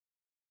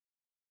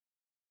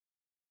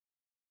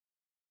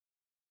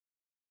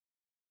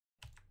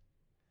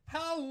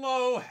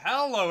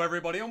Hello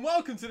everybody, and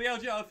welcome to the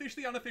LGL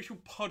Officially Unofficial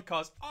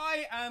Podcast.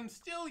 I am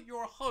still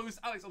your host,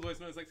 Alex, otherwise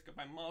known as Lex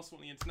by Mars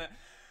on the internet.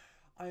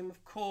 I am,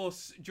 of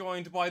course,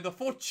 joined by the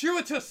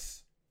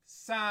fortuitous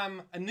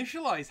Sam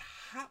Initialize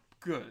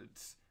Hapgood,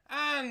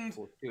 and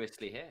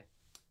fortuitously here.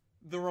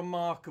 the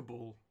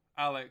remarkable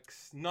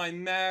Alex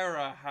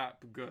Nymera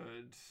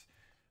Hapgood.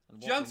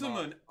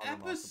 Gentlemen,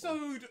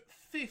 episode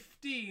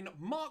 15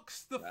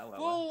 marks the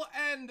full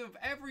end of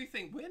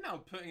everything. We're now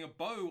putting a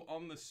bow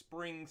on the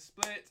spring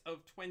split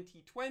of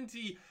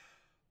 2020.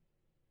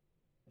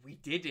 We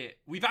did it.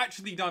 We've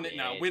actually done it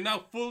now. We're now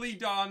fully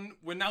done.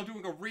 We're now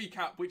doing a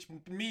recap, which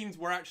means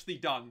we're actually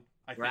done.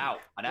 We're out.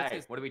 I know.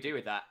 What do we do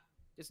with that?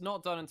 It's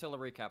not done until the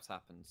recaps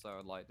happen.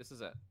 So, like, this is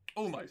it.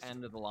 Almost.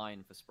 End of the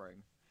line for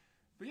spring.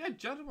 But yeah,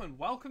 gentlemen,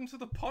 welcome to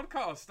the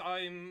podcast.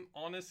 I'm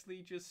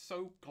honestly just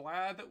so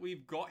glad that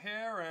we've got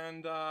here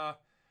and that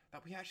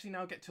we actually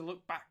now get to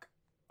look back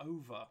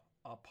over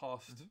our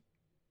past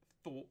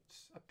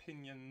thoughts,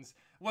 opinions,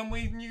 when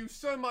we knew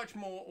so much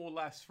more or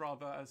less,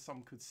 rather, as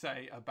some could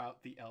say,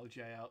 about the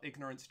LJL.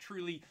 Ignorance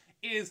truly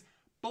is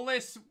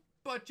bliss.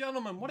 But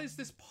gentlemen, what is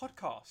this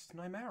podcast?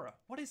 Nymera,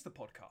 what is the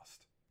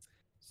podcast?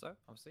 So,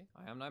 obviously,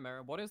 I am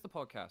Nymera. What is the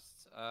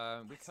podcast?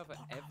 We cover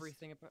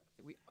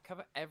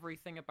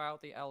everything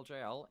about the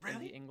LJL in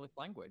the English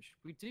language.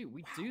 We do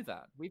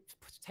that. We've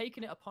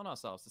taken it upon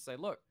ourselves to say,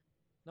 look,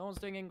 no one's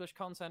doing English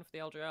content for the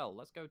LJL.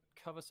 Let's go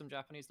cover some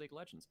Japanese League of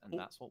Legends, and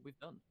that's what we've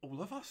done.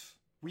 All of us?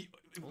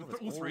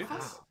 All three of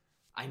us?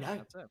 I know.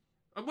 That's it.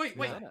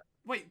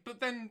 Wait, but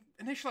then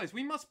Initialize,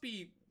 we must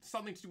be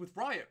something to do with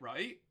Riot,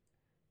 right?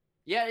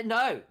 Yeah,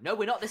 no,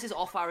 we're not. This is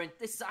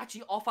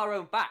actually off our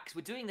own backs.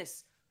 We're doing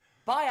this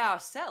by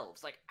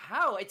ourselves. Like,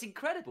 how? It's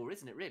incredible,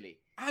 isn't it, really?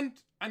 And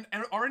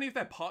are any of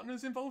their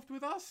partners involved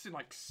with us? In,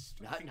 like,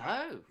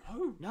 No,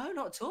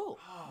 not at all.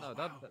 Oh,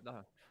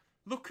 No.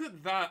 Look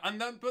at that.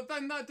 But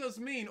then that does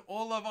mean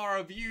all of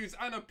our views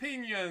and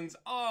opinions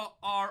are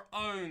our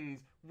own.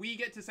 We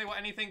get to say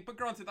anything, but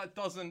granted, that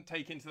doesn't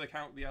take into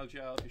account the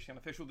LGL Officially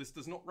Unofficial. This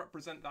does not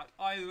represent that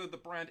either, the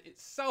brand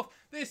itself.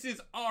 This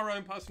is our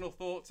own personal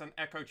thoughts and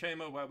echo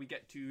chamber where we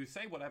get to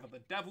say whatever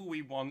the devil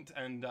we want,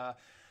 and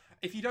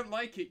if you don't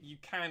like it, you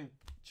can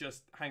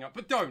just hang up.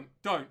 But don't.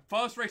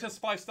 First rate us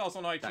 5 stars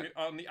on iTunes,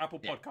 on the Apple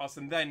Podcast,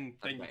 and then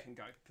you can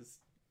go, because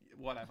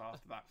whatever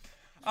after that.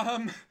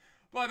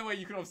 By the way,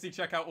 you can obviously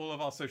check out all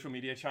of our social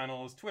media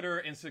channels,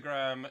 Twitter,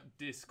 Instagram,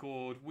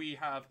 Discord. We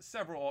have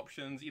several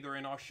options, either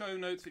in our show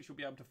notes, which you'll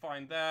be able to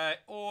find there,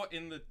 or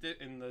in the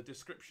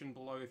description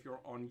below if you're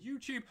on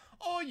YouTube,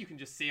 or you can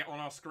just see it on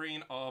our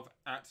screen of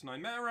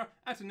 @Nymera,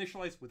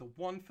 @Initialize with a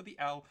 1 for the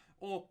L,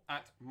 or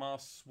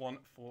 @MarsSwan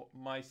for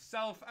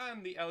myself,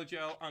 and the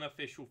LGL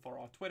Unofficial for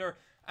our Twitter,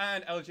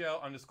 and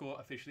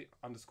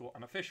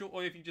LGL_officially_unofficial,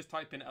 or if you just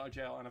type in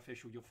LGL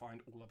Unofficial, you'll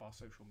find all of our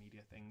social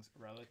media things,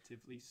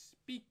 relatively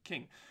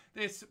speaking.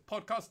 This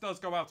podcast does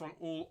go out on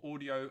all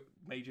audio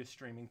major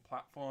streaming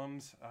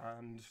platforms,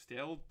 and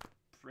still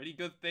pretty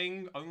good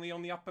thing, only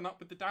on the up and up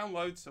with the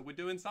downloads, so we're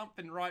doing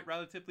something right,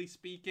 relatively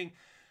speaking.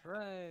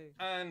 Hooray.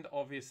 And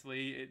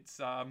obviously, it's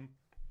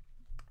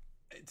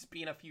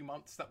been a few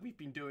months that we've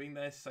been doing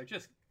this, so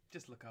just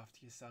look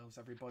after yourselves,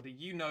 everybody.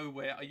 You know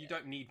where. You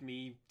don't need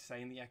me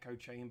saying the echo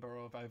chamber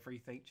of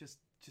everything. Just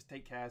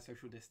take care,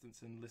 social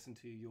distance, and listen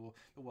to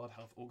the World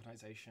Health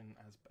Organization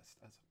as best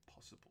as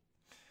possible.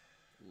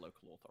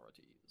 Local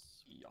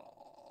authorities.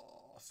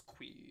 Yes,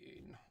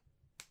 Queen.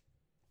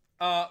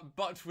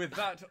 But with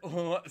that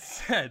all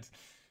said,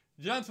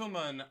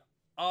 gentlemen,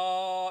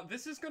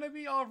 this is going to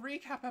be our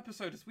recap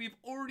episode, as we've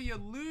already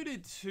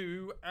alluded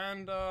to,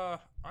 and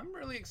I'm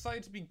really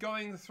excited to be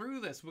going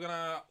through this. We're going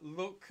to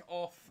look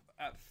off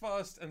at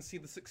first and see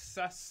the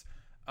success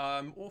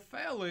or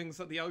failings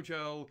that the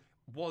LGL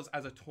was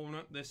as a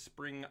tournament this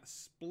spring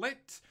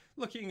split,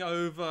 looking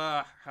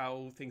over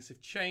how things have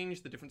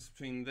changed, the difference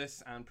between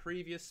this and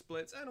previous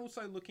splits, and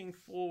also looking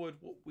forward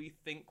what we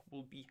think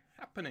will be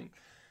happening.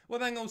 We're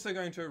then also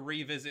going to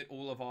revisit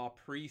all of our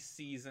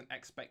pre-season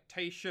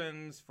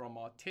expectations from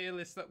our tier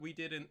list that we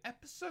did in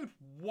episode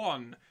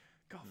 1.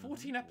 God,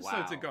 14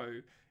 episodes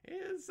ago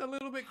is a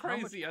little bit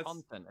crazy. How much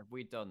content have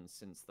we done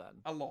since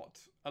then? A lot.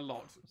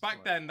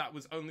 Back then, that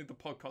was only the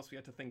podcast we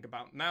had to think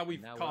about. Now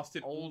we've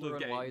casted all the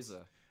games.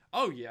 Wiser.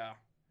 Oh yeah.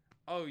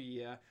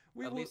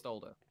 At least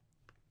older.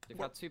 You've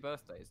had 2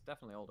 birthdays,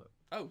 definitely older.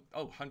 Oh,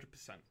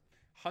 100%.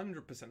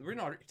 We're in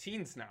our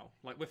teens now.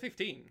 Like, we're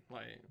 15.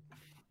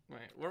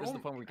 This is the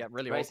point we get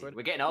really crazy. awkward.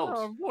 We're getting old.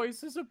 Our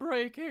voices are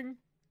breaking.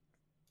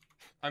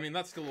 I mean,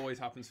 that still always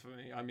happens for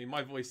me. I mean,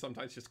 my voice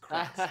sometimes just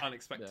cracks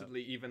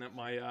unexpectedly, even at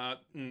my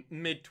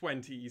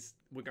mid-20s.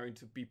 We're going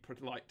to be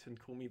polite and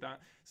call me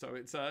that. So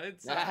it's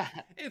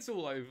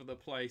all over the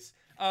place.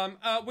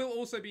 We'll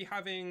also be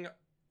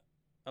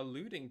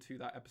alluding to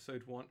that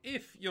episode 1.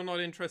 If you're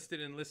not interested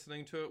in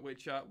listening to it,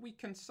 which we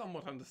can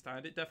somewhat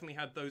understand, it definitely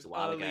had those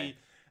early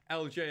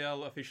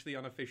LJL Officially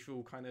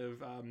Unofficial kind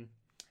of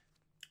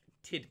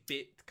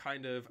tidbit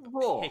kind of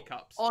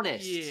hiccups.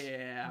 Honest.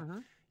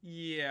 Yeah.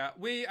 Yeah,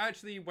 we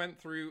actually went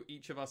through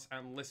each of us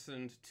and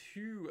listened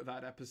to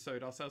that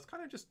episode ourselves,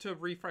 kind of just to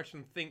refresh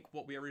and think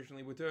what we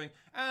originally were doing.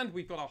 And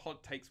we've got our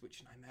hot takes,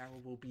 which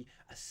Nymera will be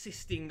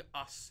assisting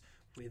us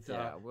with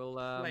we'll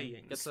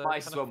playing. get to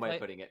Spice kind is of one way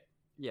of putting it.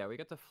 Yeah, we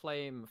get to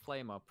flame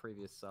our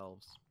previous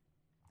selves.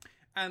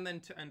 And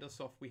then to end us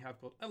off, we have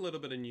got a little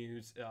bit of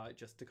news,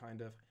 just to kind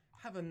of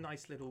have a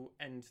nice little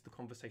end to the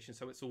conversation,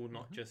 so it's all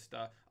not just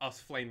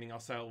us flaming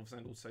ourselves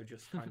and also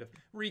just kind of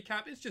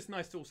recap. It's just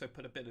nice to also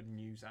put a bit of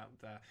news out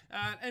there.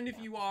 And if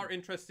you are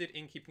interested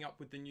in keeping up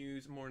with the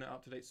news more in an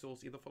up-to-date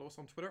source, either follow us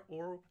on Twitter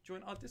or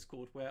join our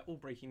Discord, where all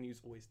breaking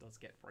news always does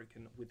get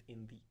broken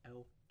within the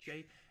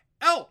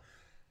LJL.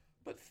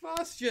 But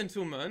first,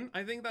 gentlemen,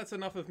 I think that's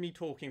enough of me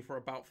talking for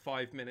about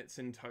 5 minutes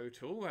in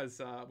total,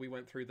 as we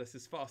went through this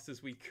as fast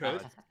as we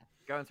could.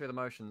 Going through the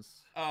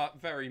motions.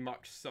 Very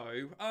much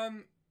so.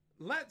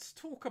 Let's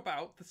talk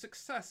about the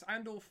success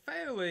and or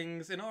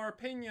failings, in our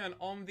opinion,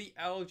 on the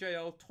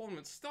LJL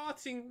tournament,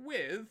 starting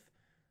with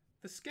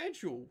the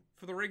schedule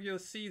for the regular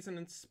season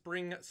and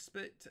spring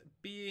split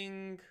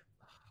being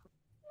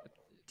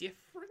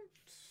different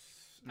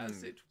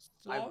as it was.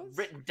 I've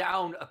written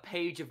down a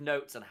page of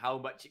notes on how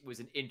much it was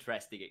an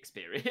interesting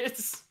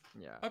experience.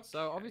 Yeah. Okay.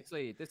 So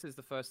obviously, this is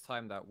the first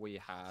time that we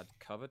had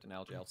covered an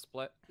LGL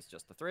split. It's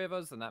just the three of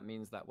us, and that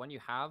means that when you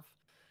have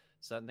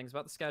certain things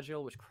about the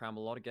schedule, which cram a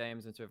lot of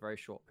games into a very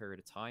short period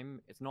of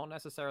time, it's not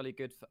necessarily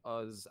good for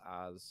us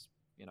as,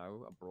 you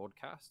know, a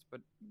broadcast,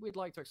 but we'd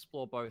like to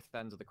explore both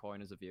ends of the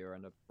coin as a viewer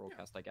and a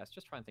broadcast, I guess.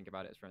 Just try and think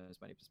about it from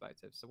as many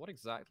perspectives. So what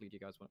exactly do you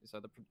guys want?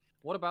 So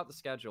what about the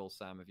schedule,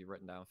 Sam, have you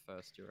written down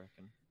first, do you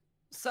reckon?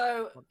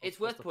 So it's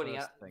what's worth the pointing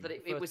first out thing?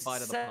 that The it was first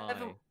bite of the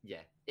 7. pie. Yeah,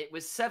 it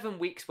was 7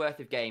 weeks worth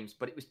of games,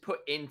 but it was put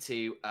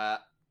into a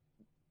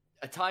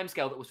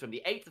timescale that was from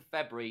the 8th of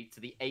February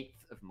to the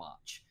 8th of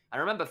March. And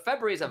remember,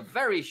 February is a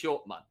very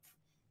short month.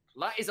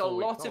 That is a 4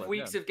 weeks lot of solid,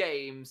 weeks yeah. of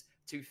games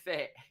to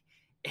fit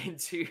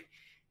into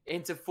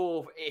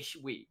 4-ish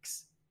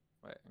weeks.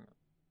 Wait, hang on.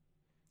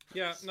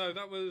 Yeah, no,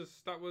 that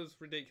was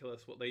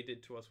ridiculous what they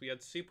did to us. We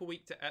had Super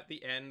Week at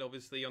the end,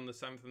 obviously on the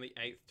 7th and the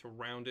 8th to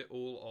round it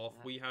all off.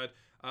 Yeah. We had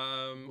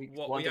Week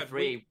what 1 we to had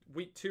 3.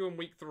 week 2 and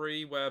week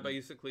 3, where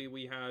basically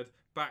we had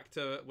back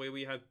to where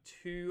we had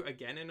 2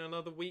 again in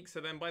another week.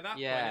 So then by that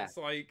Yeah. point, it's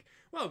like,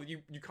 well,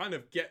 you kind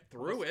of get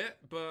through it,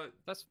 but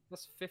That's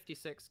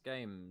 56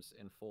 games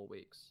in 4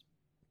 weeks,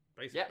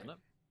 basically, Yep. isn't it?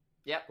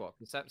 Yep. What?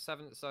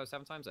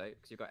 7 times 8,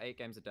 because you've got 8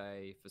 games a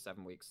day for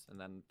 7 weeks, and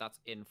then that's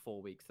in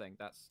 4-week thing.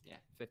 That's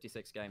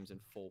 56 games in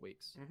 4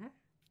 weeks.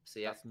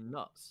 So yeah, That's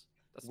nuts.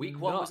 That's Week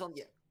nuts. 1 was on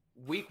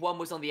Week 1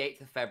 was on the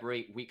 8th of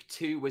February. Week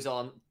 2 was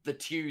on the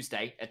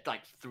Tuesday, at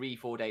like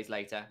 3-4 days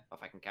later,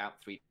 if I can count.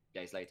 3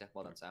 days later.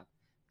 Well done,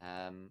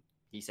 Sam.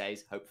 He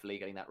says, hopefully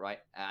getting that right.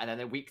 And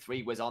then week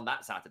 3 was on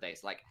that Saturday.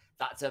 So like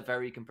that's a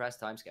very compressed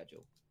time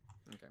schedule.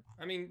 Okay.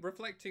 I mean,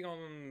 reflecting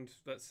on,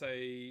 let's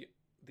say,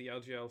 the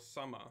LGL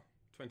summer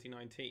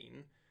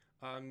 2019,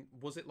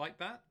 was it like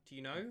that? Do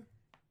you know?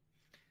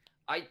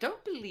 I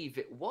don't believe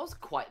it was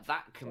quite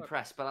that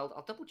compressed, but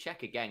I'll double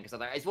check again because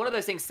it's one of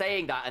those things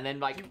saying that and then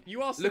like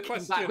You asked the looking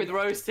question. back with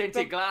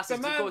rose-tinted glasses.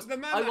 The man, of course, the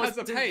man I that has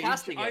a wasn't page.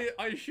 casting it.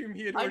 I assume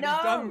he had I already know.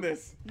 done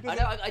this. He I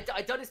doesn't- know.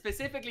 I done it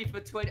specifically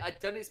for 20. I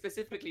done it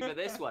specifically for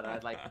this one.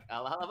 I'd like.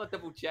 I'll have a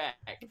double check.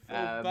 I feel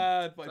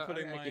bad by so,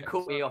 putting okay, my. You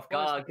caught me off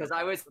guard because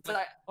I was. But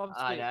I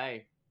Obviously, know.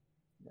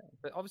 yeah,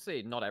 but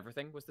obviously, not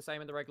everything was the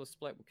same in the regular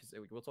split because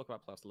we'll talk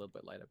about playoffs a little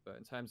bit later. But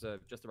in terms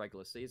of just the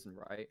regular season,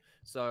 right?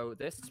 So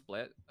this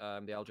split,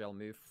 the LGL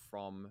moved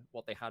from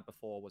what they had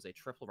before was a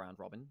triple round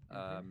robin,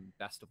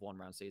 best of 1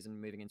 round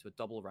season, moving into a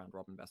double round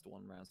robin, best of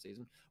 1 round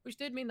season, which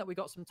did mean that we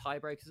got some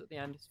tiebreakers at the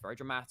end. It's very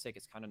dramatic.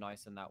 It's kind of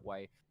nice in that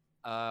way.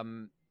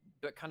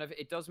 But kind of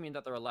it does mean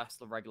that there are less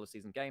regular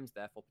season games,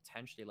 therefore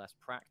potentially less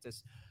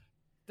practice.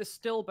 There's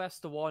still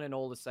best of 1 in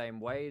all the same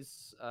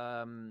ways.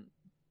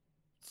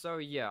 So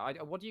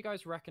yeah, what do you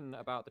guys reckon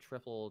about the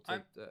triple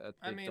to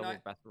double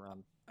best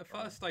round? At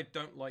first, I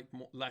don't like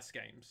less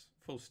games.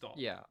 Full stop.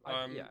 Yeah,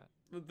 yeah.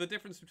 The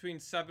difference between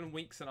 7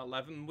 weeks and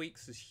 11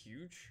 weeks is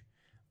huge,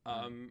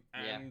 and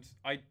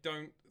I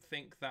don't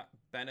think that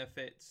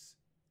benefits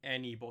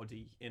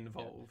anybody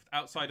involved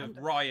outside of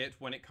Riot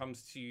when it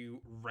comes to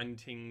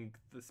renting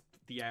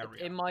the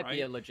area. It might right?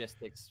 be a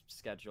logistics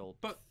schedule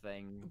But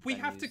thing. We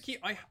have to keep.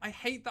 I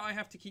hate that I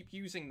have to keep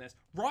using this.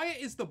 Riot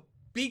is the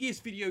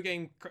biggest video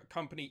game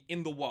company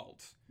in the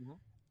world.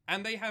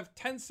 And they have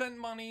Tencent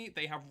money,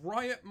 they have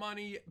Riot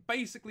money.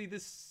 Basically,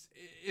 this,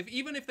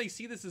 even if they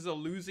see this as a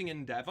losing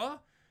endeavor,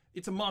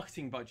 it's a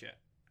marketing budget.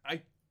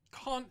 I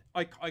can't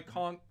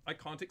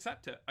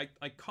accept it.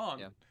 I can't.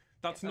 Yeah.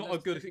 That's Yeah, not and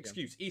a good that's-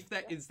 excuse, if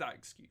there is that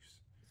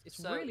excuse. It's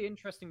So- really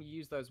interesting you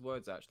use those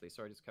words, actually.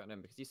 Sorry, just cutting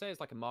in, because you say it's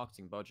like a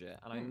marketing budget,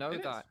 and I know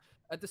it that is.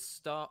 at the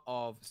start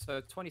of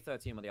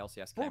 2013 when the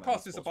LCS came out,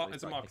 Broadcast is esports really a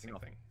started marketing kicking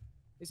off. thing.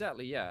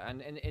 Exactly, yeah,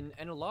 and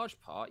in a large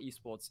part,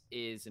 esports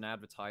is an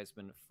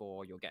advertisement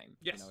for your game.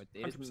 Yes, you know,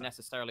 it isn't 100%.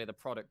 necessarily the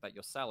product that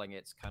you're selling;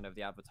 it's kind of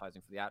the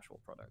advertising for the actual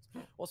product.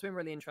 What's been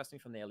really interesting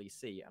from the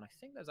LEC, and I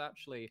think there's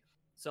actually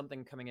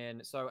something coming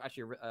in. So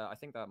actually, I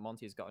think that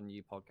Monty's got a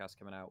new podcast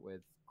coming out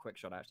with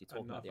Quickshot actually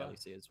talking about the Another.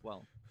 LEC as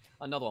well.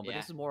 Another one, but Yeah.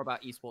 this is more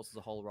about esports as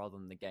a whole rather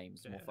than the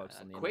games. More Yeah.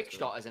 focused on the Quick industry.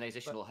 Shot as an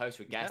additional host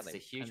with guests is a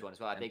Exactly. huge And- one as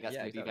well. I think that's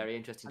yeah, going to be exactly. very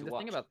interesting And to the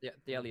watch. thing about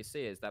the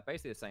LEC is that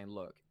basically they're saying,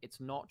 look, it's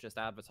not just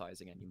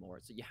advertising anymore.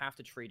 It's you have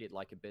to treat it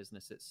like a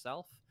business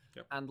itself.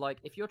 Yep. And like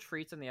if you're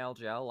treating the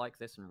LGL like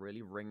this and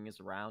really ringing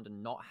us around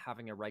and not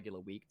having a regular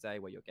weekday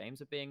where your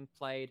games are being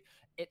played,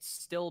 it's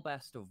still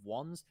best of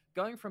ones.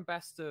 Going from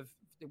best of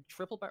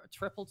triple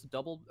to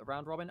double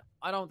round robin,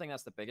 I don't think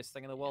that's the biggest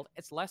thing in the world.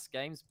 It's less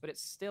games, but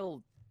it's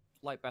still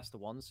like best of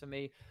ones for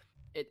me.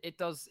 It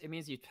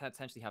means you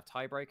potentially have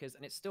tiebreakers,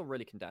 and it's still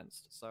really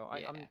condensed. So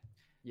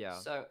Yeah.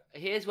 So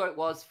here's where it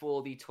was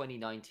for the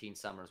 2019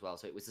 summer as well.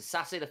 So it was the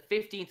Saturday the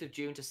 15th of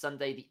June to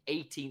Sunday the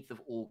 18th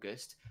of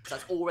August. So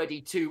that's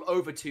already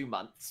over 2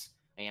 months.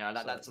 And, you know,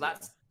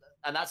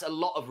 that's a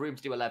lot of room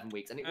to do 11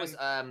 weeks. And it was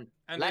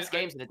less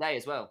games in a day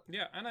as well.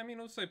 Yeah, and I mean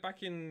also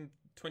back in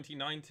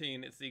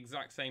 2019, it's the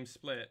exact same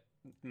split.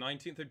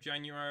 19th of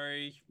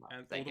January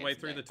and all the way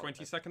through the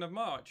 22nd of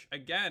March.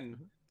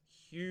 Again,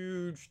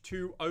 huge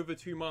over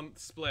 2 month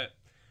split.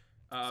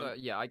 So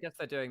yeah, I guess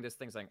they're doing this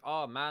thing saying,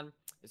 "Oh man,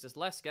 it's just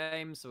less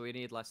games, so we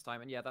need less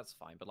time." And yeah, that's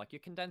fine, but like you're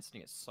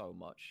condensing it so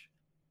much.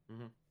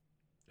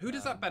 Who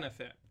does that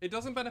benefit? It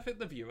doesn't benefit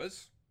the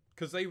viewers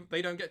because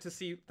they don't get to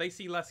see, they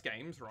see less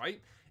games,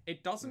 right?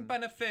 It doesn't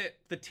benefit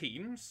the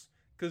teams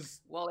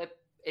because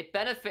it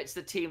benefits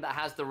the team that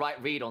has the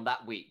right read on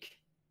that week.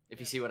 If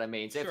you see what I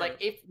mean. So Sure.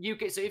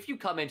 if you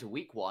come into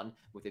week 1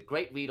 with a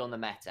great read on the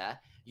meta,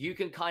 you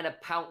can kind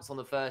of pounce on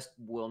the first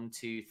 1,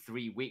 2,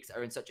 3 weeks that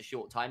are in such a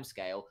short time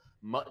scale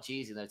much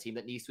easier than a team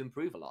that needs to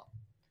improve a lot.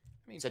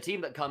 So a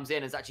team that comes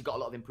in has actually got a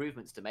lot of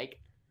improvements to make.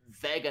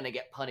 They're going to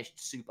get punished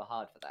super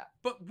hard for that.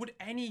 But would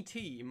any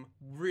team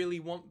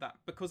really want that?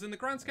 Because in the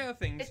grand scale of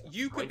things, It's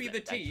you could be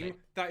the pointless, team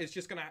actually. that is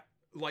just going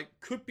to,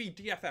 could be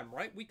DFM,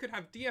 right? We could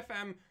have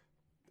DFM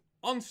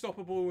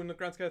unstoppable in the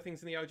grand scale of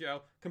things in the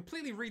LGL,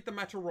 completely read the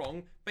meta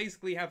wrong,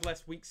 basically have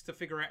less weeks to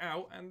figure it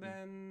out, and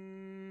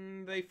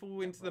then they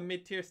fall into the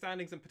mid-tier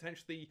standings and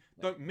potentially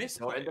don't miss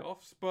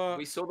playoffs, but...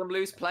 We saw them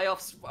lose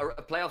playoffs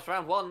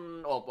round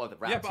 1, or the round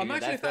 2. Yeah, but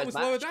imagine if that was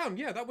lower down.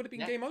 Yeah, that would have been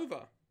Yeah. game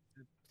over.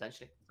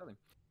 Potentially.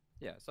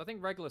 Yeah, so I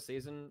think regular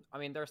season, I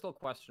mean, there are still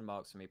question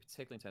marks for me,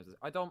 particularly in terms of,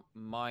 I don't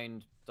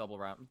mind double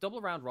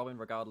round robin,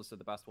 regardless of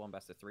the best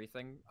of 3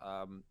 thing.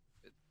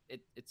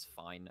 It's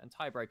fine, and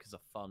tiebreakers are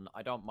fun.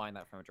 I don't mind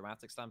that from a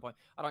dramatic standpoint.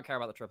 I don't care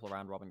about the triple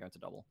round robin going to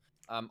double.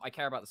 I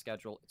care about the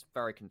schedule. It's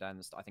very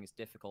condensed. I think it's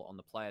difficult on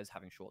the players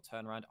having short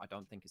turnaround. I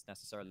don't think it's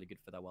necessarily good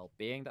for their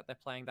well-being that they're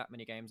playing that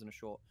many games in a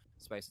short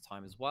space of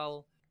time as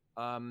well.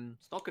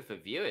 It's not good for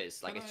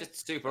viewers. It's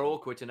just super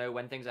awkward to know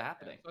when things are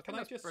happening. So I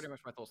think that's pretty much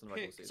my thoughts on the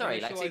regular season.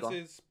 Sorry, Lexi, go on.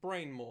 His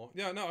brain more.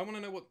 Yeah, no, I want to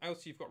know what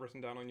else you've got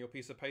written down on your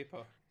piece of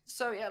paper.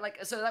 So yeah,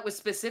 so that was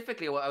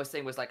specifically what I was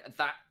saying was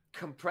that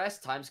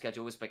compressed time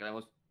schedule was big, and I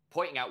was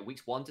pointing out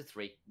weeks 1 to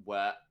 3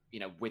 were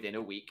within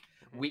a week.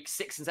 Week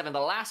 6 and 7, the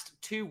last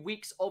 2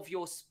 weeks of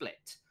your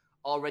split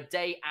are a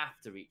day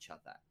after each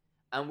other,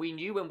 and we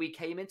knew when we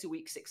came into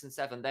week 6 and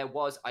 7 there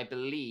was, I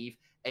believe,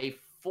 a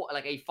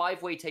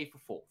 5-way tie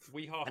for 4th.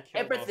 We half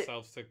killed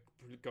ourselves to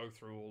go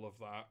through all of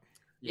that.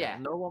 Yeah.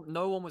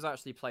 No one was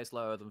actually placed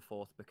lower than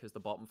 4th because the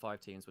bottom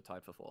 5 teams were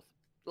tied for 4th.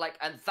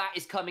 And that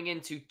is coming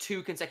into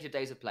 2 consecutive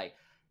days of play.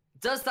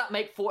 Does that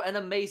make for an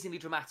amazingly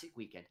dramatic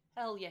weekend?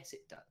 Hell yes,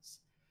 it does.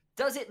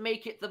 Does it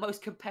make it the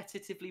most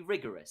competitively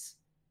rigorous?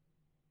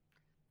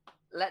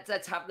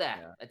 Let's have that.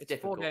 Yeah. It's It's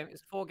difficult.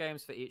 4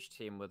 games for each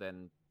team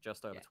within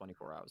just over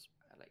 24 hours.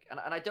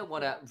 And I don't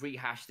want to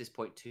rehash this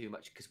point too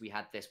much because we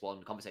had this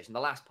one conversation in the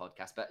last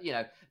podcast, but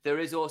there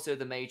is also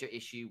the major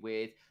issue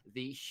with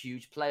the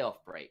huge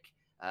playoff break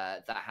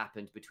that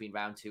happened between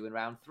round 2 and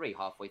round 3,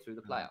 halfway through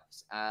the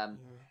playoffs.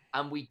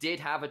 And we did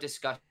have a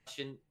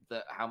discussion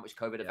that how much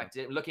COVID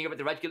affected it. Looking at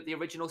the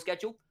original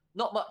schedule,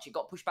 not much. It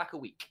got pushed back a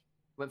week.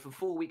 Went from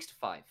 4 weeks to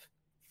 5.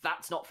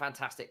 That's not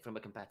fantastic from a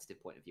competitive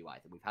point of view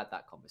either. We've had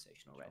that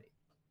conversation already.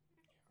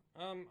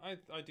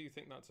 I do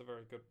think that's a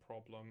very good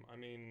problem. I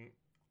mean,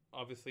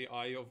 obviously,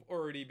 I have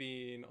already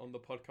been on the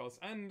podcast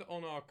and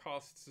on our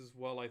casts as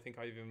well. I think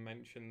I even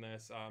mentioned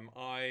this.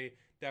 I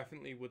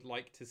definitely would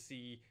like to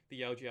see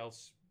the LGL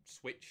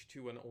switch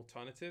to an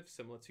alternative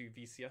similar to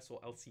VCS or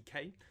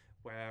LCK,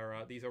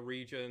 where these are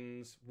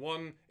regions.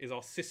 One is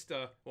our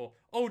sister or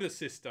older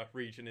sister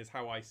region is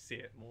how I see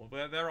it more.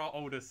 They're our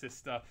older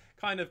sister,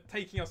 kind of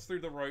taking us through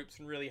the ropes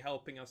and really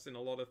helping us in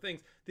a lot of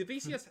things. The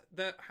VCS,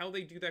 how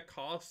they do their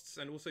casts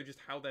and also just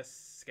how their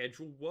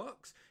schedule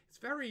works, it's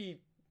very,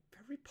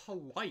 very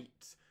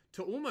polite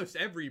to almost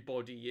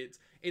everybody.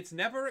 It's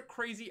never at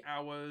crazy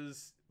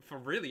hours for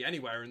really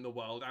anywhere in the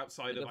world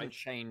outside It of doesn't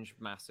change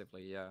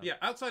massively, yeah. yeah,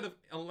 outside of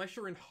unless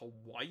you're in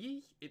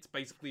Hawaii, it's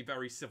basically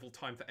very civil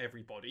time for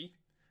everybody.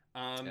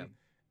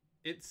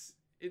 It's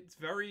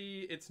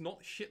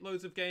not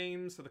shitloads of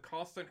games, so the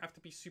casts don't have to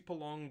be super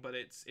long, but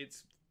it's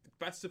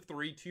best of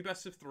 3, 2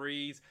 best of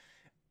 3s,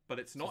 but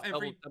it's not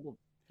every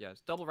Yeah,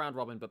 it's double round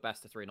robin, but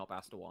best of 3, not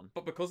best of 1.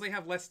 But because they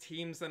have less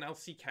teams than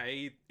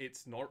LCK,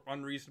 it's not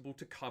unreasonable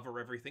to cover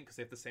everything because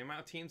they have the same amount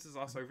of teams as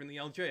us over in the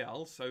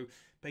LJL. So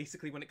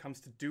basically, when it comes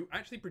to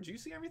actually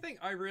producing everything,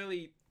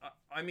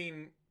 I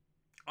mean,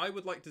 I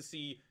would like to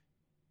see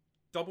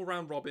double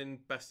round robin,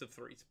 best of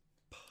 3s,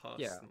 personally.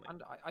 Yeah,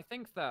 and I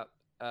think that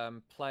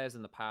players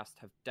in the past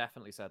have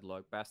definitely said,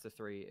 look, best of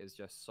 3 is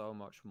just so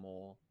much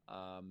more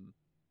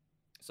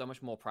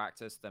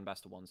practice than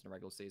best of 1s in a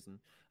regular season.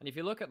 And if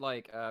you look at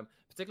like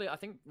particularly, I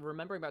think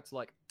remembering back to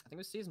like I think it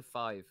was season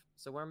 5.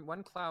 So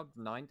when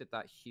Cloud9 did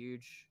that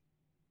huge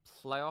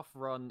playoff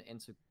run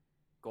into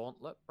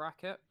Gauntlet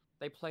bracket,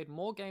 they played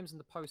more games in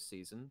the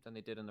postseason than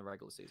they did in the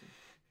regular season.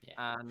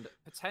 Yeah. And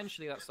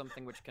potentially that's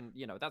something which can,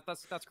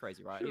 that's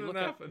crazy, right? Shouldn't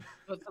happen.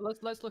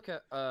 Let's look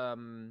at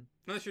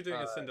unless you're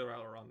doing a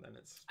Cinderella run, then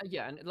it's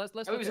yeah, and let's.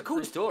 It was a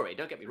cool story.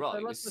 Don't get me wrong.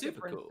 It was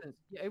super cool.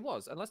 Yeah, it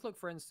was. And let's look,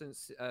 for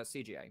instance,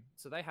 CGA.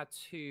 So they had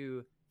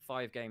 2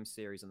 5-game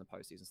series in the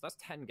postseason. So that's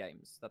 10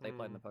 games that they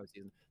played in the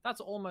postseason.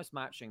 That's almost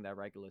matching their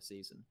regular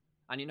season.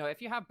 And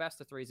if you have best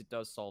of 3s, it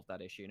does solve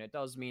that issue, and it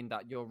does mean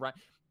that you're right.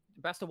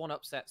 Best of 1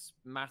 upsets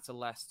matter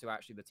less to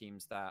actually the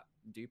teams that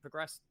do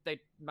progress. They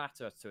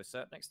matter to a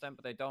certain extent,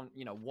 but they don't,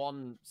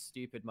 one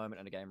stupid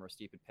moment in a game or a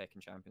stupid pick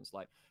in Champions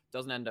League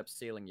doesn't end up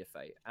sealing your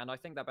fate. And I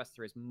think that best of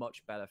 3 is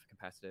much better for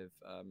competitive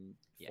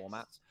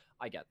formats.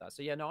 I get that.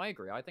 So yeah, no, I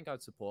agree. I think I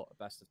would support a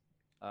best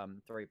of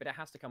 3, but it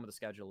has to come with a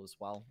schedule as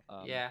well.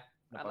 Yeah.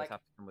 They both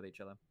have to come with each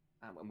other.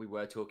 And when we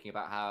were talking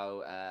about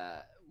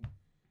how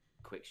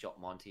Quick Shot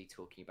Monty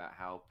talking about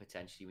how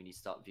potentially we need to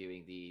start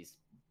viewing these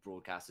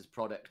broadcasters'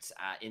 products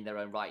in their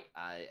own right,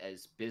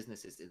 as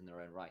businesses in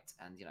their own right.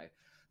 And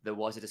there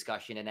was a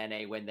discussion in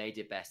NA when they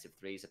did best of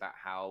 3s about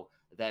how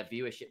their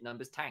viewership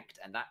numbers tanked,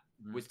 and that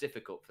was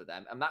difficult for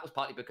them. And that was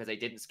partly because they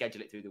didn't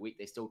schedule it through the week.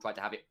 They still tried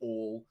to have it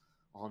all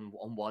on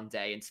one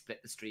day and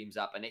split the streams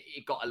up, and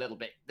it got a little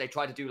bit. They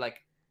tried to do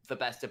like the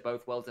best of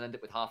both worlds and end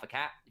up with half a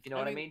cat, if you know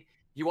what I mean.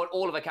 You want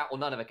all of a cat or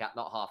none of a cat,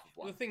 not half of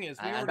one. The thing is,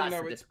 we already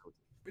know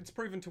it's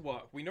proven to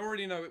work. We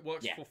already know it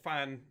works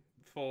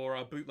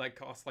for bootleg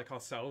casts like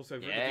ourselves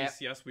over at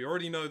the VCS. We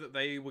already know that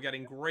they were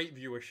getting great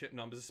viewership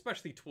numbers,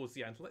 especially towards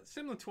the end.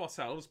 Similar to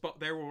ourselves,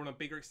 but they were on a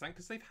bigger extent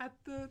because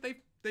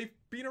they've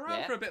been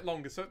around for a bit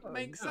longer, so it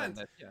makes sense.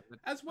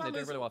 As well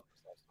as really well.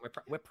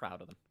 We're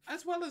proud of them.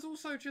 As well as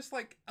also just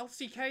like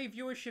LCK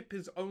viewership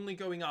is only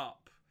going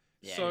up.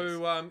 Yeah,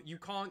 so you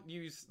can't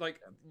use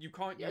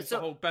the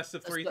whole best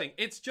of 3 thing.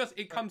 It's just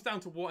it comes down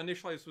to what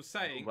Initialized was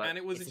saying, and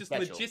it was just a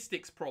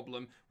logistics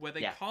problem where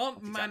they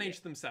can't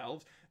manage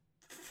themselves.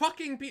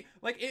 Fucking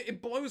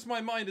it blows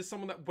my mind as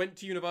someone that went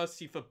to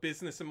university for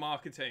business and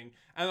marketing,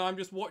 and I'm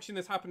just watching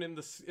this happen in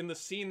the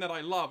scene that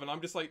I love, and I'm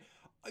just like,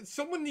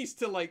 someone needs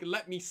to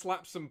let me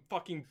slap some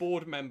fucking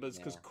board members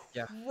because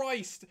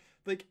Christ.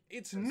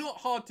 It's not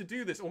hard to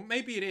do this, or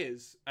maybe it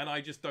is, and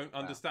I just don't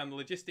understand the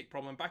logistic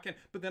problem back end.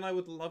 But then I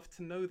would love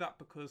to know that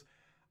because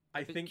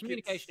I think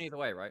communication either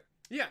way, right?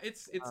 Yeah,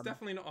 it's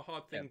definitely not a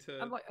hard thing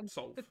to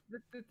solve.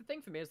 The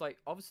thing for me is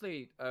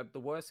obviously the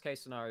worst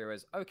case scenario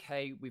is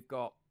okay. We've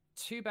got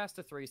 2 best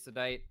of 3s to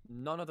date.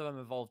 None of them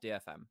involve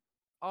DFM.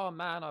 Oh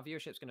man, our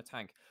viewership's going to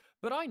tank.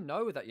 But I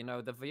know that,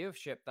 the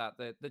viewership that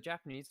the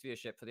Japanese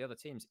viewership for the other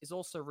teams is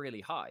also really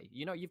high.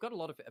 You've got a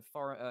lot of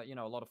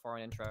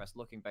foreign interest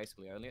looking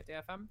basically only at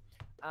DFM.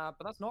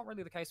 But that's not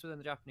really the case within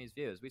the Japanese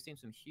viewers. We've seen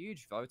some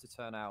huge voter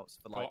turnouts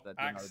for the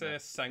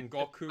Axis,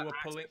 Sengoku are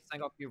pulling.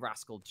 Sengoku,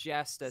 Rascal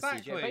Jester,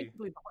 exactly. CJ,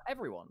 basically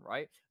everyone,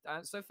 right?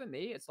 And so for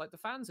me, it's the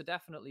fans are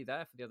definitely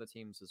there for the other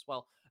teams as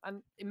well.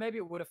 And maybe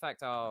it would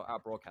affect our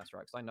broadcast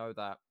rights. I know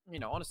that,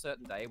 on a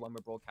certain day when we're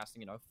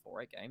broadcasting,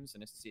 4-8 games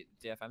and it's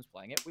DFM's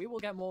playing it, we will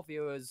get more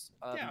viewers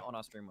on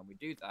our stream when we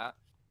do that.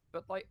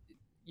 But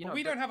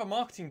we don't have a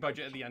marketing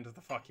budget at the end of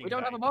the fucking We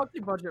don't have a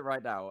marketing budget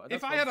right now.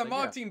 If I had a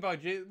marketing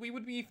budget, we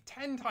would be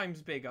 10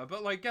 times bigger.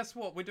 But guess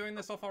what? We're doing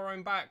this off our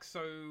own back,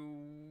 so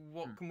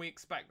what can we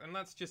expect? And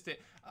that's just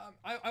it.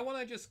 I want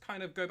to just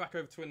kind of go back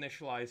over to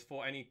Initialize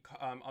for any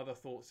other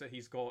thoughts that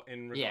he's got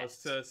in regards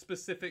to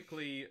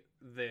specifically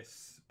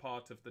this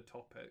part of the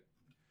topic.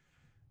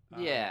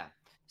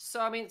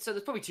 So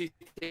there's probably 2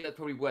 things that are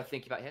probably worth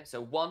thinking about here.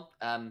 So one,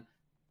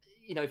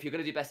 if you're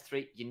going to do best of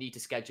 3, you need to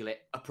schedule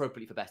it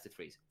appropriately for best of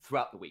 3s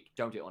throughout the week.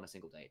 Don't do it on a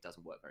single day. It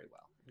doesn't work very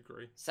well.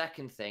 Agree.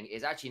 Second thing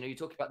is actually, you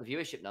talked about the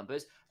viewership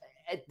numbers.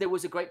 There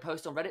was a great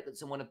post on Reddit that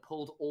someone had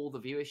pulled all the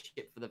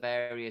viewership for the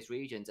various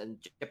regions, and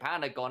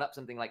Japan had gone up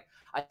something like,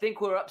 I think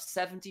we're up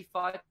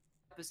 75%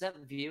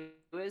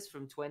 viewers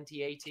from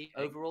 2018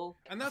 overall.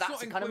 And that's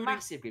not a kind of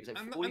massive group. So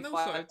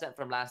 45%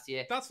 from last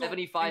year, that's not 75%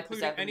 including from the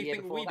year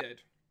anything before we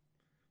did.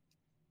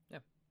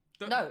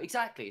 No,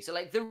 exactly. So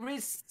there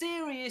is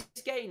serious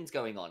gains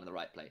going on in the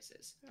right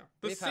places. Yeah.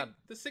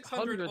 The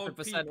 600 odd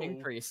people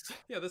increased.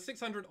 Yeah, the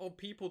 600 odd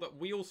people that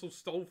we also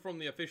stole from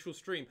the official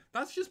stream.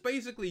 That's just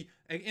basically,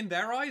 in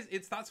their eyes,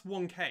 that's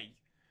 1K.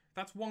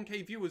 That's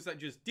 1K viewers that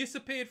just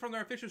disappeared from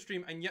their official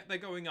stream, and yet they're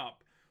going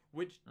up,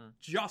 which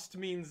just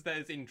means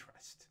there's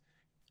interest.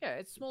 Yeah,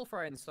 it's small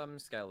fry in some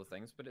scale of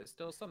things, but it's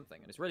still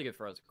something, and it's really good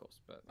for us, of course.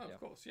 But of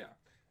course, yeah.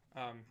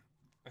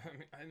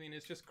 I mean,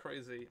 it's just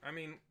crazy. I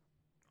mean,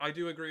 I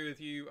do agree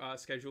with you.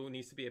 Schedule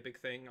needs to be a big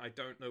thing. I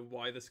don't know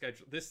why the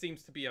schedule. This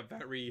seems to be a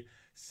very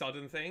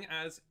sudden thing,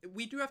 as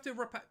we do have to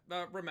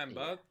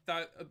remember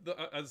that,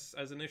 as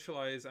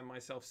Initialize and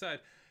myself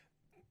said,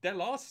 their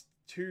last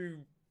two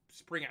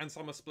spring and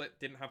summer split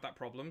didn't have that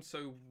problem.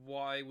 So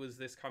why was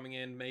this coming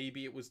in?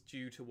 Maybe it was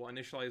due to what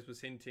Initialize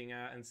was hinting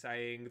at and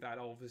saying that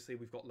obviously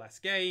we've got less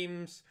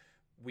games.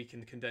 We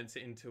can condense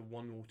it into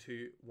 1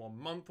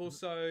 month or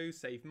so,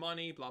 save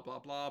money, blah, blah,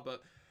 blah.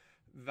 But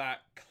that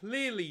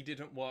clearly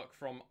didn't work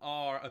from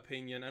our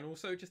opinion, and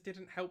also just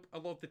didn't help a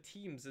lot of the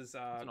teams as... It's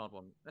an odd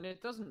one. And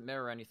it doesn't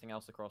mirror anything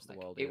else across the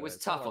world. It either. was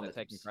It's tough not on like the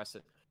they're taking teams.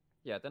 precedent.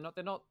 Yeah, they're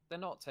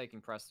not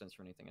taking precedence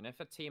for anything. And if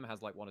a team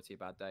has like 1 or 2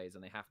 bad days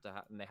and they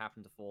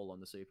happen to fall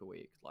on the Super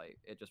Week, like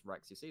it just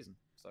wrecks your season.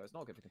 So it's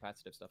not good for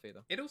competitive stuff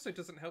either. It also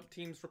doesn't help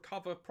teams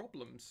recover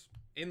problems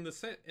in the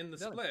split.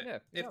 Yeah,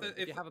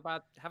 if you have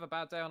a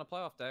bad day on a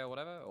playoff day or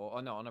whatever,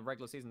 or no, on a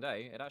regular season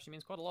day, it actually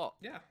means quite a lot.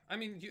 Yeah, I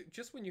mean,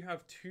 just when you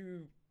have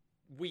 2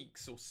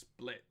 weeks or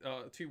split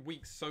 2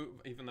 weeks, so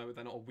even though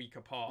they're not a week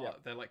apart,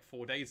 they're like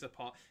 4 days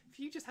apart. If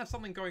you just have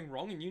something going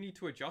wrong and you need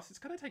to adjust, it's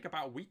going to take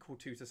about a week or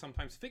 2 to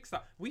sometimes fix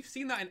that. We've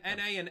seen that in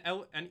NA and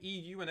and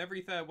EU and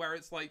everything, where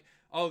it's like,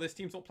 oh, this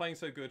team's not playing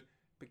so good,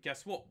 but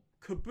guess what,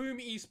 Kaboom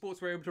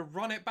Esports were able to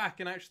run it back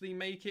and actually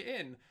make it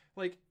in.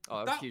 Like,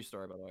 that was a huge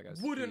story, by the way,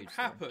 guys. Wouldn't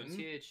happen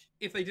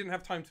if they didn't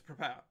have time to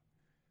prepare.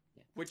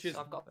 Which is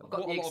I've got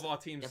what a lot of our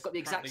teams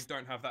apparently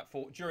don't have that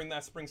for during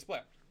their spring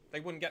split. They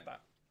wouldn't get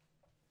that.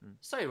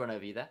 Sorry to run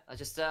over you there. I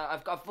just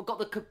I've got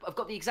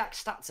the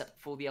exact stats up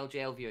for the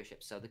LJL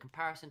viewership. So the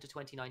comparison to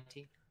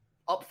 2019,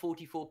 up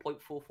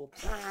 44.44%.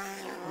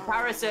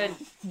 Comparison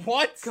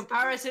what?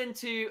 Comparison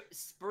to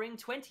spring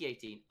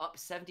 2018, up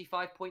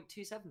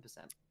 75.27%.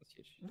 That's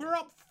huge. We're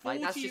up 40.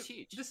 Like, that's just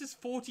huge. This is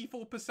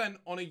 44%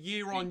 on a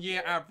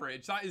year-on-year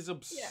average. That is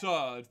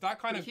absurd. That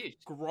kind of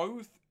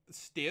growth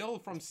still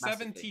from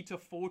 70 to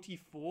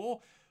 44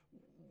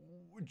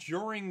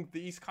 during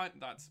these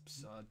that's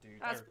absurd,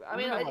 dude. I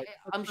mean,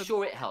 I'm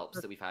sure it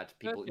helps that we've had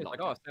people like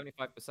 75%,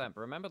 but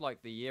remember,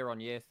 like the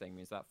year-on-year thing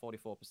means that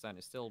 44%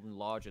 is still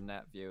larger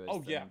net viewers.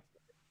 Oh yeah,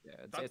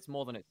 it's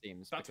more than it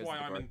seems. That's why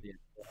I'm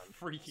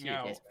freaking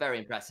out. It's very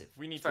impressive.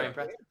 We need to.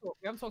 We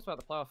haven't talked about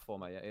the playoff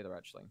format yet either,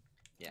 actually.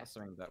 Yeah, that's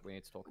something that we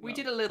need to talk about. We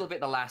did a little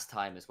bit the last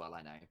time as well,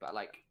 I know, but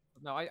like.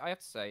 No, I have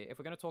to say, if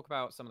we're going to talk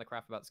about some of the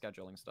crap about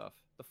scheduling stuff,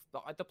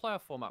 the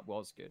playoff format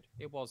was good.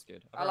 It was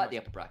good. I like the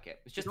upper bracket.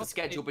 It's just the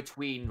schedule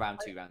between round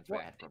 2, round 3.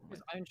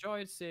 I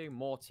enjoyed seeing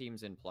more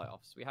teams in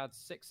playoffs. We had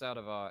 6 out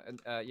of our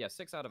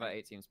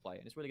 8 teams play,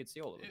 and it's really good to see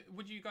all of them.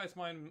 Would you guys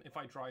mind if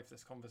I drive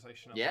this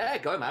conversation? Yeah,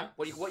 go man.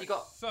 What you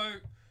got? So,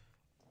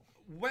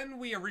 when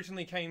we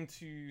originally came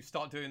to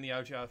start doing the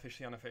LGL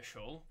Officially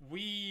Unofficial,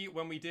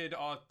 when we did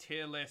our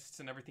tier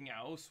lists and everything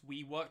else,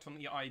 we worked on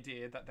the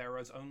idea that there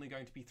was only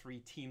going to be 3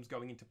 teams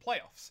going into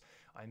playoffs.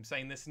 I'm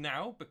saying this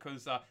now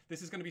because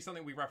this is going to be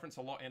something we reference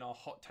a lot in our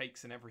hot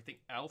takes and everything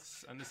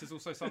else. And this is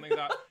also something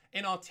that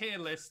in our tier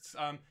lists,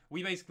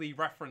 we basically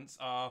reference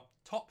our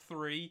top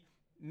 3,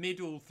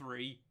 middle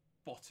 3,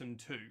 bottom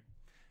 2.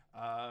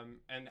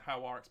 And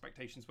how our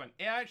expectations went.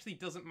 It actually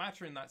doesn't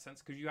matter in that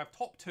sense because you have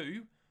top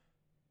 2,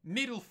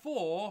 middle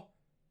 4,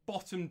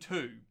 bottom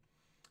 2,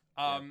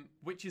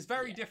 which is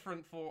very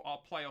different for our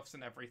playoffs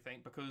and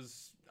everything,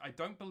 because I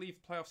don't believe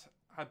playoffs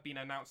had been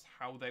announced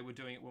how they were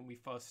doing it when we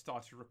first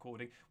started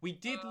recording. We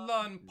did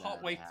learn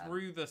partway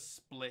through the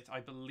split,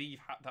 I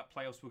believe, that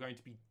playoffs were going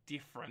to be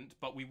different,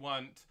 but we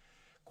weren't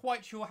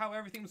quite sure how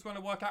everything was going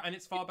to work out, and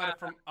it's far better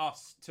from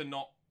us to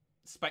not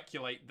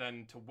speculate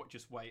than to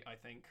just wait, I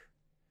think.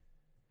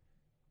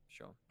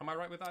 Sure. Am I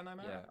right with that,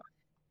 Nightmare? Yeah.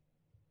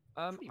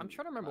 I'm trying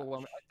to remember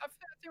when I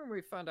think we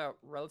found out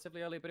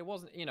relatively early, but it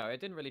wasn't. It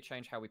didn't really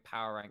change how we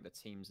power rank the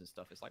teams and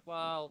stuff. It's like,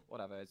 well,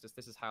 whatever. It's just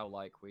this is how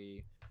like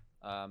we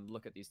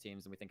look at these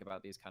teams and we think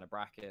about these kind of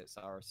brackets,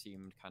 our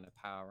assumed kind of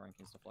power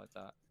ranking stuff like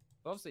that.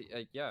 But obviously,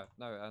 and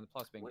the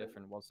plus being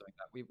different was something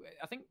that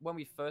I think when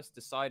we first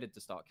decided to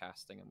start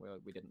casting and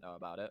we didn't know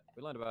about it.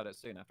 We learned about it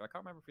soon after. I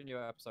can't remember if we knew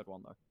episode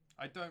 1 though.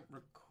 I don't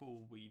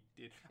recall we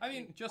did. I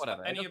mean, just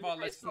for any of our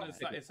listeners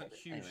that isn't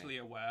hugely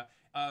aware,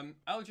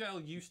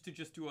 LJL used to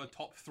just do a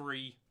top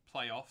 3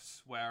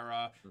 playoffs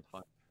where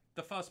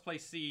the first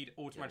place seed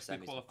automatically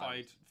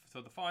qualified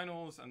for the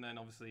finals, and then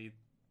obviously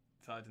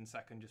third and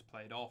second just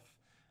played off.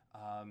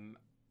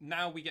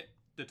 Now we get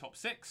the top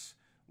 6,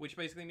 which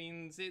basically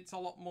means it's a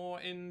lot more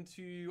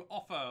into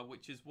offer,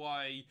 which is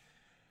why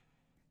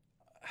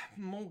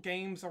more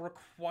games are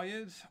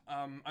required.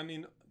 I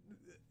mean,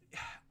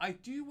 I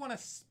do want to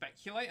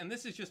speculate, and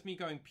this is just me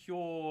going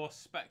pure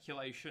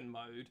speculation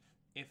mode,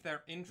 if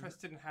they're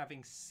interested in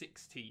having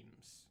 6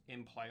 teams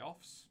in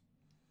playoffs.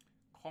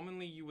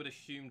 Commonly, you would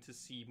assume to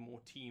see more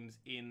teams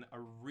in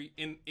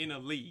a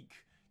league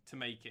to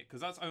make it,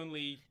 because that's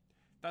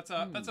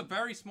a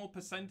very small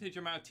percentage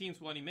amount of teams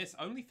will only miss.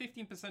 Only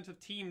 15% of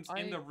teams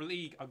in the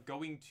league are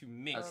going to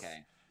miss.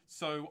 Okay.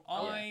 So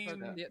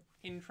I'm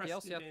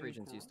interested. The LCS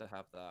regions used to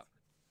have that.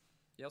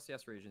 The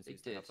LCS regions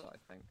used to have that,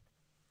 I think.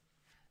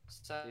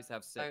 So They used to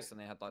have 6, and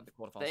they had like the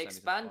quarterfinals. they semis, and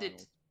expanded.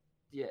 finals.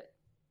 Yeah.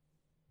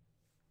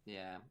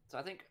 Yeah. So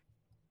I think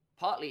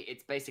partly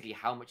it's basically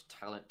how much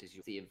talent does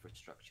the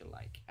infrastructure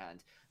like,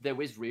 and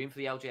there is room for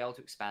the LJL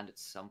to expand at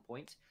some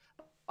point.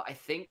 But I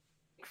think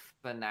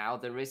for now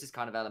there is this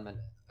kind of element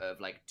of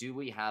like, do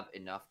we have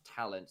enough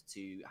talent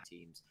to have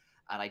teams?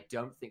 And I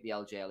don't think the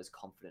LJL is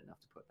confident enough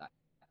to put that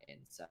in.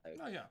 So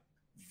Oh yeah.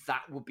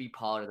 that would be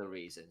part of the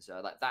reason.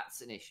 So like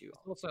that's an issue.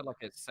 It's also like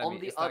a semi. On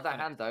the it's that other kind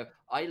of hand, though,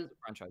 I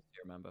franchise. Do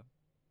you remember?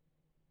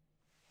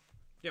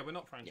 Yeah, we're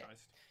not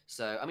franchised.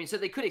 so I mean, so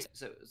they could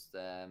so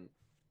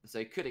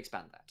they could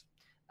expand that.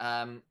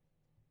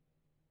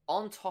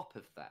 On top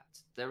of that,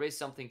 there is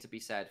something to be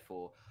said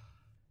for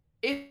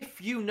if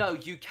you know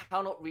you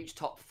cannot reach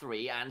top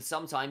 3, and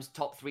sometimes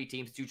top 3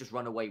 teams do just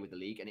run away with the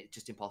league, and it's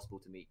just impossible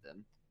to meet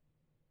them.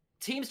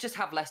 Teams just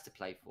have less to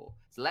play for.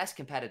 It's less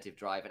competitive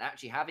drive, and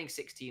actually having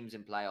 6 teams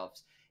in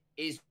playoffs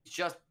is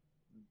just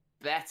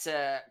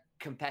better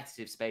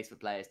competitive space for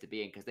players to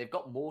be in because they've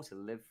got more to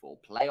live for.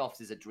 Playoffs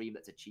is a dream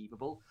that's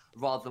achievable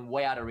rather than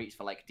way out of reach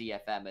for like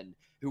DFM and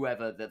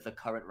whoever the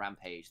current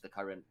Rampage, the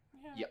current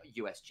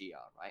USG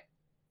are, right?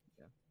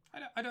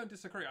 I don't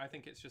disagree. I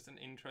think it's just an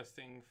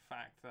interesting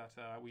fact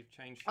that we've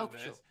changed to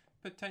this. Sure.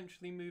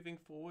 Potentially moving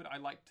forward, I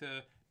like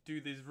to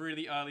do these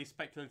really early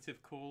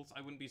speculative calls.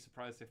 I wouldn't be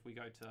surprised if we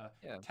go to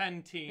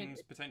 10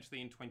 teams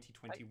potentially in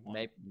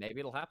 2021. Maybe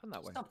it'll happen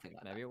that way. Something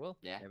like maybe that. it will.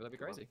 Yeah. Maybe that'd be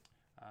crazy.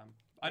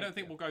 I don't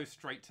think we'll go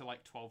straight to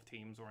like 12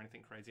 teams or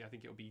anything crazy. I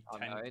think it'll be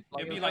 10. No,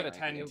 it'll be like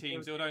 10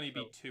 teams. It would only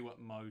be 2 at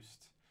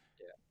most.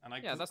 Yeah.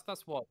 And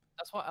that's what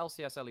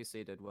LCS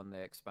LEC did when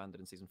they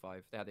expanded in season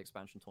 5. They had the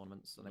expansion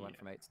tournaments and they went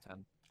from 8 to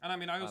 10. And I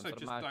mean, I also so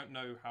just don't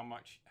know how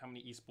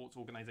many esports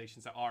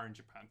organizations there are in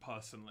Japan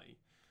personally.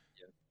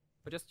 Yeah.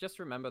 But just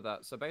remember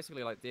that. So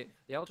basically, like the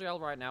LGL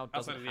right now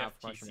doesn't have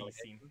promotion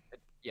relegation.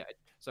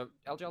 So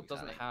LGL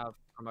doesn't have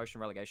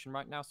promotion relegation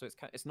right now. So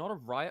it's not a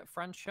Riot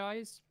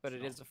franchise, but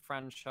it is a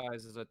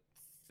franchise as a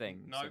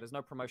thing. No. So there's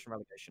no promotion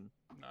relegation.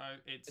 No,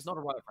 it's not a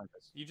Riot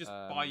franchise. You just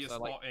buy your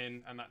spot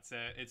in, and that's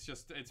it. It's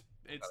just it's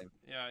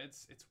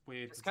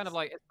weird. It's kind of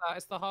like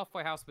it's the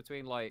halfway house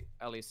between like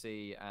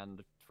LEC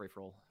and free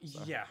for all.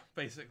 So. Yeah,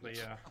 basically,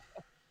 yeah.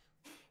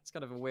 It's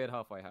kind of a weird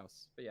halfway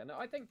house. But yeah, no,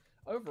 I think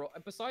overall,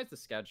 besides the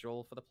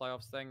schedule for the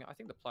playoffs thing, I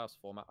think the playoffs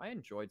format, I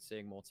enjoyed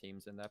seeing more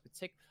teams in there.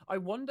 I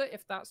wonder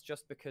if that's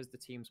just because the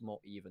team's more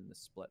even, the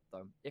split,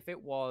 though. If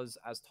it was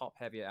as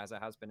top-heavy as it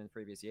has been in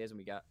previous years and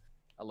we get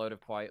a load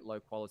of quite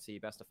low-quality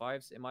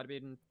best-of-5s, it might have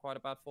been quite a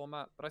bad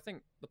format. But I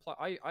think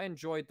I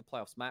enjoyed the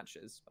playoffs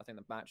matches. I think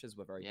the matches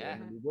were very good,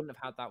 and we wouldn't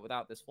have had that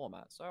without this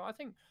format. So I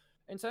think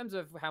in terms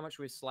of how much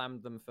we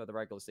slammed them for the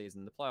regular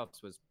season, the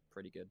playoffs was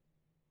pretty good.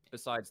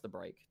 Besides the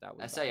break, that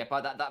was. I say,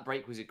 but that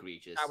break was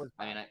egregious. That was.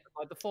 I mean,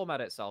 the format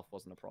itself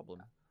wasn't a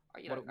problem.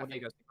 What do you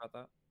guys think about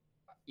that?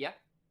 Yeah,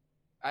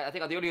 I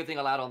think the only other thing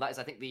I'll add on that is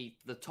I think the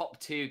top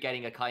 2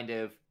 getting a kind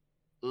of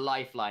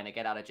lifeline, a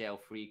get out of jail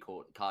free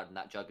card in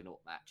that Juggernaut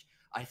match,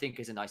 I think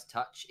is a nice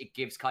touch. It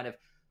gives kind of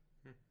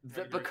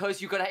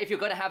because if you're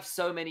gonna have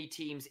so many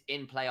teams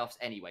in playoffs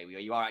anyway, where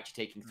you are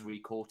actually taking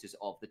 3/4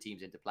 of the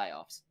teams into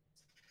playoffs,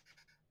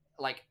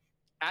 like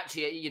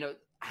actually,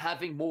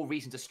 having more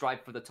reason to strive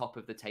for the top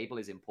of the table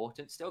is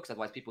important still, because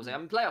otherwise people say,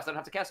 I'm in playoffs, I don't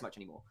have to care so much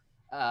anymore.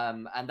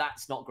 And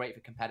that's not great for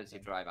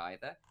competitive drive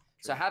either.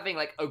 True. So having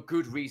like a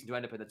good reason to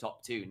end up in the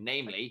top 2,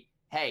 namely,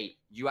 hey,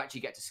 you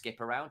actually get to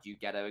skip around, you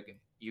get an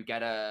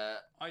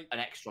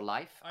extra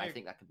life. I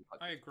think that can be quite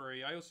good. I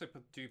agree. I also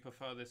do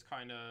prefer this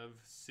kind of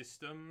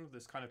system,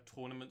 this kind of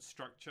tournament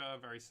structure,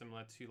 very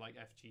similar to like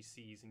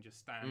FGCs and just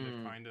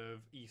standard kind of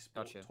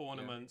esports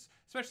tournaments.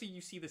 Yeah. Especially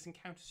you see this in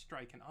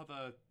Counter-Strike and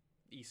other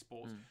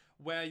esports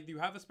where you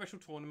have a special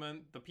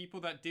tournament, the people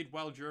that did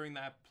well during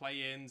their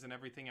play-ins and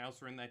everything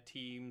else are in their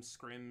teams,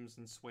 scrims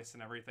and Swiss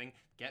and everything,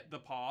 get the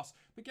pass.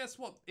 But guess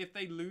what? If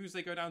they lose,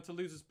 they go down to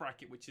losers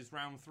bracket, which is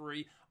round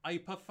 3. I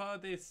prefer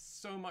this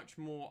so much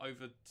more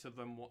over to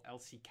than what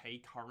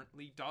LCK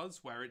currently does,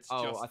 where it's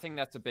I think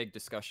that's a big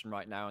discussion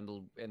right now in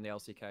the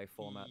LCK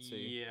format too.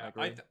 Yeah,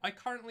 I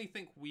currently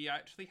think we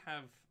actually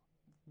have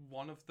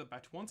one of the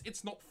better ones.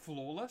 It's not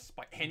flawless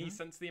by any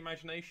sense of the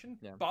imagination,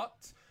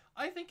 but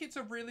I think it's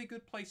a really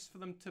good place for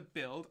them to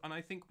build, and I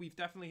think we've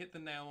definitely hit the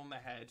nail on the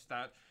head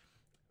that,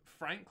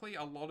 frankly,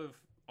 a lot of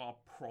our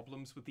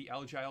problems with the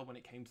LJL when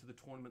it came to the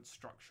tournament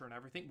structure and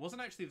everything wasn't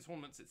actually the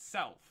tournaments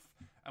itself.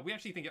 We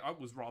actually think it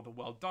was rather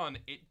well done.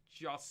 It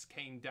just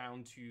came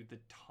down to the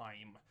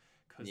time,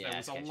 because there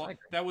was a lot.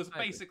 There was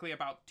basically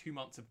about 2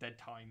 months of dead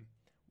time.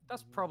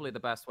 That's probably the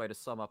best way to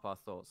sum up our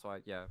thoughts. So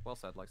well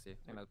said, Lexi.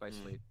 I think that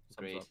basically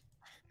sums up.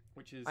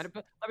 Which is... But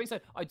that being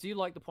said, I do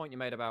like the point you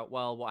made about,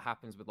 what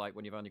happens with like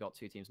when you've only got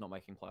 2 teams not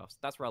making playoffs.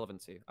 That's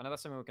relevant too. I know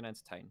that's something we can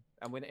entertain.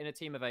 And when in a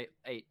team of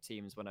eight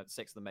teams, when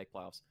 6 of them make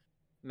playoffs,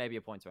 maybe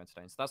a point to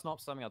entertain. So that's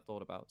not something I'd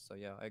thought about. So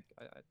yeah, I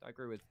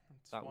agree with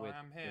that. That's why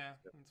I'm here.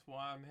 That's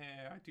why I'm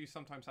here. I do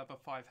sometimes have a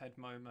 5-head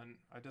moment.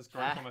 I just go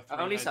from a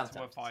 3-head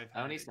to a 5-head.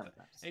 Only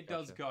sometimes. It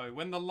does go.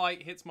 When the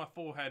light hits my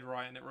forehead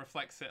right and it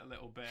reflects it a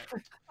little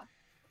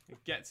bit.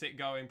 gets it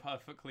going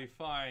perfectly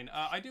fine.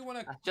 I do want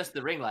to. That's just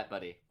the ring light,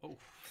 buddy. Oh,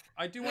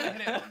 I do want to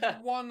hit it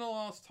one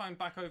last time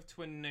back over to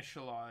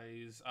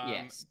initialize.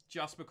 Yes.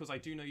 Just because I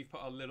do know you've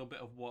put a little bit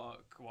of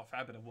work, or a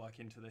fair bit of work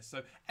into this.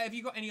 So, have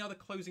you got any other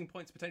closing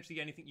points? Potentially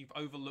anything you've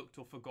overlooked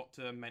or forgot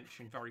to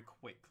mention very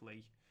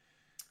quickly?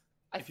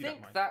 I think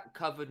that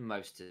covered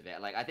most of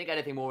it. Like, I think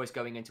anything more is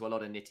going into a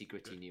lot of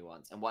nitty-gritty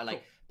nuance, and what,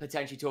 like,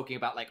 potentially talking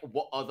about, like,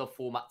 what other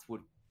formats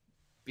would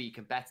be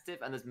competitive,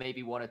 and there's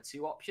maybe one or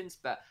two options,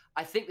 but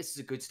I think this is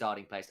a good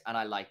starting place, and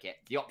I like it.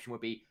 The option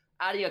would be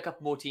adding a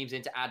couple more teams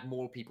in to add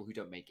more people who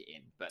don't make it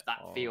in, but that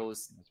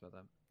feels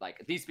like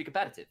it needs to be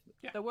competitive.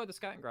 Yeah. There were the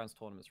Scouting Grounds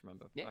tournaments,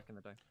 remember, back in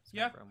the day.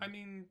 I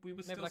mean, we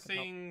were still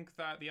seeing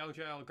that the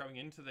LJL going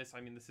into this.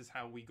 I mean, this is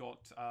how we got,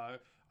 I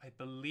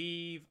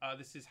believe,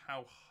 this is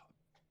how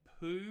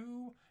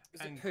Pooh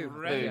and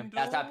Grendel.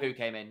 That's how Pooh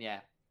came in,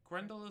 yeah.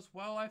 Grendel as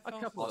well, I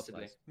felt.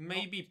 Possibly.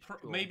 Maybe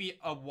maybe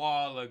a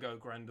while ago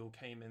Grendel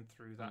came in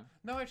through that.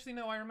 No, actually,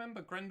 no, I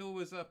remember Grendel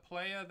was a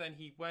player, then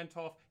he went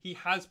off. He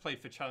has played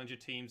for Challenger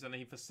teams, and then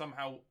he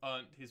somehow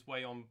earned his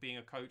way on being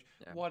a coach.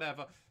 Yeah.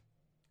 Whatever.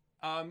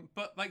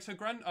 But like, so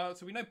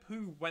so we know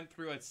Pooh went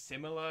through a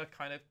similar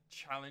kind of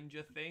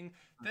Challenger thing.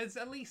 There's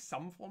at least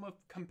some form of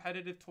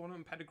competitive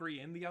tournament pedigree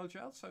in the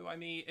LGL. So I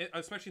mean,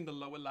 especially in the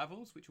lower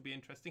levels, which will be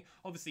interesting.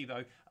 Obviously,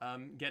 though,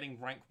 getting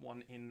rank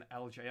 1 in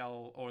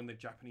LJL or in the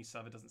Japanese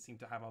server doesn't seem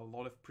to have a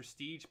lot of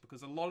prestige,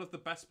 because a lot of the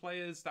best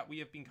players that we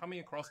have been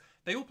coming across,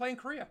 they all play in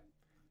Korea.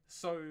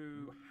 So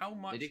how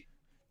much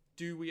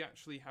do we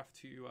actually have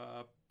to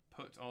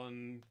put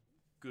on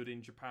good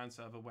in Japan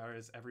server,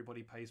 whereas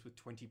everybody plays with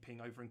 20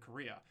 ping over in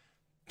Korea?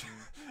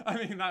 I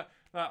mean, that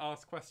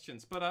asks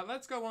questions. But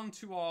let's go on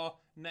to our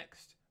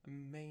next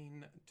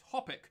main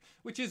topic,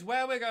 which is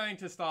where we're going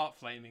to start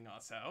flaming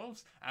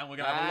ourselves, and we're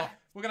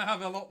gonna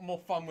have a lot more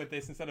fun with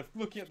this. Instead of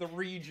looking at the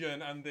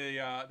region and the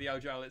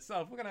LGL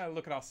itself, we're gonna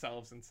look at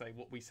ourselves and say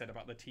what we said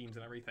about the teams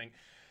and everything.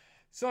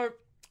 So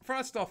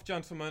first off,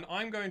 gentlemen,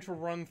 I'm going to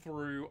run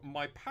through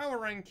my power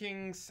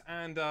rankings,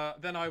 and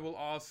then I will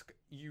ask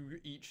you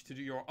each to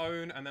do your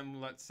own, and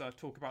then let's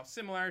talk about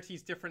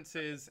similarities,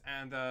 differences,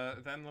 and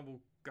then we'll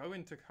go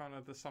into kind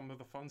of some of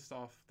the fun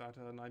stuff that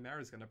Nightmare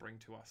is going to bring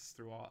to us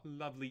through our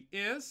lovely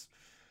ears.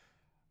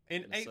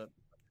 In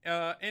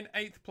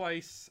eighth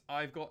place,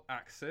 I've got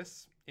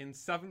Axis. In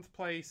 7th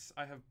place,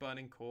 I have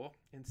Burning Core.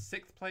 In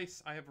 6th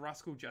place, I have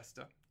Rascal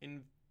Jester.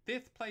 In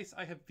 5th place,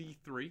 I have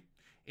V3.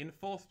 In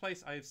 4th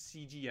place, I have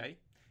CGA.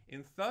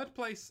 In 3rd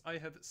place, I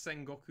have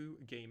Sengoku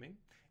Gaming.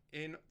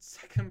 In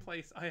 2nd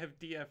place, I have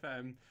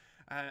DFM.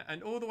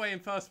 And all the way in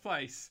 1st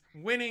place,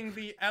 winning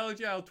the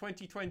LGL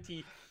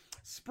 2020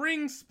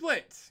 Spring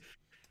Split.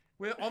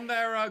 We're on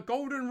their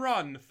golden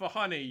run for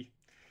Honey.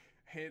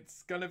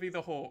 It's going to be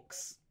the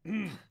Hawks.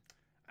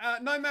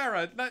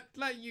 Nymera,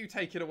 let you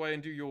take it away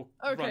and do your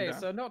rundown.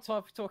 So not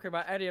talking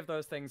about any of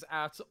those things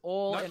at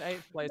all. In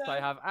 8th place, I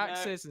have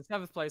Axis. In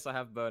 7th place, I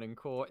have Burning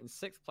Core. In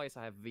 6th place,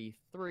 I have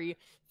V3.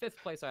 5th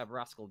place, I have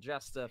Rascal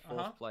Jester.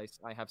 4th place,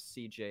 I have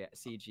CGA.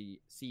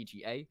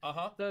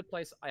 3rd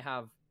place, I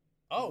have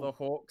the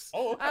Hawks.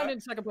 And in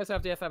 2nd place, I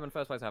have DFM. And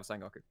 1st place, I have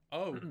Sengoku.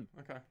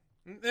 Okay.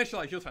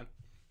 Initialize, your turn.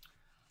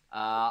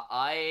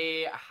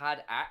 I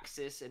had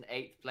Axis in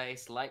 8th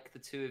place, like the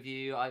two of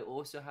you. I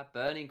also have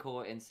Burning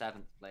Core in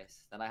 7th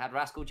place. Then I had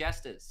Rascal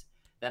Jesters.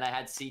 Then I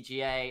had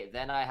CGA.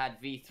 Then I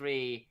had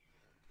V3.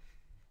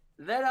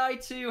 Then I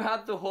too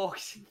had the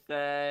Hawks in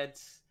 3rd.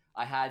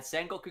 I had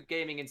Sengoku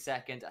Gaming in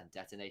 2nd, and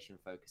Detonation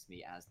focused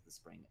me as the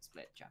Spring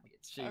Split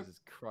champions. Jesus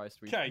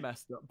Christ, we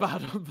messed up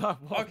bad on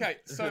that one. Okay,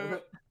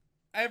 so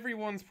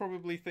everyone's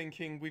probably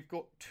thinking we've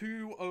got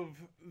two of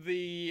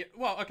the...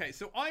 Well, okay,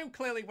 so I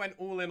clearly went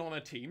all in on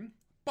a team,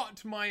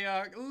 but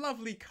my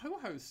lovely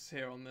co-hosts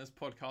here on this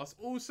podcast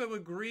also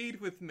agreed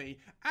with me,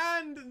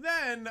 and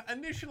then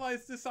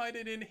Initialize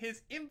decided in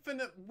his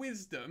infinite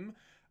wisdom,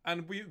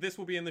 and this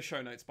will be in the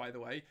show notes, by the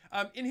way,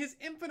 in his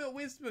infinite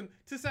wisdom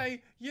to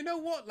say, you know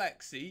what,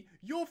 Lexi,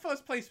 your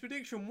first place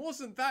prediction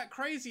wasn't that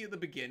crazy at the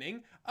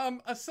beginning.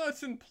 A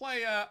certain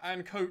player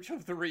and coach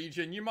of the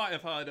region, you might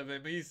have heard of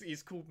him,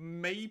 he's called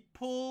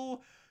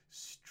Maple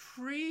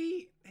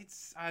Street.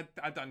 It's, I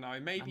don't know,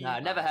 maybe... No,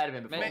 I never heard of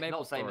him before.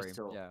 Not famous at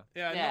all.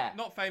 Yeah.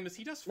 Not famous.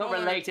 He does follow... Not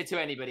related to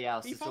anybody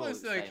else. He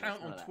follows the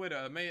account on Twitter.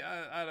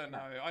 I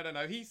don't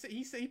know.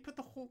 He put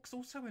the Hawks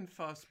also in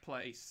first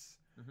place.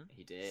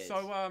 He did.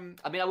 So I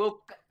mean, I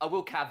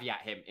will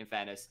caveat him, in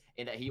fairness,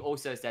 in that he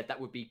also said that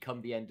would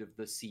become the end of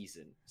the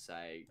season. So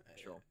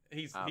sure,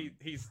 he's got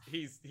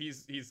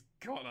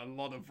a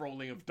lot of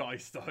rolling of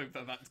dice to hope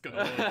that that's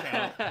gonna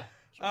work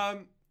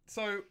out.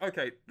 So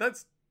okay,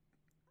 let's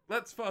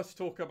first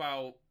talk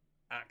about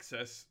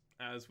Access,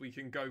 as we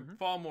can go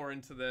far more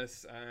into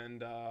this,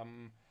 and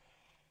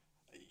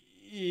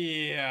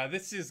yeah,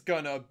 this is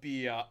gonna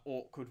be an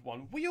awkward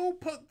one. We all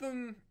put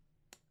them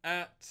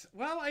at,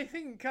 well, I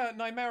think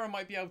Nymera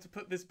might be able to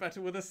put this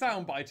better with a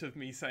soundbite of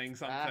me saying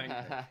something.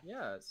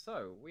 Yeah,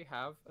 so we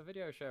have a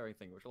video sharing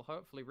thing, which will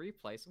hopefully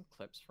replay some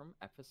clips from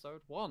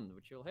episode 1,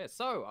 which you'll hear.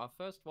 So our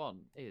first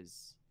one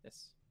is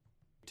this.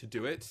 To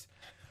do it,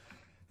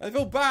 I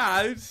feel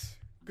bad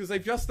because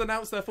they've just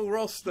announced their full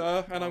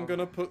roster, and I'm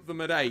gonna put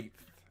them at 8th.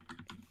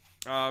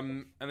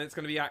 And it's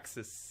gonna be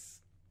Axis,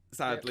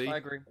 sadly. Yep, I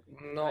agree.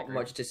 Not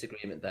much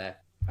disagreement there.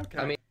 Okay.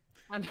 I mean,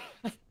 And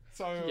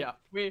so yeah,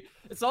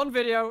 it's on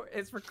video,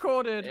 it's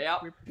recorded.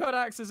 Yep. We put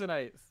Axis in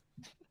 8th.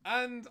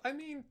 And I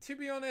mean, to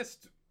be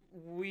honest,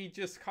 we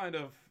just kind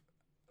of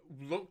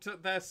looked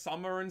at their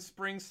summer and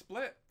spring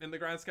split in the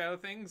grand scale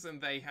of things,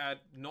 and they had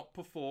not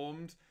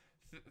performed.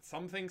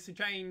 Some things had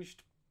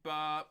changed,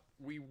 but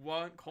we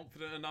weren't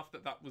confident enough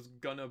that that was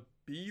gonna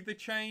be the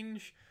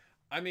change.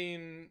 I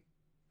mean,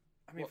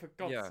 Well, for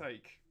God's yeah.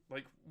 sake,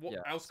 like, what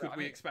Yeah, else so, could I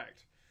we mean-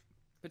 expect?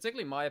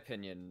 Particularly my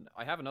opinion,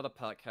 I have another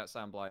Pelletcat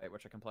soundbite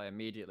which I can play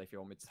immediately if you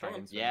want me to Go tag on.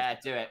 into. Yeah,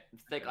 do it.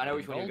 I know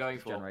which one you're going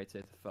for.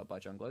 Generated by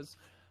junglers.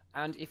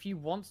 And if you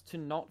want to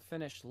not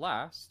finish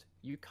last,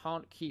 you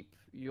can't keep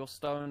your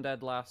stone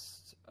dead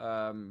last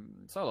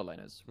solo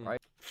laners, right?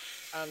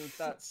 And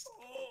that's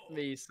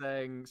me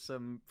saying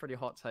some pretty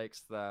hot takes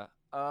there.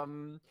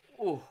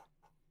 Ooh.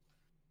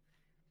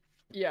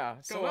 Yeah,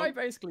 so Go I on.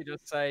 basically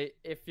just say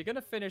if you're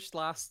gonna finish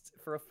last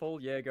for a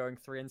full year going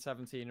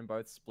 3-17 in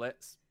both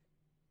splits,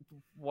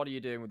 what are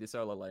you doing with your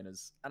solo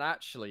laners? And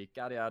actually,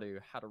 Gadiadu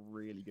had a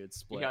really good He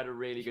split. had a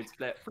really good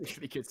split.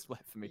 Really good split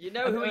for me. You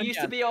know who he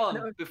used to be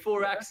on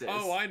before Axis?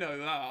 Oh, I know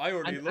that. I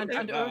already looked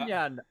And at that.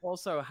 Onyan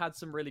also had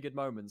some really good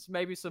moments.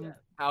 Maybe some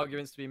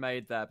arguments to be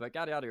made there, but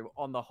Gadiadu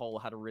on the whole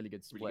had a really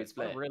good split. Really good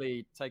split. I'd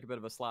really take a bit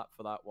of a slap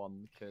for that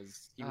one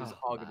because he was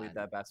Oh, arguably man.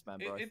 their best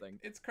member, I think.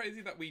 It's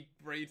crazy that we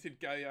rated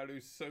Gallardo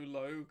so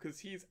low because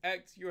he's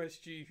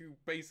ex-USG who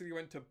basically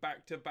went to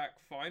back-to-back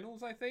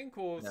finals, I think,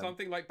 or Yeah.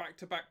 something like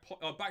back-to-back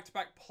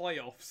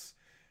playoffs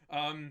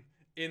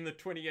in the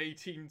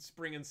 2018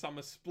 spring and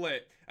summer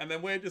split. And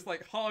then we're just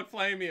like hard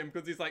flaming him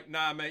because he's like,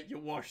 nah, mate, you're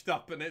washed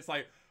up. And it's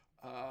like,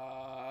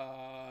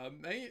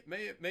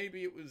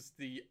 maybe it was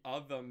the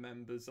other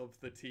members of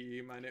the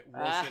team and it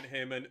wasn't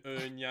him and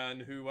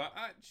Eunyan who were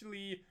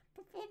actually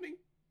performing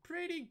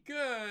pretty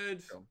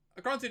good. Sure.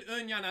 Granted,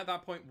 Eunyan at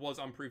that point was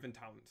unproven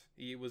talent.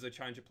 He was a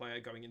challenger player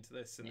going into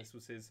this, and this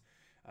was his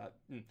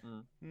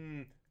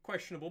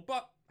questionable.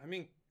 But I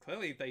mean,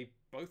 clearly they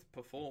both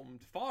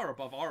performed far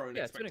above our own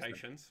Yeah, to an extent.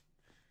 expectations.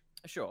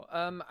 Sure.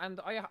 And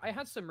I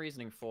had some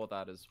reasoning for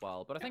that as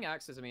well. But I think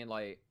Axis, I mean,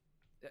 like,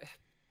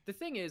 the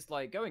thing is,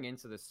 like, going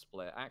into this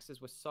split, Axis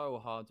was so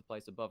hard to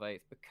place above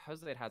 8th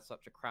because they'd had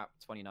such a crap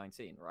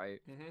 2019, right?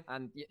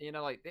 And, you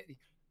know, like,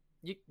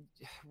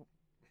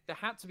 there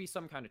had to be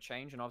some kind of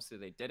change, and obviously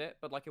they did it,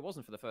 but, like, it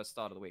wasn't for the first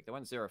start of the week. They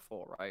went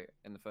 0-4, right?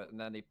 In the first, and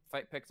then they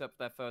picked up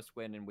their first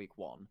win in week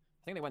 1.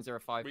 I think they went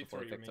 0-5 Week before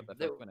three, they you picked up mean?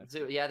 their first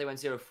win. Yeah, they went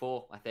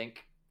 0-4, I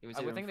think. It was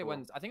I 0-4. think they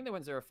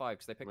went 0-5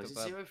 because they picked Was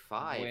up it a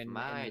 0-5? win in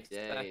My the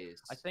sec- days.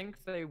 I think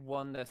they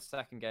won their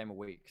second game of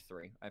week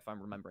 3, if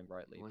I'm remembering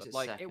rightly. Was But it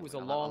like, it second? was a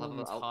I'll have a long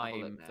look- I'll have a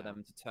look time for now.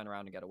 them to turn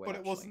around and get a win. But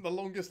it wasn't the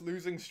longest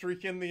losing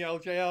streak in the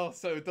LJL,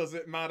 so does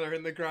it matter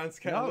in the grand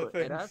scale No, of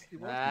things? it actually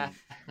Ah.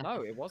 wasn't.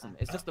 No, it wasn't.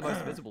 It's just the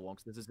most visible one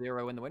because there's a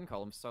 0 in the win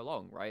column for so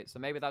long, right? So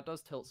maybe that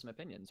does tilt some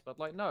opinions. But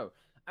like, no,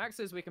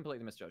 Axis, we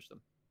completely misjudged them.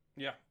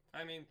 Yeah,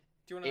 I mean,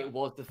 do you want to? It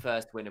was the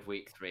first win of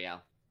week 3,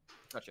 Al.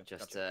 Gotcha.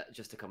 Just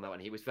gotcha. to come out,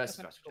 and he was versus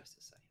Okay, Rush, cool. just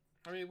to say.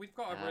 I mean, we've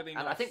got a really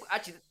nice. And I think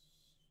actually,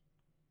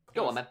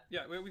 go on, man.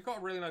 Yeah, we've got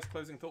a really nice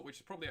closing thought, which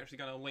is probably actually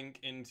going to link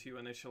into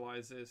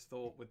Initializer's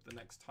thought with the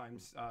next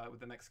times,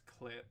 with the next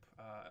clip.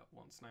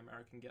 Once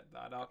Nightmare can get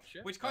that up,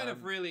 Sure. which kind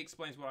of really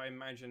explains what I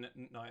imagine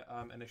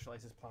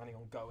Initializer's planning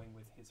on going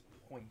with his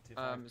point. If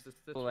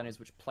The lanes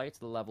which play to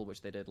the level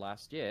which they did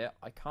last year,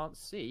 I can't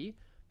see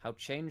how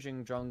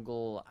changing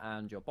jungle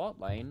and your bot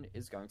lane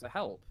is going to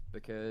help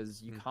because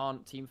you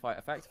can't teamfight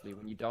effectively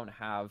when you don't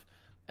have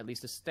at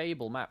least a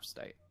stable map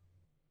state.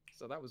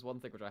 So that was one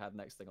thing which I had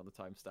next thing on the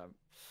timestamp.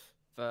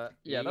 But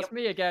yeah, that's Yep.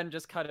 me again,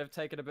 just kind of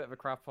taking a bit of a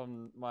crap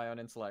on my own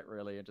intellect,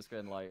 really, and just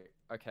going like,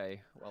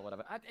 okay, well,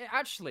 whatever.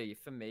 Actually,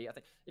 for me, I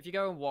think if you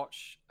go and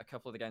watch a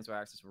couple of the games where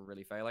Axis were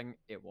really failing,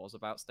 it was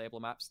about stable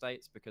map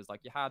states because,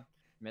 like, you had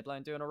mid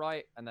lane doing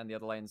alright, and then the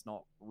other lane's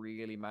not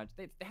really managed.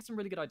 They had some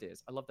really good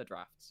ideas. I love their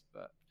drafts,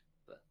 but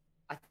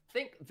I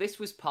think this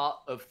was part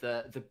of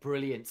the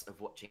brilliance of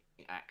watching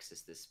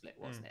Axis this split,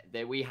 wasn't it?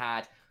 That we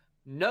had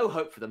no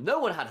hope for them. No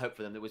one had hope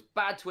for them. There was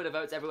bad Twitter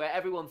votes everywhere.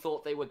 Everyone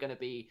thought they were going to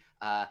be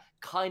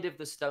kind of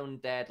the stone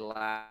dead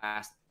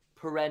last,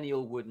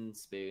 perennial wooden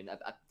spoon,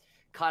 a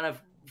kind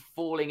of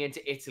falling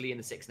into Italy in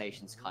the Six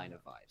Nations kind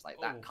of vibes. Like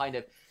that kind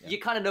of, you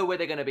kind of know where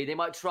they're going to be. They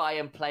might try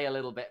and play a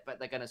little bit, but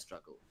they're going to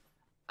struggle.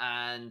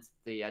 And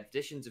the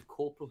additions of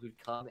Corporal who'd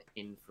come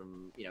in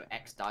from,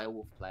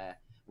 ex-Direwolf player.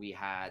 We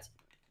had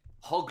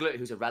Hoglet,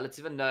 who's a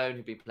relative unknown,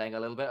 who'd been playing a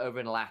little bit over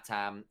in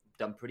LATAM,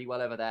 done pretty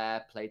well over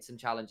there, played some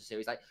Challenger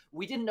Series. Like,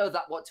 we didn't know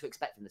what to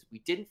expect from this. We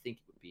didn't think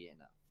it would be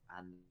enough.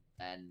 And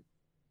then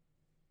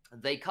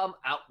they come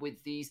out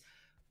with these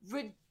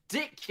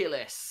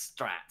ridiculous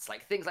strats,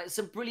 like things like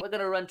some brilliant. We're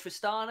going to run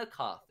Tristana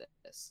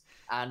Karthus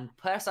and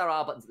press our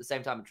R buttons at the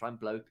same time and try and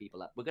blow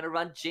people up. We're going to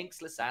run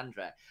Jinx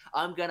Lysandra.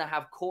 I'm going to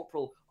have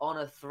Corporal on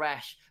a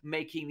Thresh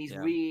making these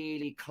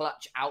really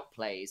clutch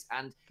outplays.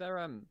 And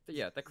their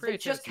they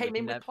just came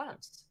in with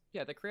plans.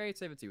 Yeah, the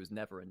creativity was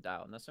never in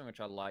doubt, and that's something which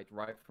I liked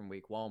right from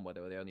week one, where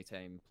they were the only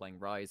team playing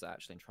Ryze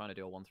actually and trying to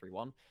do a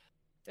 1-3-1.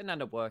 Didn't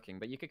end up working,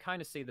 but you could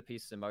kind of see the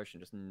pieces in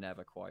motion just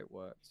never quite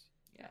worked.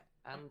 Yeah,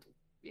 and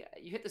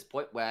you hit this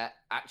point where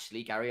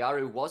actually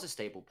Gariaru was a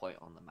stable point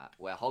on the map,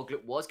 where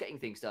Hoglet was getting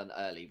things done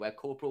early, where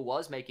Corporal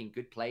was making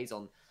good plays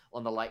on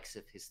the likes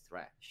of his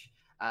Thresh,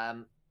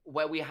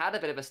 where we had a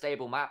bit of a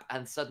stable map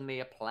and suddenly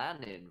a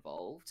plan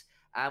involved,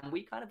 and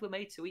we kind of were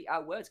made to eat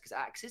our words because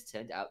Axis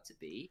turned out to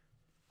be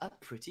a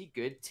pretty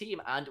good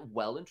team and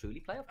well and truly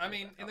playoff. I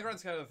mean, in the grand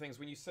scale of things,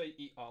 when you say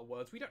eat our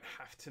words, we don't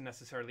have to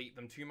necessarily eat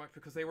them too much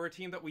because they were a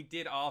team that we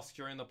did ask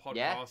during the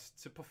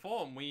podcast to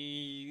perform.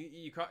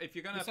 You can't, if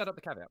you're gonna set up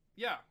the caveat.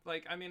 Yeah,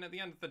 like I mean, at the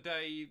end of the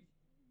day,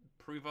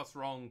 prove us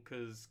wrong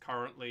because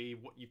currently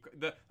what you've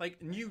got,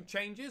 new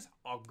changes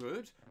are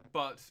good,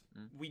 but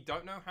we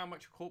don't know how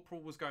much Corporal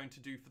was going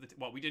to do for the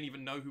well, we didn't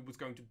even know who was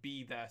going to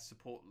be their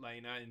support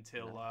laner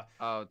until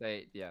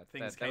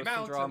things came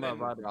out. Drama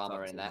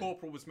in there.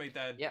 Corporal was made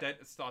their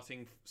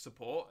starting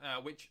support,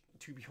 which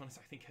to be honest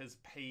I think has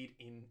paid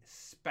in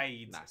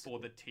spades for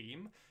the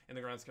team in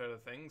the grand scale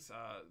of things,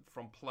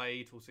 from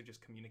play to also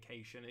just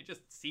communication. It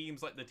just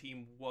seems like the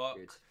team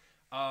works.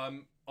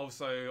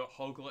 Also,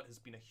 Hoglet has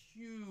been a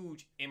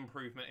huge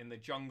improvement in the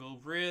jungle.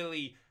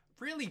 Really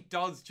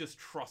does just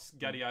trust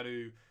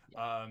Gariaru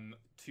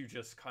to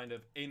just kind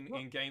of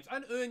in games,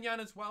 and Eunyan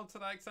as well to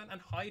that extent. And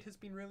Hyde has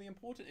been really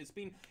important. It's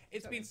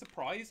been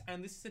surprise,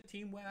 and this is a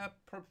team where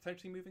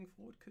potentially moving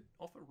forward could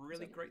offer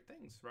really great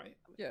things, right?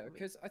 Yeah,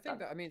 because I think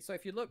that so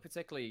if you look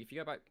particularly, if you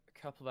go back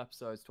a couple of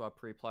episodes to our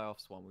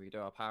pre-playoffs one where we do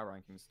our power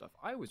ranking stuff,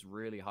 I was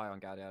really high on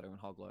Gariaru and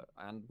Hoglet,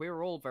 and we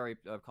were all very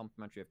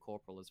complimentary of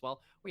Corporal as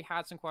well. We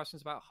had some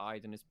questions about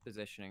Hyde and his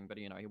positioning, but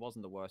he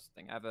wasn't the worst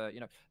thing ever.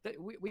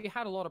 We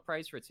had a lot of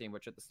praise for a team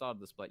which at the start of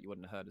the split you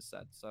wouldn't have heard us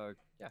said. So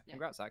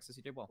congrats Axis,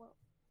 you did well.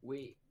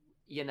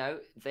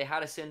 They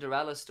had a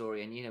Cinderella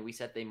story, and we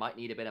said they might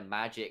need a bit of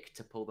magic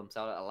to pull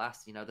themselves out at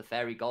last. The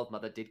fairy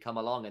godmother did come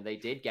along, and they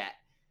did get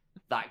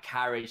that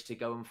carriage to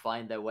go and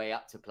find their way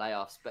up to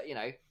playoffs. But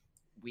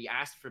we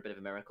asked for a bit of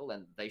a miracle,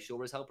 and they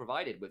sure as hell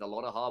provided with a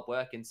lot of hard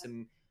work and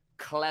some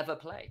clever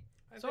play.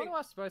 So I want to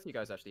ask both of you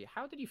guys actually,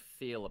 how did you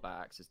feel about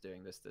Axis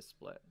doing this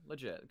split?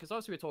 Legit, because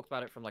obviously we talked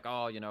about it from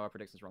our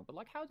predictions wrong, but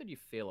how did you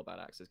feel about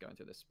Axis going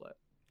through this split?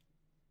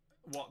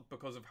 What,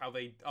 because of how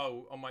they...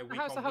 Oh, on my week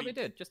how they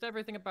did. Just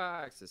everything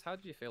about Axis. How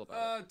did you feel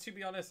about it? To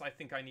be honest, I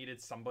think I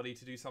needed somebody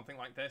to do something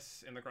like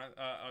this in the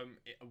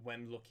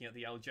when looking at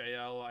the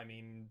LJL. I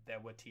mean, there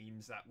were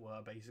teams that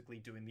were basically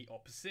doing the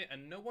opposite,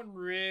 and no one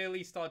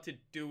really started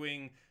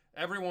doing...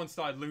 Everyone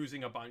started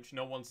losing a bunch.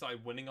 No one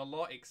started winning a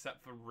lot,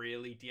 except for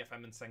really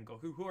DFM and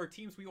Sengoku, who are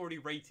teams we already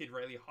rated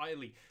really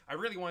highly. I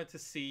really wanted to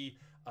see...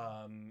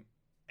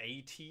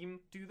 a team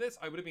do this.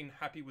 I would have been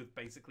happy with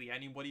basically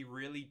anybody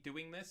really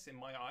doing this in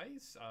my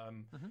eyes.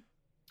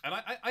 And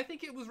I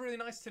think it was really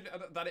nice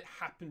that it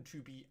happened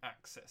to be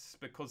Axis,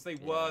 because they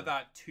were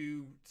that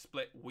two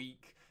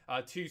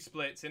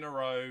splits in a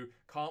row,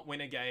 can't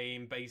win a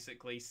game,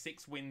 basically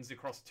 6 wins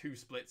across 2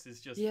 splits is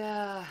just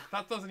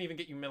that doesn't even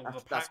get you middle of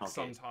the pack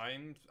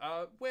sometimes.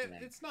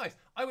 It's nice.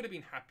 I would have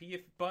been happy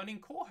if Burning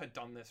Core had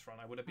done this run.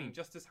 I would have been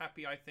just as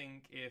happy, I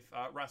think, if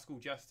Rascal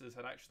Jesters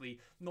had actually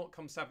not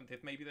come 7th.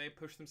 If maybe they had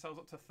pushed themselves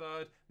up to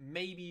 3rd,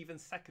 maybe even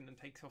 2nd, and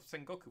take off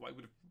Sengoku. I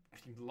would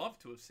have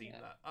loved to have seen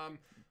that.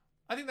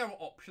 I think there were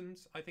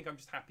options. I think I'm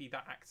just happy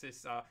that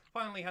Axis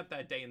finally had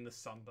their day in the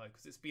sun, though,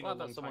 because it's been a long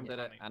time someone did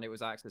it, and it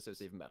was Axis, so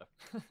it's even better.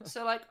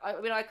 So, I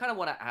kind of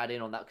want to add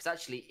in on that, because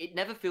actually, it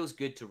never feels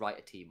good to write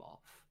a team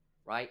off,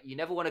 right? You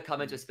never want to come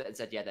into a split and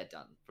said, yeah, they're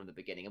done from the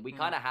beginning. And we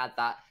kind of had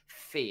that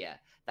fear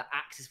that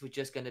Axis were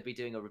just going to be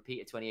doing a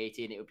repeat of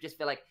 2018. It would just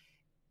feel like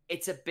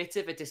it's a bit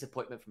of a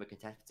disappointment from a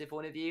competitive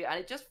point of view, and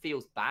it just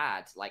feels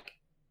bad,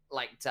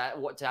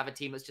 to have a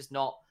team that's just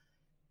not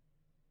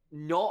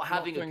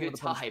having a good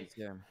time.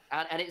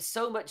 And it's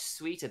so much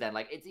sweeter then,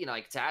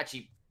 to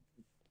actually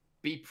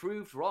be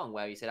proved wrong,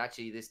 where you said,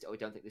 actually, I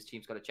don't think this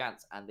team's got a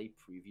chance, and they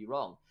prove you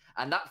wrong.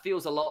 And that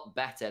feels a lot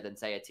better than,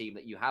 say, a team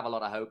that you have a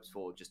lot of hopes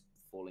for just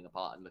falling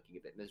apart and looking a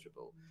bit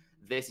miserable.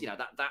 This,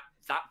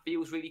 that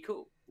feels really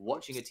cool.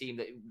 Watching a team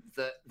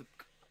that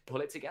pull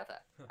it together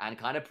and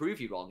kind of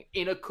prove you wrong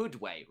in a good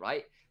way,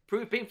 right?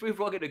 Being proved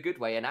wrong in a good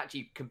way and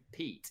actually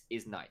compete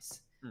is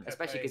nice.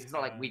 Especially because it's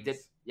not like we did,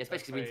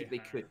 especially because we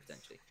could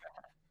potentially.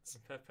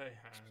 Pepe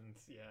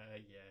hands,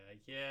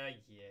 yeah.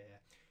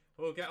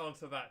 We'll get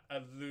onto that.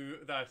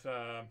 We'll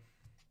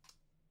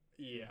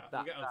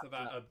get onto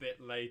that a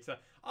bit later.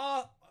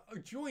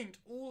 Joint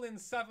all in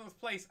 7th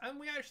place, and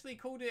we actually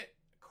called it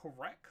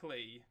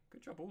correctly.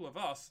 Good job, all of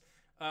us.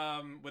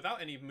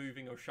 Without any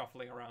moving or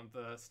shuffling around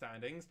the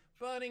standings.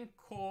 Burning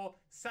Core,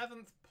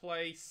 7th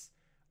place.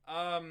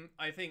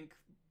 I think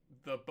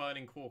the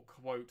Burning Core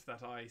quote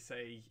that I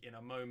say in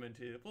a moment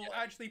will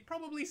actually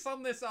probably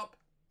sum this up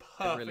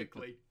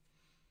perfectly.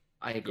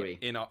 I agree.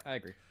 I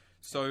agree.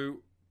 So,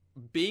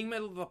 being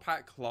middle of the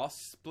pack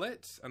last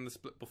split and the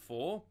split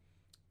before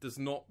does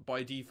not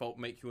by default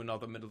make you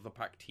another middle of the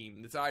pack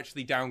team. This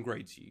actually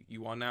downgrades you.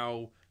 You are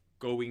now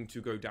going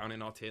to go down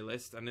in our tier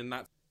list, and in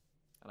that.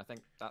 And I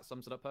think that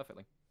sums it up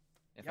perfectly.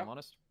 If Yep. I'm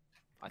honest,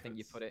 I think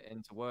you put it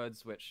into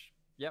words which,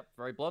 yep,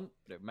 very blunt,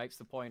 but it makes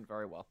the point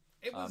very well.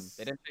 It was.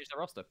 They didn't change their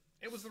roster.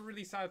 It was a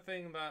really sad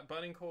thing that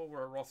Burning Core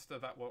were a roster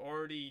that were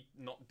already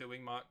not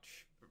doing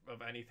much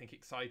of anything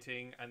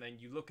exciting, and then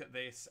you look at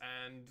this,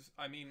 and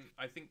I mean,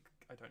 I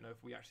don't know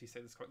if we actually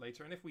say this quite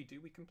later, and if we do,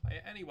 we can play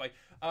it anyway.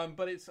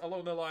 But it's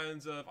along the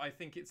lines of, I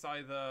think it's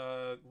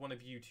either one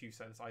of you two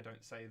says, I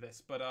don't say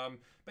this, but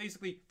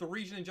basically the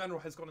region in general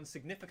has gotten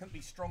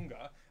significantly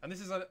stronger, and this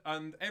is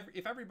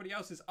if everybody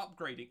else is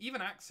upgrading,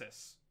 even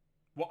Axis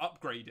were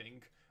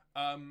upgrading,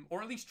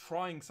 or at least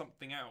trying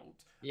something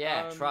out.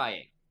 Yeah,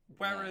 trying.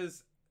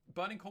 Whereas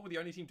Burning Core were the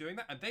only team doing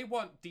that, and they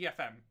weren't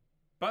DFM.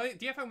 But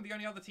DFM were the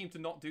only other team to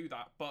not do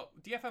that, but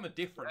DFM are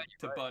different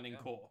to Burning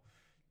Core.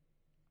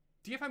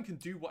 DFM can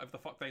do whatever the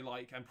fuck they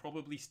like and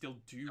probably still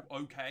do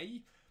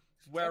okay,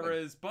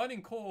 whereas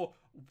Burning Core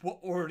were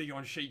already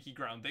on shaky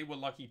ground. They were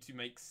lucky to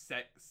make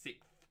 6th,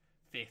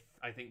 5th,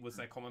 I think was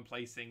their common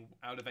placing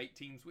out of 8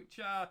 teams, which,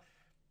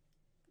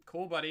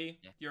 cool, buddy.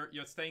 Yeah.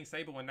 You're staying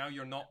stable, and now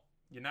you're not.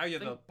 You're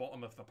the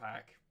bottom of the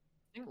pack.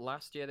 I think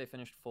last year they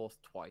finished 4th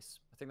twice.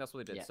 I think that's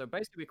what they did. Yeah. So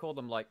basically we called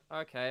them like,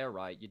 okay, all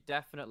right, you're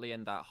definitely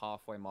in that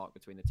halfway mark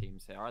between the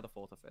teams here, either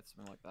 4th or 5th,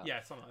 something like that.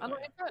 Yeah, something like And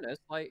that. in fairness,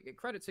 like,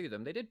 credit to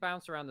them, they did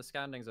bounce around the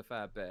standings a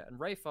fair bit, and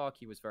Ray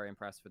Farkey was very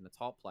impressive in the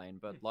top lane,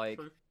 but like,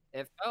 True.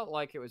 it felt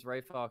like it was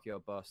Ray Farkey or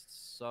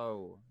bust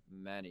so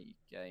many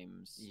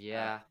games.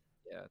 Yeah.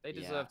 Yeah, they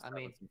deserved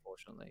silence,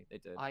 unfortunately. They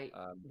did.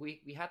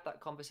 We had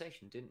that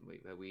conversation, didn't we?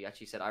 Where we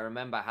actually said, I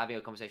remember having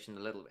a conversation a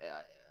little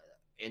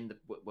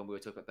when we were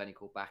talking about Burning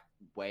Core back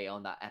way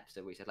on that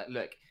episode, we said, like,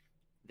 look,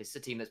 this is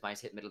a team that's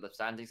managed to hit middle of the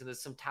standings, and there's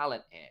some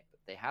talent here, but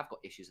they have got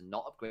issues, and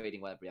not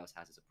upgrading what everybody else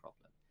has is a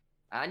problem.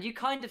 And you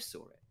kind of saw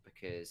it,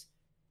 because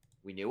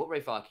we knew what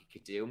Ray Farkey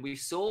could do, and we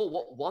saw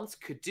what Once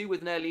could do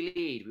with an early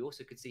lead. We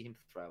also could see him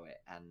throw it,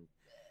 and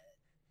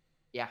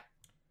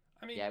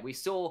we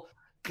saw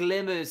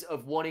glimmers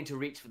of wanting to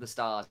reach for the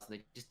stars, and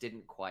they just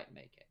didn't quite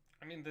make it.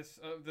 I mean, this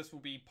will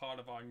be part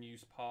of our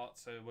news part,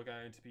 so we're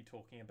going to be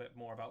talking a bit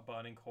more about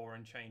Burning Core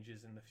and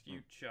changes in the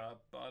future.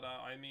 But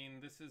I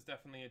mean, this is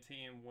definitely a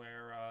team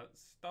where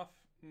stuff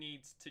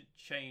needs to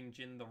change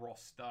in the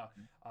roster.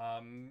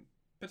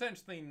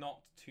 Potentially not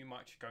too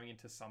much going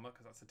into summer,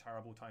 because that's a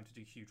terrible time to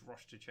do huge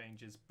roster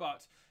changes,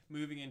 but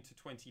moving into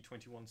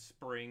 2021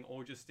 spring,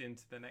 or just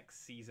into the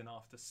next season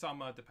after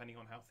summer, depending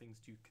on how things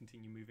do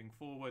continue moving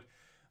forward.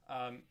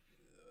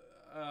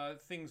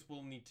 Things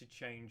will need to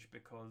change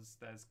because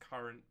there's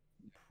current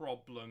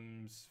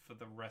problems for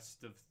the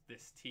rest of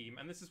this team,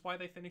 and this is why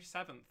they finished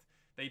 7th.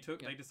 They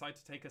decided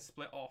to take a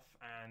split off,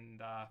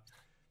 and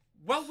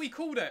we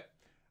called it,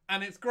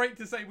 and it's great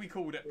to say we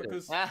called it,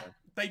 because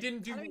they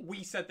didn't do what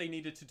we said they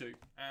needed to do.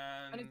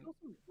 And it's also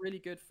really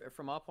good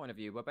from our point of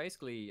view, but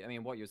basically, I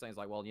mean, what you're saying is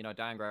like, well,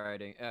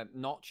 downgrading,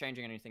 not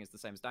changing anything is the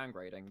same as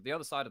downgrading. The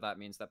other side of that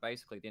means that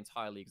basically the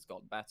entire league has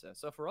gotten better.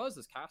 So for us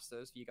as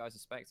casters, for you guys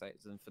as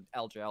spectators, and for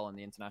LGL and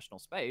the international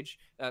stage,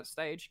 it's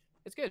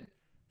good.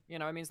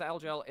 It means that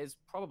LGL is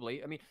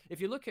probably, I mean,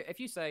 if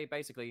you say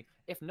basically,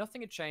 if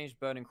nothing had changed,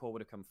 Burning Core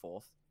would have come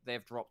 4th.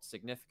 They've dropped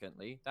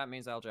significantly. That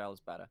means LGL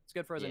is better. It's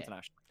good for us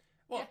internationally.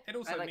 Well, it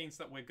also means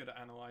that we're good at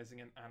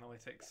analyzing and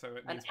analytics, so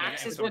it means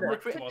Axis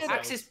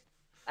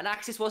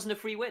wasn't a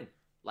free win.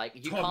 Like,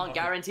 you can't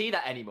guarantee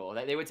that anymore.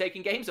 Like, they were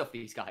taking games off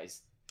these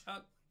guys.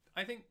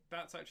 I think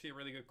that's actually a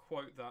really good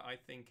quote that I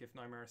think if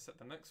Nightmare set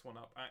the next one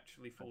up,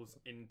 actually falls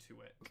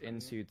into it.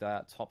 Into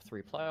that top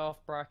 3 playoff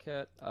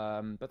bracket,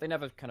 but they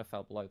never kind of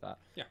fell below that.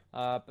 Yeah.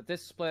 But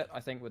this split,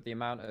 I think with the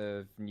amount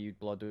of new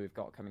blood we've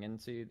got coming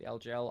into the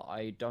LGL,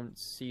 I don't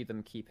see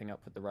them keeping up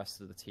with the rest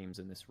of the teams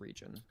in this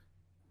region.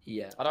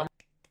 Yeah.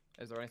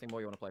 Is there anything more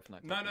you want to play from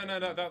that?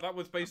 No. That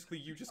was basically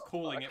you just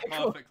calling it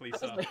perfectly,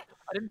 sir.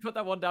 I didn't put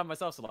that one down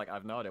myself, so I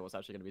have no idea what's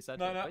actually going to be said.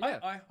 No.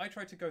 I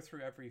tried to go through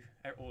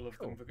all of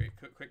them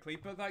quickly,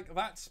 but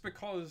that's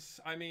because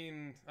I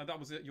mean that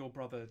was your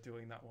brother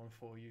doing that one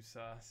for you,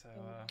 sir. So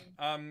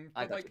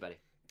I got you, buddy.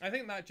 I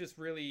think that just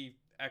really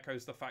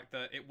echoes the fact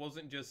that it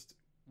wasn't just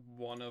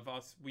one of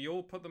us. We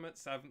all put them at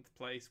 7th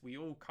place. We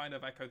all kind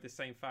of echoed the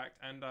same fact,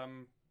 and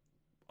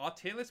our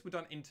tier lists were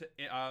done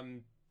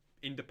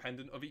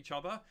independent of each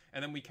other,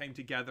 and then we came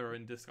together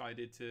and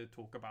decided to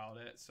talk about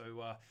it.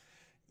 So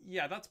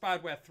that's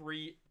bad where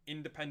 3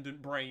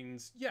 independent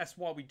brains, yes,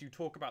 while we do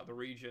talk about the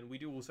region, we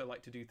do also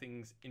like to do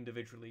things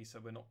individually, so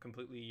we're not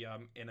completely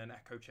in an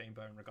echo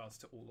chamber in regards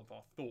to all of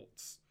our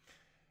thoughts.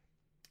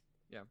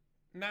 Yeah.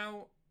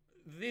 Now,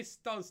 this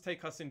does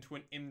take us into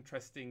an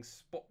interesting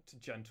spot,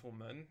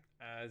 gentlemen,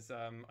 as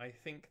I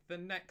think the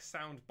next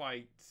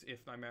soundbite,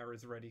 if Nightmare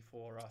is ready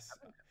for us,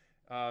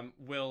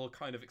 will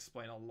kind of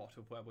explain a lot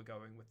of where we're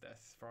going with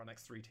this for our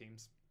next 3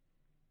 teams.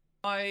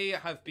 I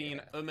have been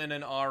umming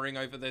and ahhing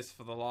over this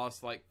for the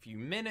last few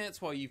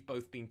minutes while you've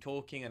both been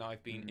talking and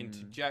I've been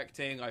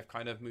interjecting. I've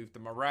kind of moved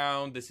them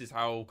around. This is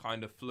how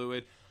kind of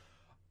fluid.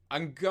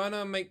 I'm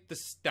gonna make the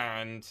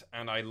stand,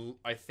 and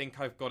I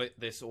think I've got it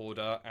this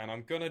order, and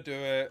I'm gonna do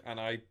it, and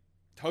I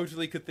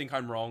totally could think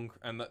I'm wrong,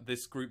 and that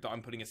this group that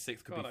I'm putting as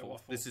 6th could be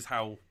 4th. This is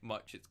how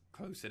much it's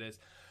close it is.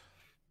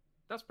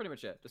 That's pretty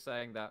much it. Just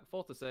saying that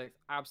 4th to 6th,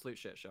 absolute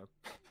shit show.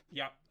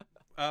 Yeah.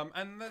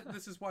 And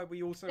this is why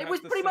we also It was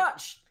pretty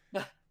much.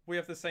 We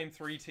have the same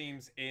 3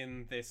 teams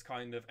in this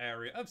kind of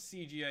area of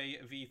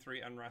CGA,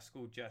 V3, and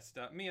Rascal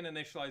Jester. Me and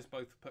Initialize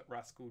both put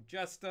Rascal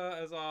Jester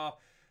as our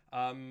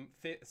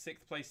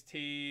 6th place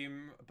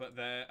team, but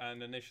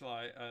and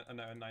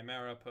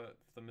Nymera put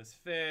them as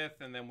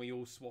 5th, and then we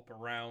all swap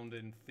around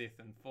in 5th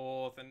and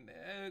 4th, and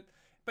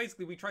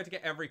basically we try to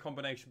get every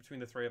combination between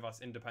the 3 of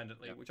us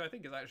independently, which I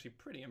think is actually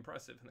pretty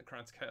impressive in the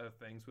grand scale of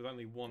things, with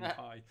only 1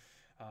 tie.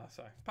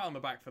 So pat on the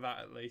back for that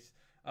at least.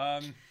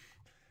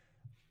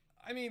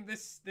 I mean,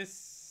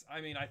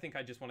 I think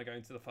I just want to go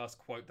into the first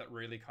quote that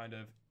really kind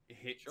of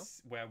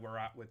hits where we're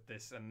at with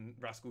this and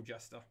Rascal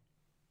Jester.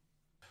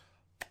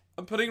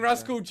 I'm putting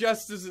Rascal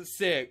Jesters at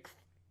 6th.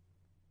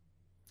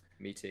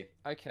 Me too.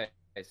 Okay,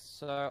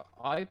 so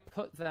I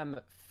put them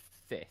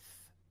 5th.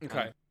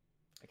 Okay.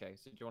 Okay,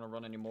 so do you want to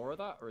run any more of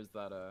that, or is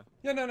that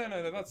Yeah, no,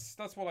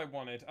 that's what I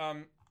wanted.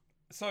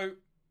 So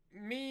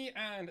me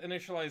and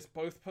Initialize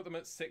both put them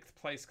at 6th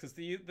place because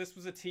this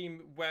was a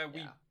team where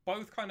we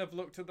both kind of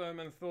looked at them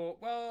and thought,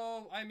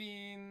 well, I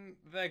mean,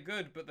 they're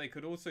good, but they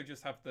could also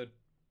just have the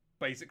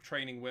basic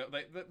training wheel.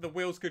 The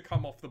wheels could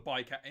come off the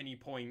bike at any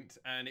point,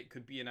 and it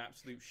could be an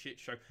absolute shit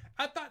show.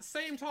 At that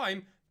same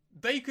time,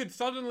 they could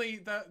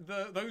suddenly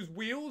those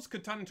wheels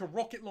could turn into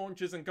rocket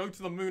launchers and go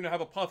to the moon and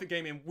have a perfect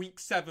game in week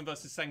 7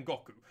 versus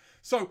Sengoku.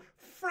 So,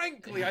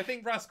 frankly, I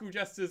think Rascal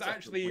Jesters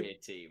actually a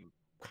weird team.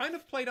 Kind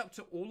of played up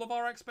to all of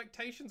our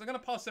expectations. I'm going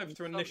to pass over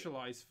to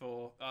Initialize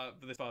for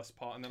this first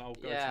part, and then I'll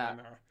go to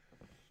Nymera.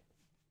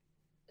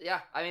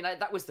 Yeah, I mean,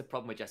 that was the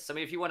problem with Jesters. I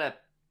mean, if you want to...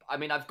 I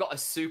mean, I've got a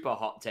super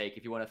hot take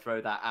if you want to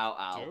throw that out,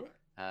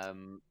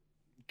 Al.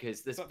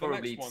 Because this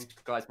probably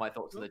describes my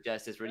thoughts on the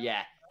Jesters.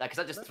 Yeah, because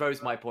that just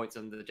throws my points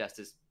on the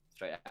Jesters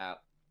straight out.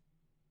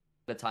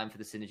 The time for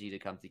the synergy to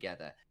come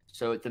together.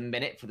 So at the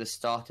minute for the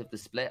start of the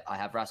split, I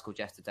have Rascal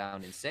Jester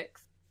down in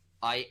 6th.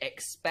 I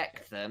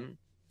expect them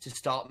to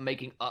start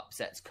making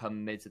upsets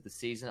come mid of the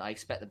season. I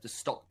expect them to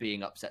stop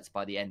being upsets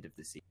by the end of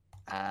the season.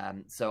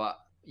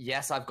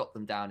 Yes, I've got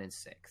them down in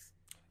 6th.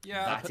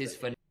 Yeah, that is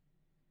for.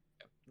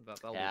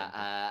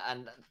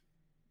 And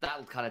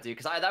that'll kind of do,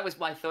 because that was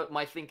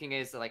my thinking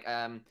is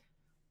I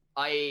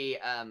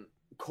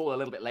call a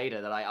little bit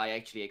later that I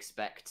actually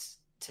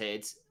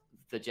expected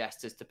the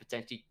Jesters to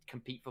potentially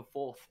compete for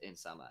 4th in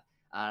summer,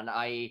 and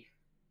I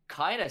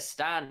kind of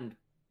stand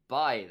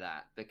by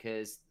that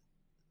because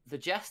the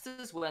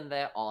Jesters, when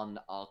they're on,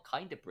 are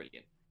kind of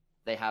brilliant.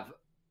 They have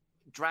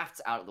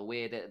drafts out of the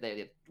weird,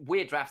 they're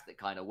weird drafts that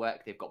kind of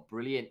work. They've got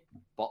brilliant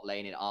bot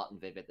lane in Art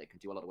and Vivid that can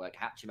do a lot of work.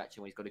 Hachimachi,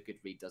 when he's got a good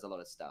read, does a lot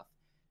of stuff.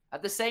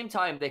 At the same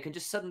time, they can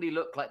just suddenly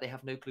look like they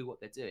have no clue what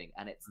they're doing,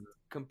 and it's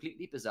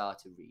completely bizarre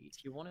to read. Do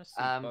you want to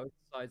see both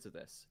sides of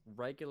this?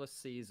 Regular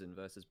season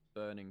versus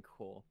Burning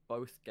Core.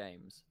 Both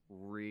games.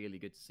 Really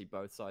good to see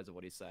both sides of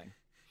what he's saying.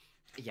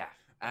 Yeah.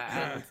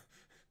 And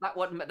that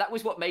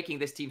was what making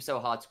this team so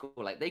hard to call.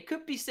 Like, they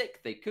could be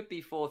 6th, they could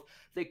be 4th,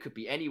 they could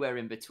be anywhere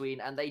in between,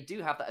 and they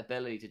do have that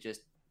ability to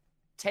just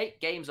take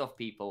games off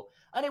people,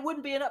 and it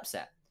wouldn't be an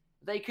upset.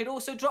 They could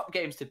also drop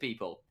games to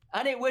people,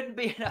 and it wouldn't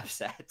be an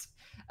upset.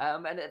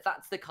 And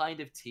that's the kind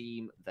of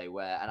team they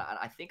were, and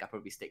I think I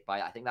probably stick by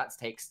it. I think that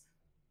takes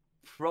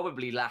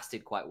probably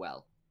lasted quite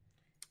well.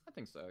 I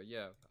think so,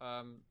 yeah.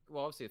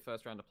 Well, obviously, the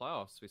first round of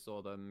playoffs, we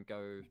saw them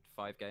go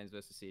 5 games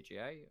versus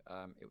CGA.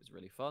 It was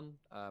really fun.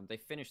 They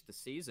finished the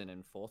season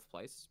in 4th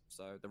place,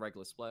 so the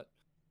regular split.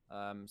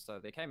 So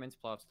they came into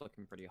playoffs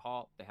looking pretty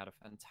hot. They had a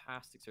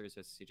fantastic series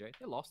versus CGA.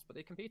 They lost, but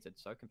they competed,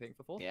 so competing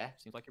for 4th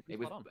seems like it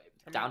was spot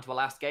on. Down to a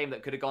last game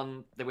that could have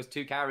gone. There was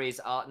 2 carries,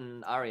 Art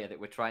and Arya, that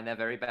were trying their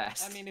very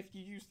best. I mean, if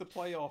you use the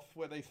playoff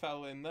where they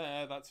fell in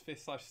there, that's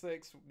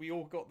 5/6. We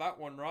all got that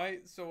one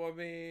right. So I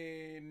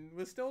mean,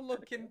 we're still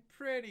looking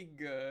pretty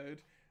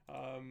good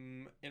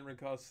in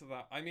regards to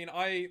that. I mean,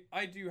 I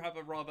do have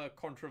a rather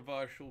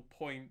controversial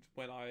point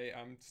when I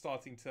am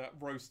starting to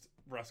roast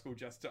Rascal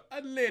Jester a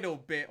little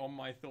bit on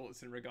my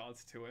thoughts in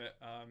regards to it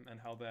and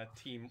how their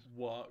team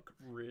work,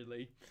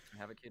 really.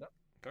 Have it queued up.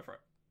 Go for it.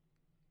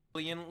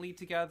 Brilliantly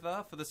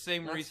together for the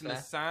same reason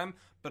as Sam,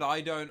 but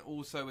I don't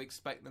also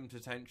expect them to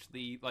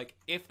potentially, like,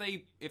 if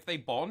they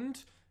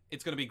bond,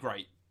 it's going to be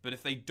great. But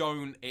if they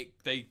don't,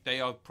 they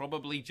are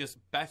probably just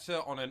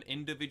better on an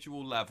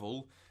individual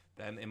level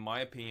than, in my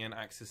opinion,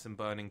 Axis and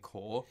Burning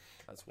Core.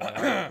 That's why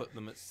I put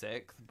them at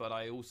 6th. But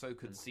I also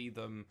could see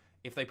them,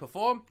 if they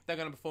perform, they're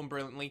going to perform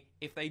brilliantly.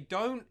 If they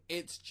don't,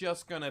 it's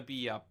just going to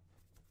be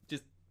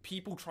just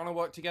people trying to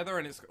work together,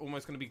 and it's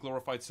almost going to be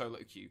glorified solo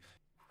queue.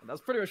 And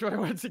that's pretty much what I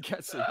wanted to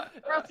get to.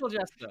 Wrestle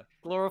Jester,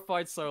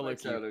 glorified solo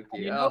queue.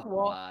 And you know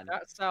what? Man.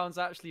 That sounds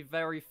actually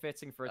very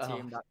fitting for a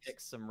team Oh. that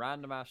picks some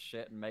random ass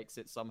shit and makes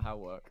it somehow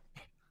work.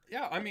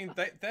 Yeah, I mean,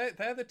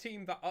 they're the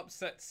team that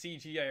upset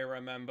CGA,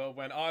 remember,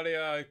 when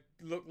Aria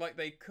looked like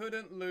they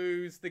couldn't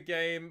lose the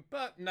game,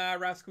 but nah,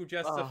 Rascal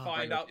Jester Oh,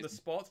 find I out the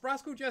spots.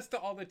 Rascal Jester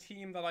are the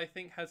team that I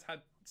think has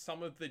had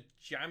some of the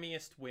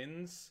jammiest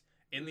wins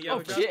in the Oh,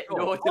 LGL. Shit, sure.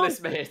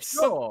 Nautilus Mids.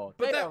 Sure,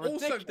 But they they're are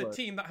also the ridiculous.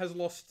 team that has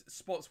lost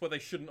spots where they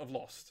shouldn't have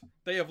lost.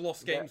 They have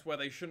lost Yeah. games where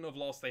they shouldn't have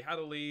lost. They had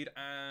a lead,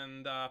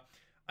 and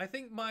I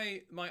think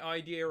my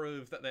idea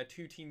of that they're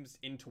two teams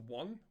into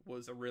one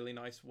was a really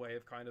nice way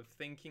of kind of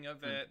thinking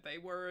of it. They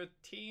were a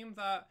team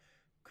that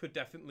could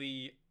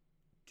definitely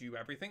do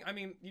everything. I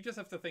mean, you just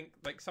have to think,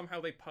 like, somehow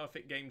they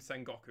perfect gamed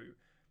Sengoku,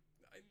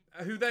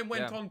 who then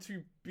went Yeah. on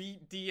to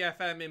beat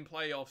DFM in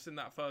playoffs in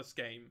that first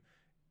game.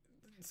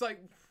 It's like,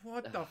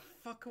 what the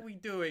fuck are we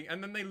doing?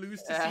 And then they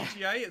lose to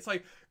CGA. It's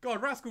like,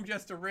 God, Rascal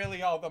Jester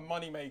really are the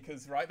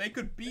moneymakers, right? They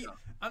could beat.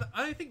 And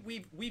I think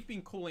we've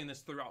been calling this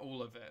throughout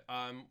all of it.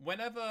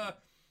 Whenever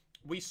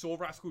we saw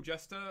Rascal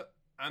Jester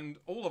and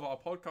all of our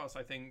podcasts,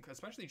 I think,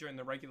 especially during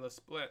the regular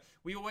split,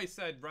 we always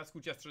said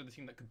Rascal Jester are the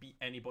team that could beat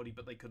anybody,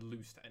 but they could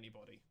lose to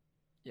anybody.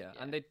 Yeah,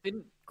 Yeah. and they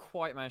didn't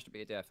quite manage to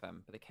beat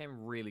DFM, but they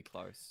came really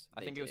close. I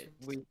They think it was did.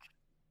 week.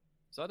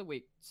 So either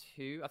week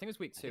 2. I think it was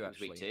week 2 I think it was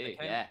actually. week They 2.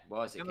 came- Yeah,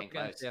 was. It came came up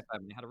against close.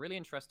 DFM. They had a really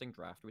interesting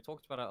draft. We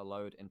talked about it a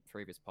load in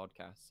previous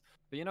podcasts.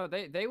 But you know,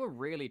 they were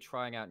really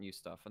trying out new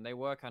stuff, and they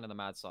were kind of the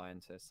mad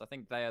scientists. I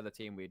think they are the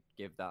team we'd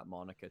give that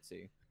moniker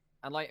to.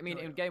 And like, I mean,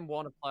 Oh, in yeah. game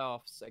 1 of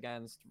playoffs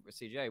against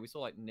CJ, we saw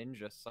like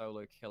Ninja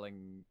solo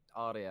killing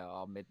Arya,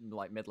 our mid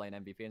lane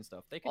MVP and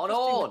stuff. They could just do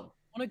On!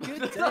 on a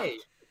good day.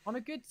 On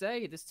a good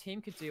day, this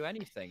team could do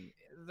anything.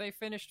 They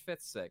finished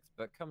 5th, 6th,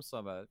 but come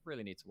summer,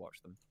 really need to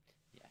watch them.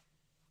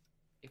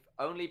 If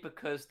only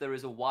because there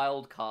is a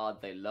wild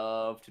card they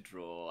love to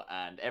draw,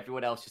 and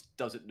everyone else just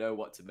doesn't know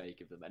what to make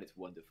of them, and it's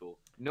wonderful.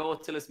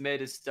 Nautilus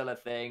Mid is still a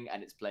thing,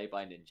 and it's played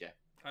by Ninja.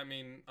 I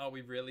mean, are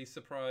we really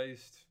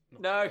surprised?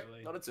 Not No,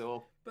 really. not at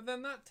all. But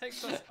then that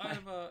takes us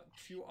over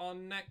to our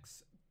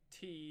next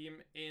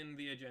team in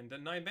the agenda.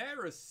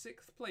 Nymera's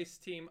 6th place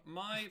team,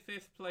 my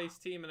 5th place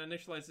team, and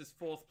Initializer's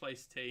 4th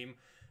place team.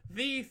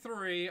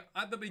 V3,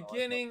 at the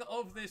beginning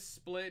of this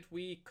split,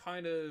 we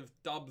kind of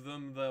dubbed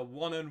them the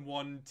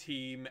 1-on-1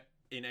 team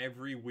in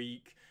every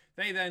week.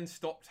 They then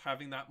stopped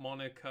having that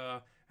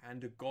moniker,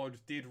 and a god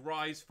did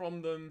rise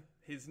from them.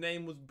 His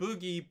name was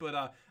Boogie,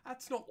 but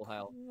that's not Full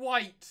hell.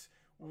 quite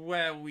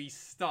where we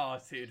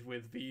started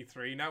with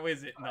V3. Now,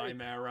 is it,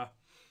 Nymera?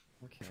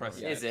 Okay,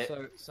 Trust Is it?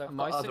 So I've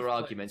my got other 6th pla-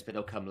 arguments, but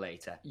they'll come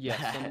later.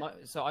 Yeah,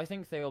 so I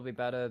think they will be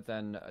better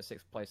than a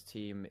 6th place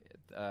team,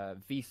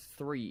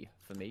 V3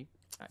 for me,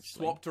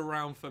 actually. Swapped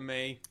around for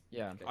me.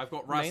 Yeah. I've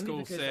got Mainly Rascal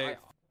because 6th.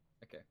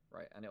 Okay,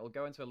 right, and it will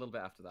go into a little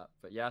bit after that.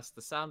 But yes,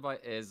 the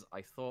soundbite is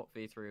I thought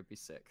V3 would be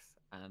 6th,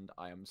 and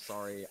I am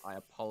sorry. I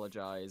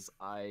apologize.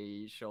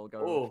 I shall go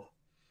Oh,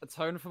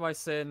 atone for my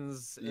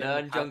sins. in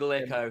learn the Jungle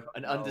captain. Echo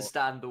and No.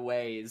 understand the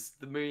ways,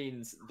 the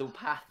means, the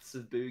paths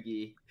of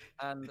Boogie.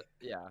 And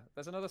yeah,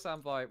 there's another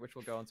soundbite which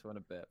we'll go into in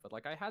a bit. But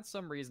like, I had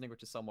some reasoning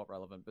which is somewhat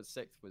relevant, but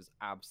 6th was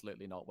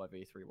absolutely not where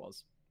V3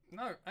 was.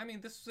 No, I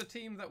mean, this was a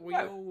team that we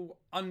No. all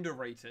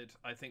underrated,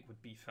 I think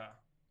would be fair.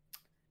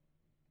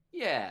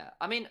 Yeah,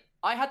 I mean,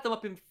 I had them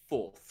up in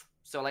 4th,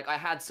 so like I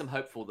had some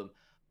hope for them,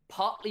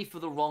 partly for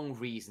the wrong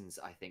reasons,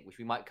 I think, which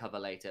we might cover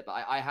later. But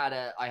I had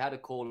a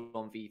call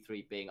on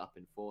V3 being up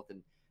in 4th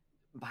and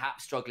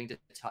perhaps struggling to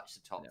touch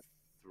the top Yep.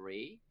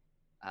 3.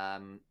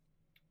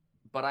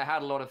 But I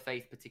had a lot of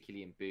faith,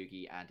 particularly in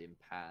Boogie and in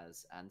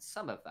Paz, and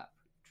some of that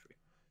proved true.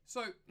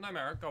 So,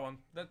 Nymera, go on.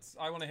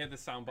 I want to hear the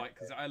soundbite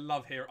because I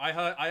love hearing.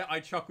 I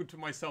chuckled to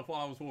myself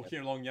while I was walking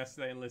along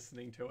yesterday and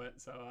listening to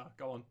it. So,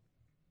 go on.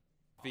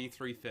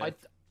 V3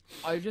 fifth.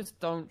 I just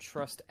don't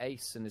trust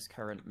Ace in this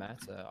current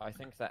meta. I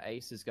think that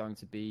Ace is going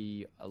to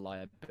be a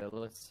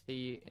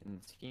liability in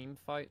team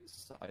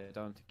fights. I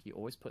don't think he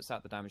always puts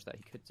out the damage that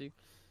he could do.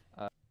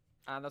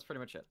 And that's pretty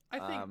much it. I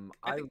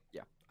think-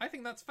 yeah. I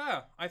think that's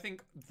fair. I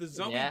think the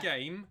Zoe Yeah.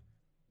 game,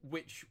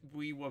 which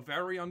we were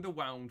very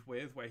underwhelmed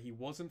with, where he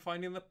wasn't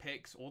finding the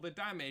picks or the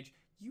damage,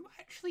 you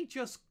actually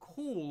just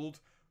called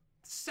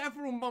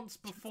several months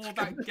before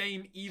that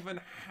game even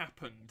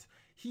happened.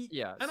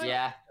 Yeah, and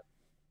Yeah,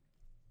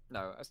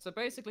 No, so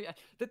basically,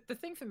 the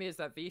thing for me is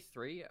that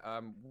V3,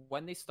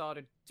 when they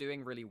started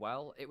doing really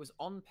well, it was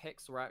on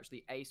picks where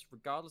actually Ace,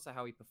 regardless of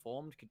how he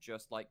performed, could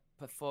just like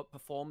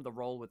perform the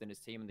role within his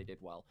team, and they did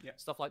well. Yeah.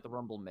 Stuff like the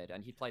Rumble mid,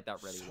 and he played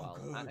that really So well.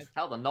 good. And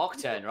hell, the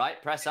Nocturne,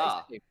 right? Press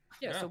R. yeah,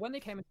 Yeah. so when they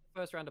came into the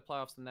first round of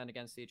playoffs and then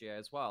against CGA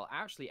as well,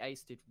 actually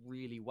Ace did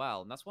really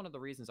well, and that's one of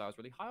the reasons I was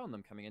really high on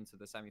them coming into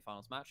the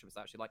semifinals matchup. Was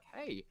actually like,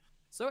 hey,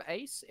 so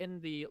Ace in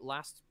the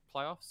last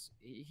playoffs,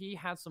 he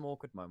had some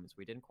awkward moments.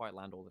 We didn't quite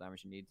land all the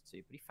damage he needed to,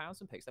 but he found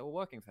some picks that were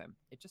working for him.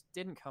 It just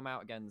didn't come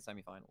out again in the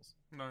semifinals.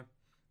 No.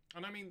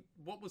 And I mean,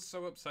 what was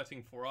so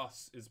upsetting for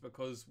us is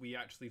because we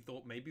actually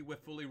thought maybe we're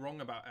fully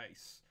wrong about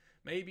Ace.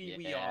 Maybe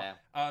we Yeah.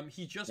 are.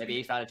 He just Maybe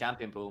he's found a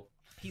champion pool.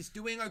 he's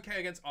doing okay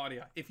against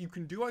Ardia. If you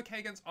can do okay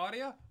against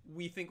Ardia,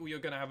 we think you're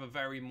gonna have a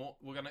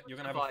you're gonna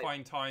have a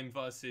fine time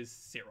versus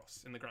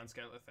Syros in the grand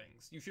scale of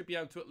things. You should be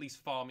able to at least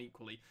farm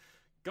equally.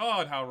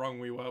 God, how wrong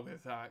we were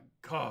with that.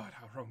 God,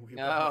 how wrong we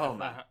were with man.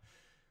 that.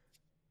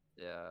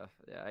 Yeah,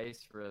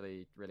 Ace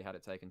really had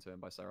it taken to him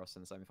by Saros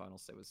in the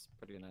semifinals. It was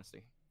pretty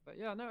nasty. But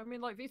yeah, no, I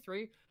mean, like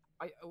V3,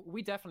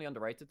 we definitely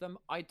underrated them.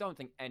 I don't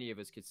think any of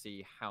us could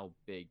see how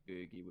big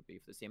Boogie would be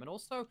for this team. And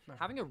also,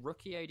 having a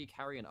rookie AD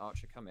carry and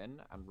Archer come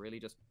in and really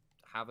just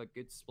have a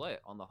good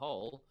split on the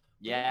whole.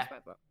 Yeah.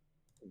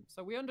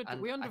 So we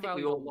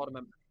undervalue a lot of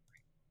members.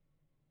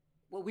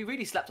 Well, we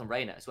really slept on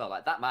Reyna as well.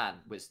 Like, that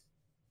man was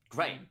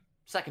great.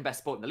 Second best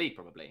sport in the league,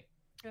 probably.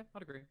 Yeah,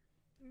 I'd agree.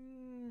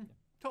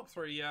 Top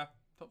 3, yeah.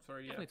 Top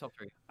 3, yeah. Definitely top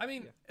 3. I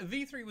mean,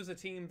 V3 was a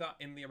team that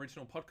in the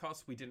original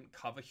podcast we didn't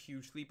cover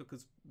hugely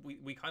because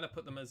we kind of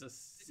put them as a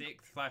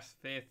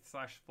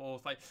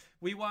 6th/5th/4th. Like,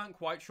 we weren't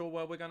quite sure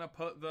where we're going to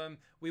put them.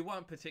 We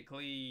weren't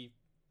particularly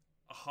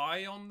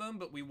high on them,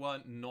 but we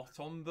weren't not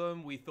on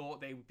them. We thought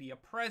they would be a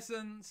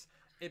presence.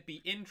 It'd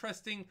be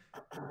interesting.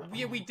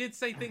 We did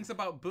say things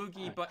about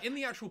Boogie, but in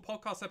the actual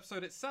podcast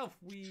episode itself,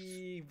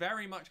 we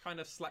very much kind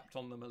of slept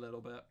on them a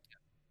little bit.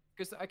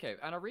 Because, okay,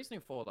 and our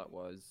reasoning for that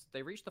was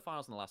they reached the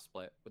finals in the last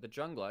split with a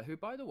jungler who,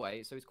 by the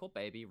way, so he's called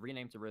Baby,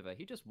 renamed to River.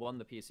 He just won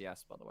the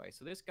PCS, by the way.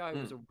 So this guy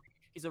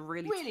he's a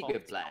really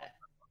good player.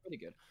 Really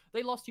good.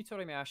 They lost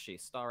Yutori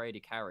Miyashi, star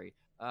AD carry.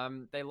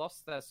 They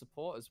lost their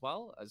support as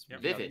well as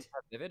Vivid.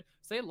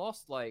 So they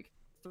lost like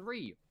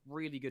 3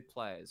 really good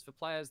players for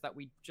players that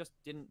we just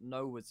didn't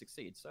know would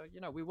succeed. So,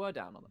 we were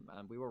down on them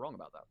and we were wrong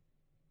about that.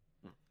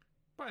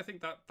 But I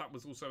think that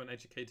was also an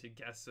educated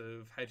guess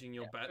of hedging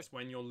your bets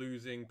when you're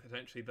losing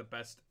potentially the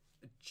best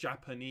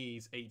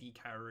Japanese AD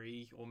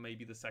carry, or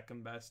maybe the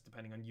second best,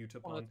 depending on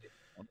Utapon.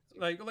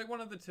 Like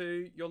one of the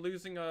two, you're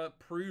losing a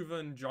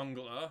proven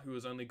jungler who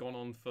has only gone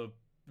on for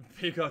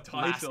bigger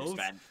titles,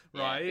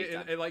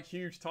 right? In like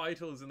huge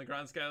titles in the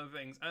grand scale of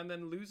things, and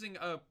then losing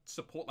a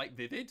support like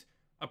Vivid.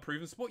 A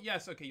proven support,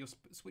 yes. Okay, you're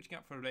switching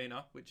out for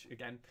Reyna, which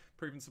again,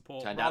 proven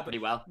support. Turned out pretty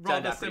well.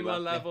 Rather similar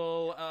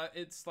level.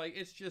 It's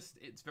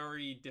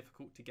very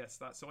difficult to guess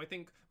that. So I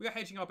think we are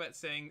hedging our bets,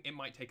 saying it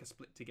might take a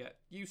split to get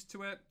used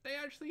to it. They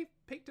actually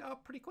picked it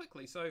up pretty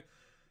quickly. So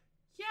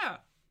yeah,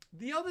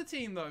 the other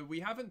team though we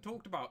haven't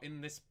talked about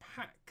in this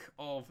pack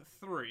of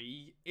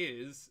 3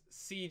 is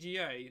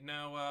CGA.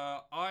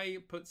 Now I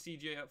put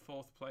CGA at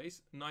 4th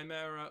place.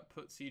 Nymera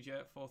put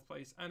CGA at 4th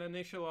place, and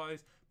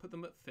Initialize put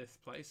them at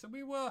 5th place. So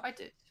we were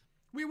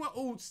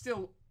all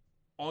still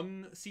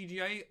on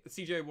CGA.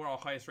 CGA were our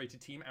highest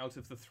rated team out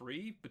of the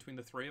 3 between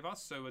the 3 of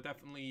us. So we're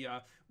definitely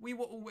we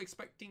were all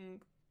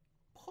expecting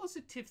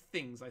positive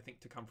things, I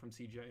think, to come from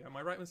CGA. Am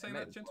I right when saying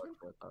that, gentlemen?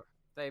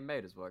 They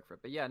made us work for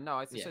it. But yeah,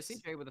 no, so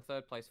CGA were the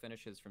 3rd place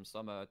finishes from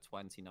summer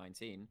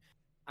 2019.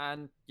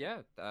 And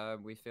yeah,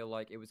 we feel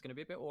like it was going to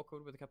be a bit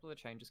awkward with a couple of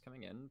the changes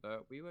coming in,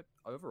 but we were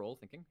overall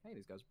thinking, hey,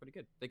 these guys are pretty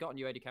good. They got a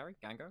new AD carry,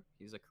 Gango.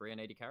 He's a Korean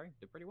AD carry.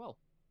 Did pretty well.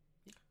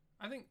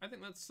 I think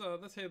let's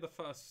hear the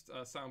first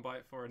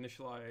soundbite for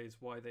Initialize.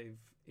 Why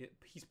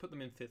he's put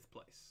them in 5th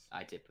place.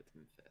 I did put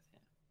them in 5th. Yeah.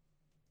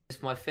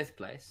 It's my 5th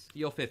place.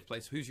 Your 5th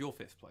place. Who's your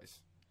 5th place?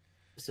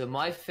 So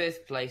my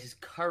 5th place is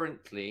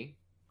currently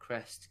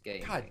Crest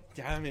Gaming. God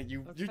damn it!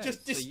 You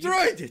just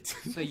destroyed it.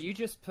 So you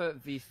just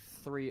put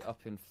V3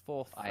 up in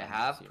 4th. I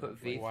have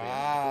put V3.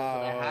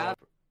 Wow.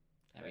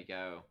 There we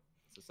go.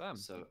 So Sam,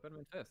 you put him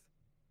in 5th.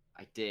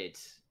 I did.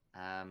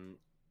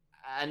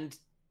 And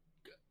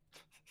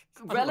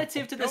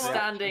relative to the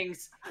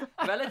standings,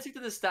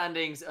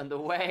 and the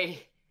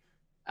way,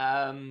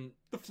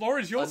 the floor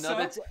is yours,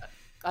 sir.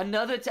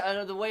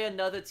 The way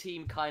another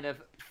team kind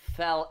of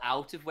fell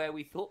out of where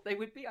we thought they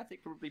would be, I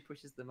think probably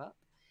pushes them up.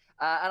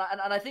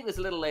 And I think there's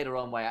a little later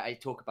on where I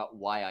talk about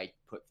why I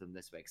put them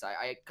this way, because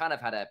I kind of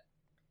had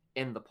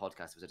in the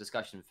podcast, it was a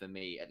discussion for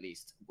me at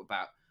least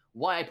about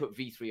why I put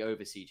V3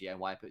 over CJ and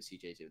why I put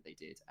CJ do what they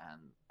did.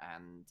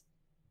 And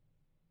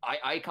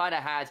I kind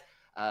of had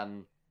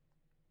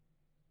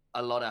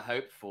a lot of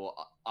hope for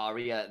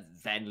Arya,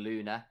 then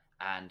Luna,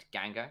 and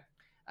Gango.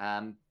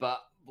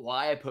 But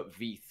why I put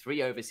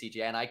V3 over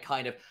CJ, and I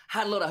kind of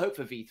had a lot of hope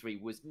for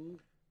V3, was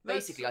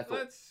basically I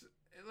thought...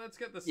 Let's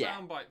get the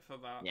soundbite for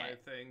that, I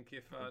think,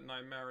 if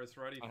Nymera's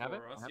ready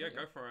for us. Yeah,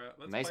 go for it.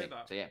 Let's play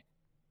that.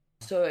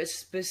 So it's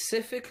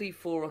specifically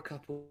for a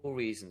couple of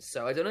reasons.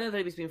 So I don't know if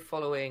anybody's been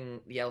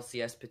following the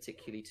LCS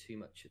particularly too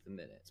much at the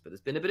minute, but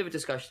there's been a bit of a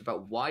discussion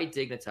about why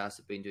Dignitas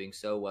have been doing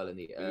so well in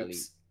the early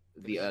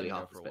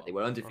half of the split. They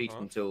were undefeated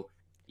until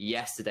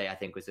yesterday, I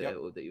think, was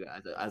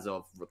as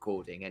of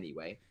recording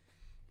anyway.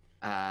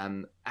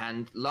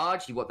 And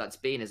largely what that's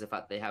been is the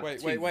fact they have Wait,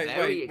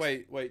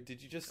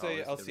 did you just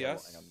say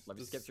LCS? Let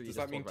me skip through. Does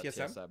that mean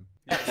TSM?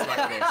 Yeah, it's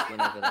like this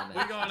whenever they're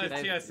we got on a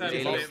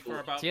TSM for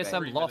about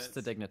TSM lost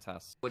to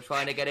Dignitas. We're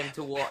trying to get him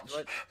to watch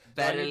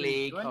Better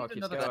League.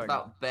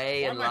 About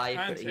Bay and Life,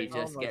 but he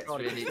just gets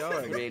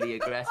really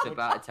aggressive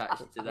about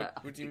attached to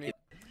that. What do you mean?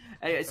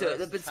 Anyway, so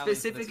First but challenge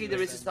specifically, for there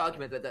this is this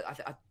argument that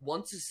I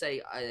want to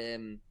say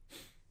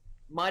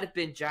might have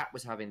been Jack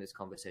was having this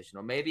conversation,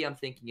 or maybe I'm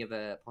thinking of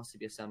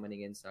possibly a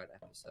Summoning Inside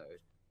episode.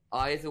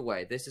 Either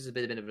way, this is a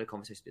bit of a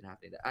conversation that's been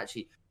happening. That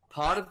actually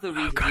part of the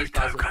reason these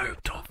guys are For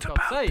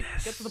God's sake,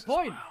 get to the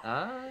point.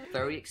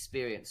 very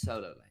experienced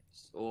solo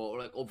lanes,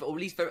 or at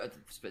least very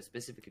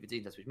specifically for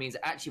team tests, which means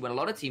that actually when a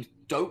lot of teams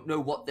don't know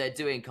what they're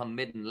doing come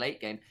mid and late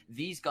game,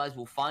 these guys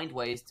will find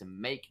ways to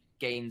make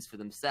gains for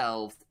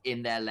themselves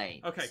in their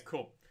lane. Okay,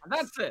 cool. And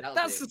that's it. That'll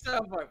That's do. the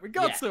soundbite. We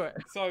got to it.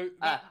 So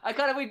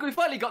We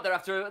finally got there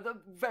after the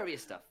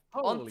various stuff.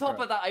 On Holy top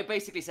crap. of that, I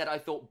basically said I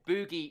thought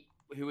Boogie,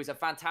 who was a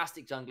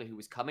fantastic jungler who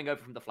was coming over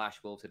from the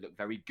Flash Wolves, had looked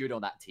very good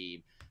on that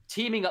team.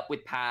 Teaming up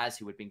with Paz,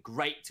 who had been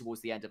great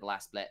towards the end of the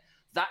last split,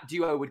 that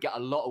duo would get a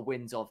lot of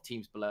wins off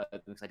teams below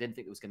them because I didn't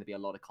think there was going to be a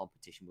lot of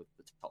competition with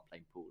the top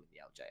lane pool in the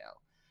LJL.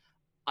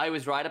 I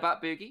was right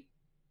about Boogie.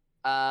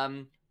 I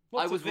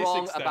Not to was this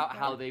wrong extent, about no.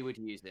 how they would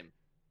use him.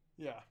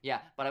 yeah. Yeah,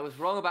 but I was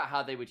wrong about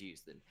how they would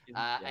use them.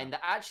 And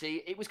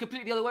actually, it was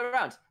completely the other way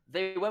around.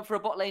 They went for a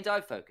bot lane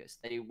dive focus.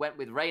 They went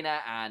with Reyna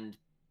and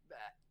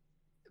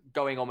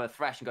going on with a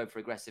Thresh and going for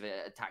aggressive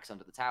attacks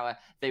under the tower.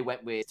 They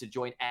went with to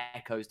join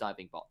Echo's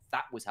diving bot.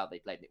 That was how they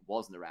played it. It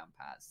wasn't around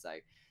Paz. So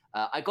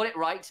I got it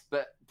right,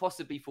 but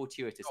possibly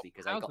fortuitously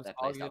because I Paz got was their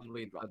playstyle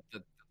arguably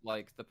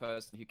wrong. the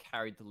person who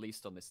carried the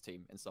least on this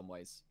team in some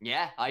ways.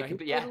 Yeah, I Yeah, he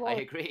agree. played a lot.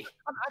 agree.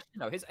 Actually,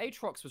 no, his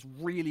Aatrox was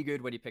really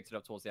good when he picked it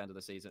up towards the end of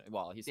the season.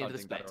 Well, he The end started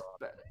of the doing split.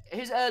 better. But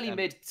his early Yeah.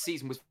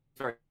 mid-season was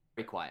very,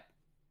 very quiet.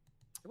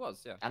 It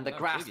was, yeah. And the No,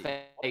 grass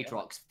Boogie.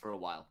 Aatrox for a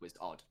while was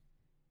odd.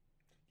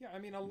 Yeah, I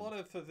mean, a lot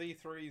of the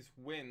V3's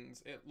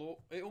wins, it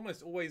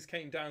almost always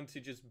came down to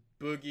just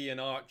Boogie and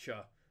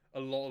Archer a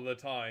lot of the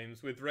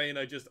times, with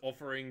Reyna just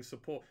offering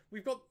support.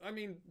 We've got, I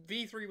mean,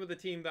 V3 were the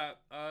team that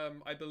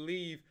I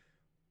believe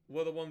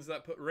were the ones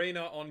that put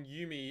Reyna on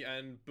Yuumi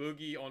and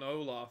Boogie on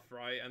Olaf,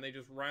 right? And they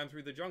just ran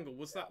through the jungle.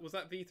 Was that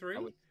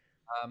V3?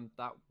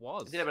 That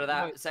was. Did a bit of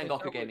that. No,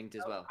 Sengoku was- Gaming as that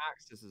was well.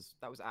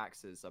 That was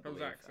Axis, I That was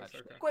believe. Axis, actually.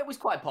 okay. It was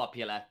quite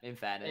popular, in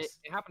fairness.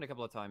 It happened a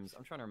couple of times.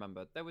 I'm trying to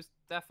remember. There was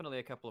definitely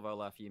a couple of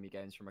Olaf Yuumi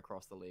games from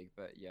across the league,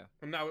 but yeah.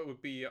 And now it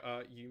would be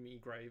Yuumi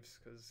Graves,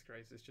 because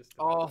Graves is just...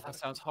 Oh, that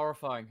sounds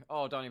horrifying.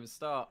 Oh, don't even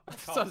start. That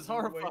sounds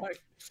horrifying.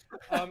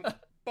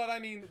 But I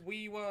mean,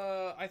 we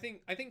were. I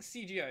think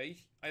CGA.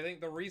 I think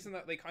the reason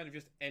that they kind of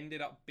just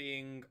ended up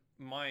being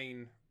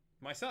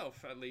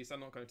myself at least. I'm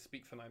not going to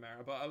speak for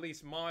Nymara, but at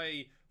least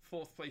my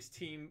fourth place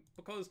team,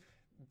 because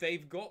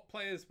they've got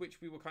players which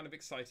we were kind of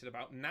excited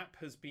about. Nap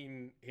has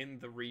been in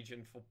the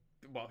region for,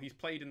 well, he's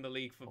played in the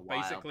league for A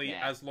while, basically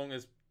yeah. as long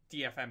as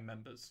DFM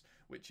members,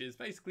 which is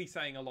basically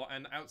saying a lot.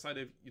 And outside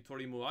of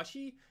Yutori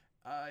Muashi,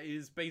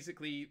 is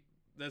basically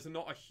there's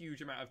not a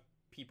huge amount of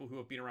people who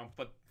have been around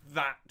for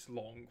that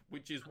long,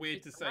 which is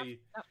weird to say.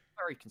 That's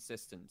very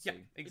consistent. Yeah, too.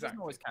 He exactly. doesn't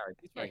always carry.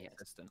 He's very Yeah, yeah.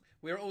 consistent.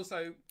 We're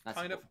also That's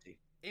kind of important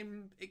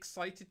too.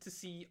 excited to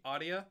see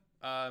Arya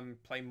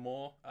play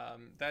more.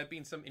 There have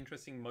been some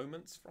interesting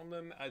moments from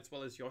them, as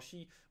well as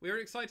Yoshi. We were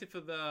excited for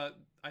the,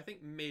 I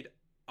think, mid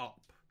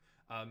up.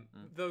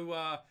 Though,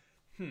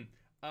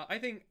 I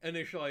think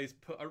Initialize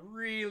put a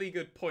really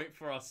good point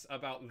for us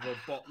about the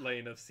bot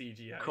lane of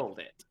CGA. Called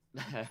it.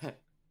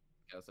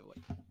 Yeah, let's have a look.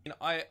 You know,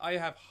 I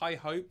have high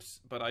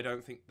hopes, but I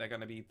don't think they're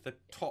going to be the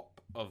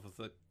top of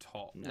the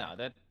top. No,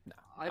 they're no.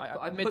 I've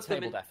put them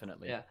Mid-table in-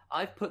 definitely. Yeah,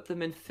 I've put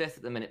them in fifth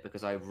at the minute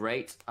because I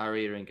rate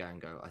Arya and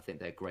Gango. I think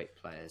they're great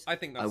players. I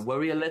think I that's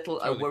worry a little.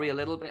 totally I worry fine. a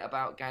little bit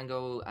about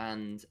Gango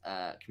and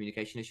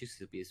communication issues.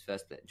 It'll be his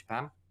first split in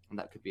Japan, and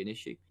that could be an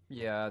issue.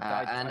 Yeah,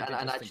 and did just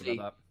think actually-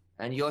 about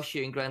And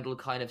Yoshi and Grendel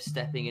kind of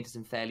stepping into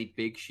some fairly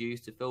big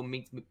shoes to fill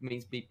means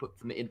me put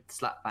them in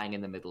slap bang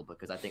in the middle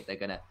because I think they're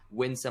going to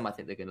win some. I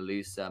think they're going to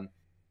lose some,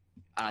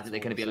 and I think they're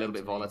going to be a little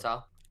bit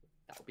volatile.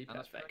 That would be And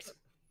that's perfect.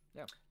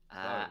 Yeah.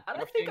 And I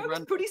Yoshi think and I was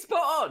Grendel- pretty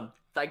spot on.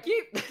 Thank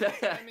you.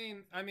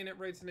 I mean, it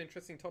raises an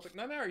interesting topic.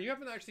 Now, Mary, you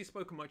haven't actually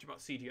spoken much about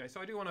CGA,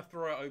 so I do want to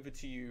throw it over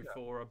to you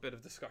for a bit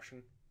of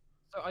discussion.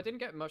 So I didn't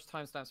get much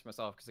timestamps for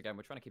myself because again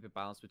we're trying to keep a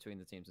balance between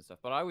the teams and stuff.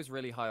 But I was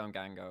really high on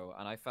Gango,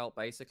 and I felt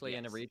basically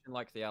in a Yes. region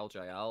like the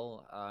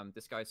LJL,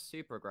 this guy's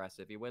super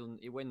aggressive. He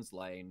wins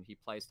lane. He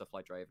plays stuff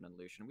like Draven and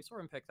Lucian. We saw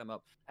him pick them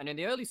up, and in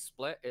the early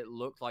split, it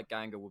looked like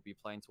Gango would be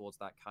playing towards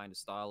that kind of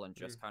style and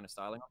just kind of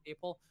styling on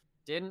people.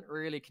 Didn't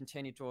really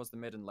continue towards the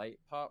mid and late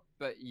part,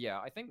 but yeah,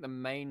 I think the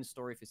main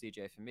story for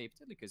CJ for me,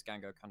 particularly because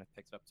Gango kind of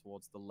picked it up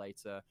towards the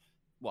later.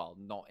 Well,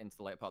 not into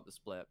the late part of the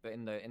split, but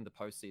in the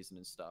postseason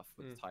and stuff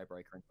with the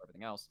tiebreaker and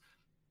everything else.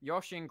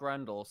 Yoshi and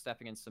Grendel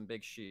stepping in some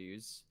big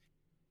shoes.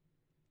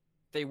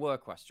 They were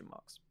question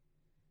marks.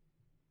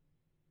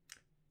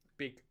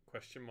 Big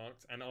question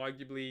marks, and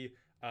arguably,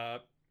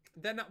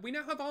 then we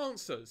now have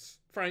answers.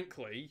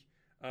 Frankly,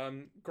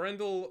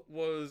 Grendel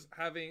was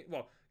having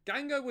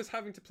Gango was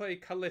having to play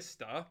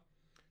Callista,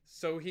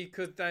 so he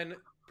could then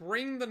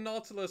bring the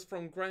Nautilus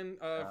from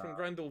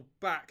Grendel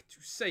back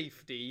to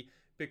safety.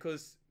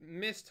 Because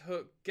missed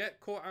hook, get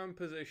caught out in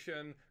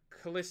position,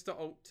 Callista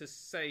ult to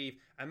save,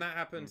 and that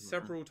happened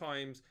several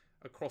times.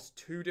 across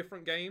 2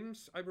 different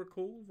games, I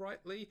recall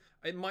rightly.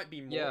 It might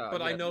be more, Yeah,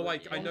 but I yeah, know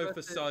the I know for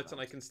versus- certain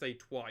I can stay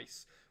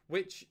twice.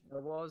 Which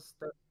There was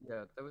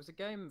a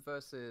game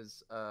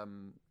versus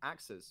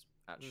Axis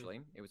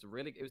actually. It was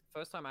the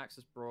first time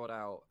Axis brought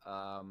out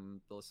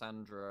the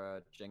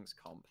Lissandra Jinx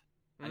comp,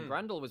 and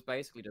Grendel was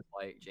basically just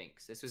like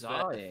Jinx. This was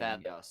dying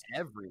Fairgast.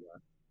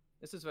 everywhere.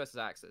 This is versus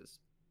Axis.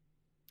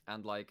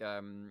 And like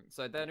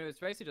so then it was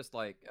basically just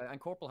like and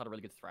Corporal had a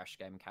really good Thresh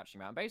game catching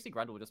him out. And basically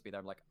Grendel would just be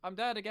there like, I'm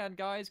dead again,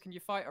 guys, can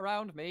you fight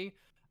around me?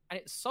 And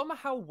it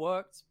somehow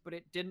worked, but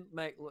it didn't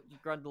make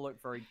Grendel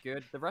look very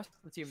good. The rest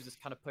of the team was just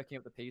kind of picking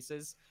up the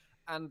pieces.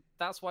 And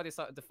that's why they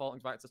started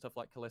defaulting back to stuff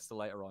like Kalista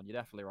later on. You're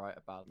definitely right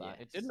about that.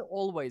 Yes. It didn't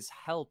always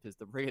help is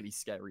the really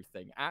scary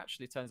thing.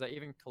 Actually, it turns out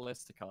even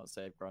Kalista can't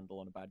save Grendel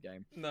on a bad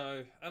game.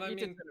 no, and I He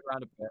mean, did turn it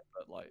around a bit,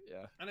 but like,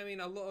 yeah. and I mean,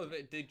 a lot of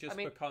it did just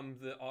become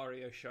the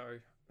Aria show,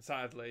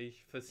 sadly,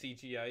 for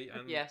CGA,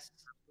 and Yes,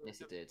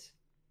 it did.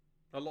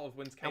 a lot of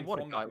wins came And what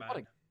a from guy! that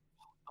man.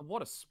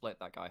 What a split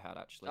that guy had,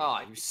 actually. Oh,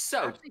 he was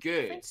so Actually,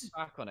 good. thinking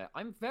back on it,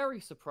 I'm very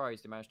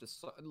surprised he managed to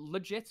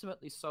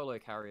legitimately solo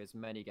carry as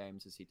many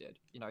games as he did.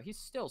 You know, he's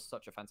still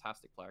such a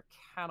fantastic player.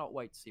 Cannot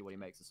wait to see what he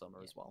makes this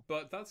summer as well.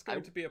 But that's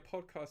going to be a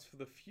podcast for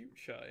the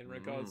future in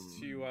regards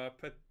to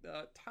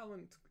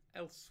talent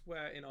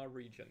elsewhere in our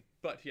region.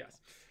 But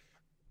yes.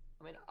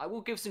 I mean, I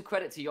will give some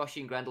credit to Yoshi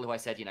and Grendel, who I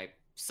said,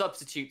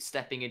 substitute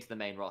stepping into the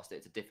main roster.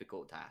 It's a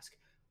difficult task.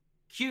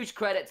 Huge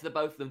credit to the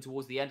both of them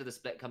towards the end of the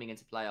split coming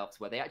into playoffs,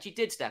 where they actually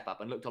did step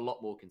up and looked a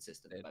lot more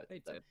consistent. They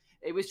did.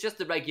 It was just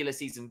the regular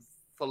season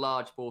for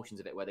large portions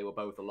of it where they were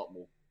both a lot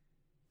more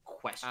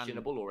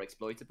questionable or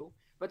exploitable.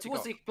 But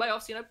towards the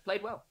playoffs,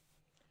 played well.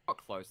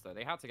 Got close though.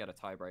 They had to get a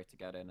tiebreak to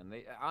get in, and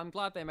I'm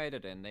glad they made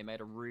it in. They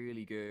made a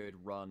really good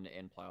run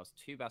in playoffs.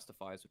 2 best of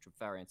 5s, which were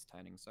very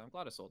entertaining. So I'm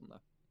glad I saw them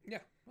there. Yeah,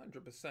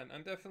 100%.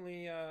 And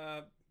definitely,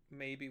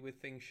 maybe with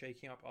things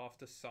shaking up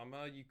after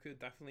summer, you could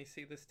definitely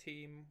see this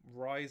team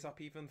rise up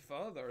even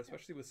further,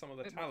 especially with some of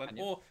the talent.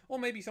 Or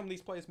maybe some of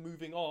these players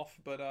moving off,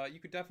 but you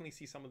could definitely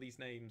see some of these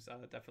names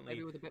definitely...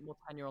 Maybe with a bit more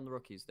tenure on the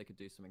rookies, they could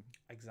do something.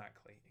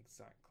 Exactly.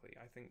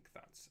 I think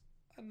that's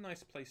a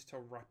nice place to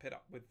wrap it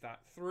up with that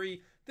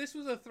 3. This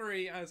was a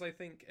 3, as I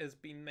think has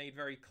been made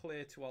very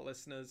clear to our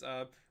listeners.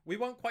 We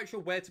weren't quite sure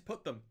where to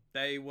put them.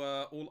 They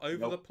were all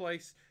over the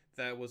place.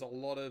 There was a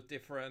lot of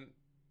different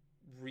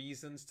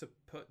reasons to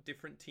put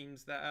different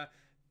teams there.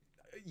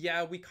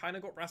 Yeah, we kind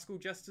of got Rascal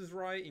Jesters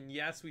right, and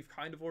yes, we've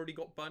kind of already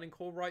got Burning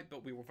Core right,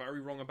 but we were very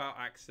wrong about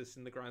Axis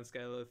in the grand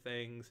scale of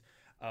things.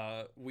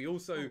 We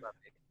also...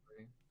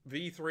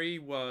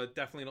 V3 were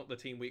definitely not the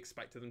team we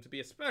expected them to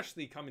be,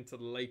 especially coming to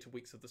the later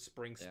weeks of the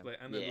spring split,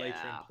 and then later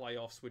in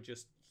playoffs were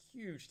just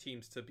huge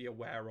teams to be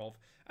aware of,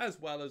 as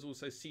well as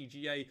also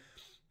CGA.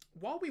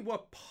 While we were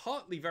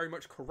partly very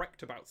much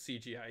correct about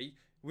CGA,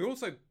 we were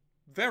also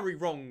very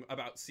wrong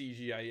about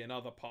CGA in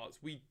other parts.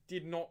 We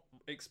did not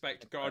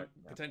expect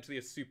potentially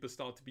a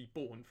superstar to be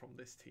born from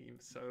this team,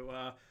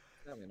 so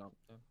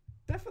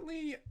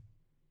definitely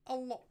a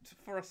lot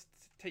for us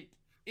to take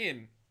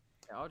in.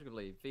 Yeah,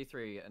 arguably,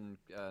 V3 and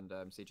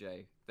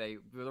CJ, the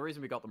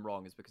reason we got them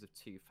wrong is because of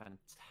 2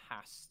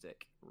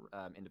 fantastic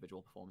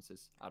individual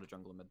performances out of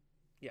jungle and mid.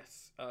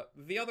 Yes.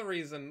 The other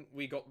reason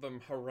we got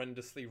them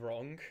horrendously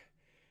wrong...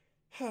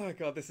 Oh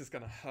god, this is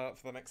gonna hurt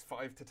for the next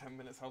 5 to 10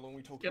 minutes. How long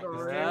we talk about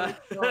this?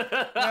 Alright,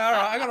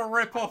 I gotta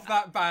rip off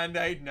that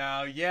band-aid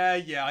now.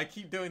 Yeah, I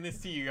keep doing this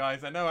to you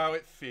guys. I know how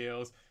it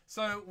feels.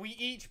 So we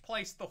each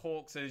placed the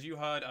Hawks, as you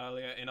heard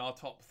earlier, in our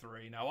top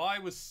 3. Now, I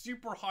was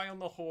super high on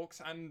the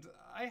Hawks, and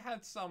I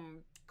had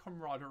some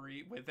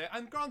camaraderie with it.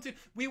 And granted,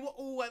 we were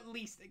all at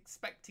least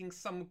expecting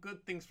some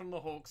good things from the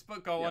Hawks,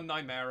 but go on,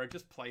 Nymera,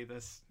 just play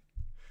this.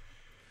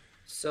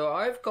 So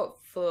I've got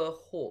the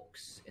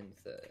Hawks in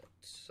 3rd.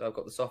 So I've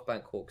got the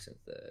SoftBank Hawks in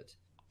 3rd.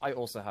 I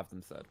also have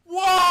them 3rd.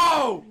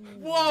 Whoa!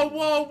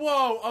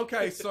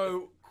 Okay,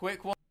 so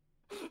quick one.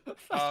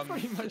 That's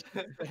pretty much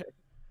it.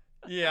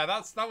 Yeah,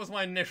 that was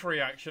my initial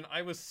reaction.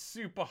 I was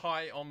super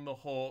high on the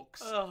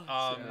Hawks.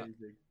 I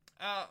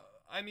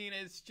mean,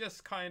 it's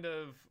just kind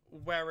of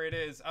where it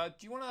is. Do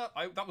you want to...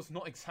 That was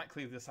not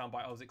exactly the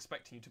soundbite I was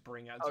expecting you to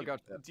bring out.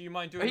 Do you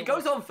mind doing... He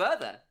goes on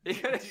further. Do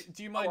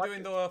you mind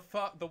doing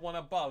the one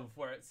above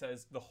where it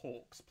says the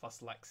Hawks plus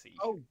Lexi?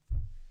 Oh,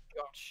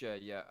 gotcha,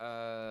 yeah.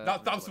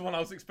 That was the one I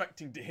was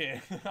expecting to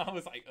hear. I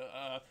was like,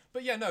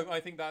 But yeah, no,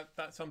 I think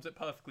that sums it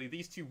perfectly.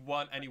 These 2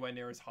 weren't anywhere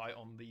near as high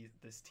on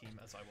this team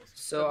as I was.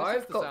 So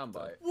I've got...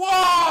 soundbite.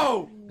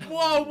 Whoa!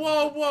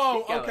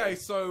 Okay,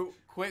 so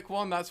quick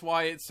one. That's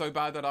why it's so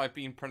bad that I've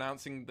been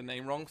pronouncing the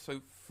name wrong.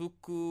 So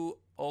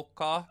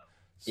Fukuoka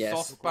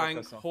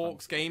SoftBank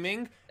Hawks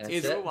Gaming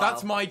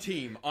that's my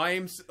team. I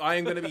am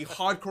going to be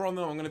hardcore on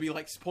them. I'm going to be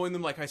like supporting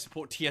them like I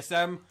support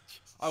TSM.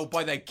 I will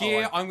buy their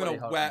gear. I'm going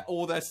to wear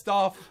all their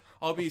stuff.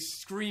 I'll be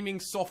screaming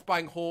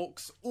SoftBank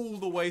Hawks all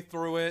the way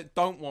through it.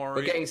 Don't worry.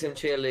 We're getting some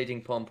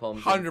cheerleading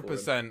pom-poms.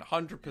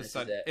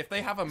 100%. If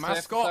they have a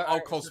mascot, I'll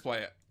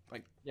cosplay it.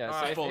 Like,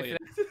 yeah, so fully.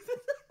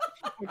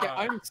 Okay,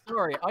 I'm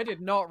sorry. I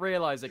did not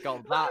realize it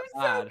got that So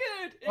bad.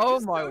 good. It Oh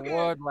was my so good.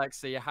 word,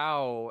 Lexi.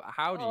 How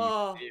do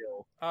Oh. you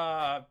feel?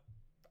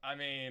 I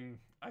mean,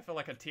 I feel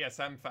like a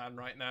TSM fan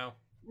right now.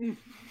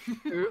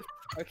 Oof.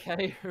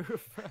 Okay.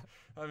 Oof.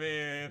 I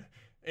mean,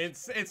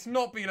 it's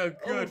not been a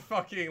good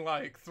fucking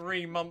like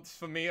 3 months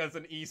for me as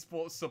an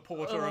esports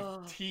supporter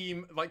of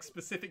team, like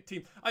specific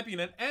team. I've been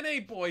an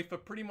NA boy for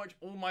pretty much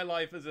all my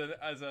life as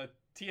a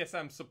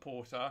TSM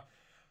supporter.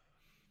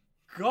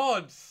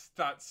 God,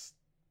 that's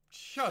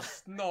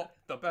just not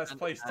the best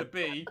place to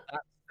be.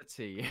 That's the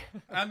tea.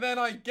 And then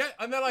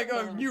I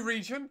go, new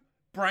region,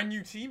 brand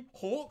new team,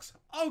 Hawks.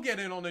 I'll get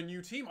in on a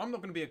new team. I'm not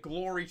going to be a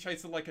glory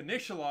chaser like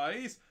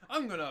Initialize.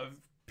 I'm going to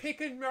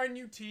pick a brand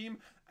new team.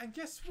 And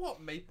guess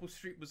what? Maple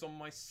Street was on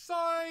my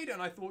side.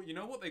 And I thought, you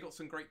know what? They got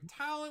some great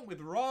talent with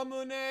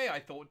Ramune. I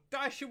thought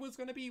Dasher was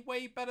going to be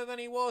way better than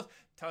he was.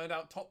 Turned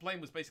out top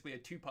lane was basically a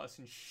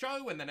 2-person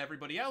show. And then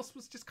everybody else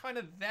was just kind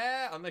of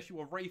there. Unless you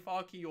were Ray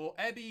Farkey or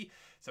Ebby.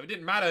 So it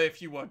didn't matter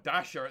if you were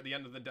Dasher at the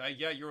end of the day.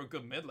 Yeah, you're a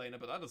good mid laner,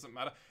 but that doesn't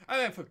matter. And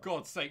then for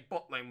God's sake,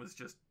 bot lane was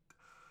just...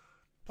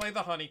 Play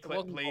the honey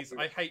clip, please.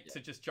 I hate to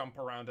just jump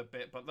around a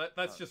bit, but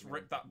let's just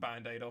rip that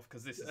band-aid off,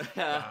 because this is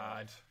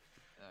bad.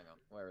 Hang on,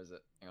 where is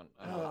it? Hang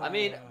on. I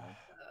mean,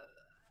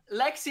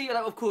 Lexi,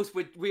 like, of course,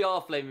 we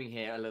are flaming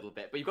here a little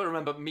bit, but you've got to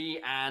remember,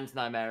 me and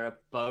Nymera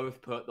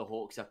both put the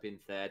Hawks up in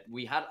third.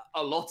 We had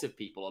a lot of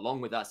people, along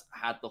with us,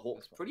 had the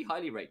Hawks pretty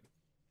highly rated.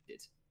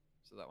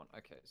 So that one.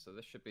 Okay, so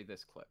this should be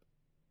this clip.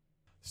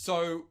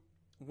 So,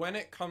 when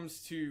it comes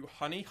to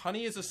Honey,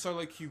 Honey is a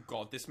solo queue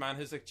god. This man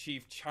has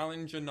achieved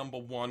challenger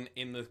 #1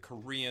 in the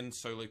Korean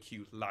solo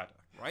queue ladder,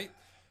 right?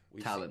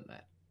 Talent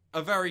there.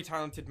 A very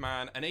talented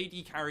man, an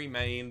AD carry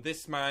main.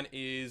 This man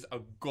is a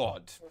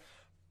god.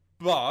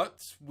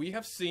 But we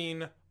have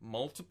seen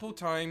multiple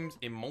times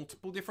in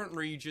multiple different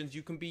regions.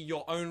 You can be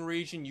your own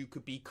region. You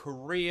could be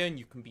Korean.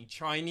 You can be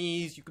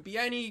Chinese. You could be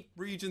any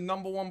region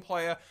 #1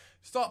 player.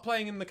 Start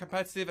playing in the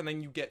competitive and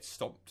then you get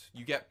stomped.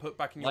 You get put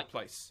back in your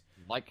place.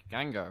 Like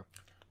Gango.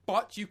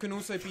 But you can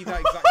also be that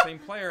exact same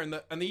player. And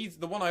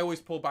the one I always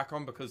pull back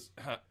on because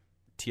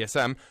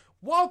TSM.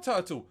 Wild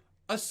Turtle.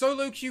 A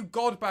solo queue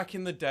god back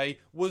in the day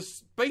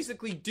was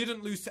basically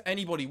didn't lose to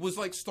anybody, was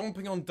like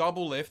stomping on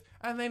double lift,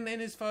 and then in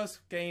his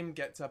first game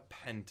gets a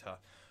penta.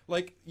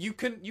 Like you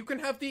can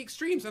have the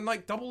extremes and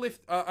like double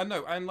lift,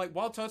 and like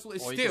Wild Turtle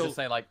is or you still. could just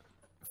say like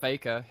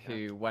Faker,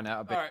 who went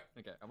out a bit. Alright.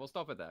 Okay, and we'll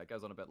stop it there. It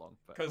goes on a bit long.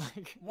 Because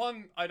like...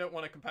 one, I don't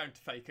want to compare him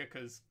to Faker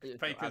because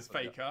Faker's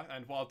absolutely. Faker,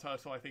 and Wild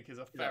Turtle I think is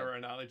a fairer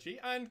analogy.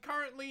 And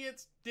currently,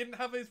 didn't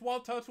have his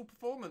Wild Turtle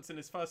performance in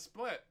his first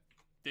split.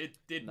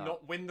 Did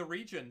not win the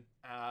region.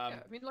 Yeah,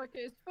 I mean, like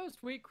his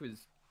first week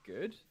was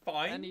good.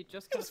 Fine. And he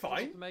just It was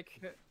fine.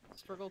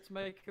 struggled to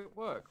make it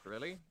work,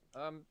 really.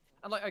 And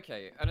like,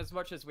 okay, and as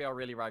much as we are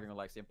really ragging on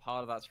Lexi, and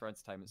part of that's for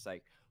entertainment's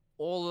sake,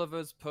 all of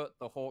us put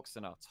the Hawks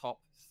in our top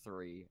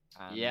 3,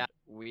 and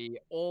we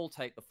all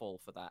take the fall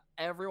for that.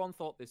 Everyone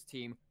thought this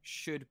team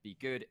should be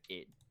good.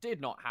 It did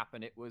not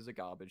happen. It was a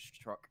garbage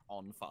truck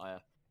on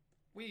fire.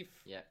 We've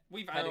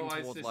heading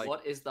analysed towards, this. like,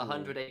 What is the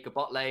 100-acre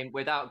bot lane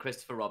without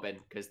Christopher Robin?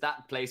 Because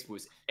that place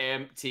was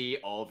empty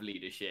of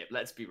leadership.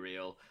 Let's be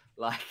real.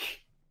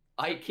 Like,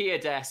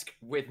 IKEA desk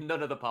with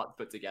none of the parts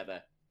put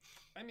together.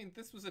 I mean,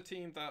 this was a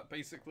team that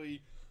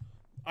basically,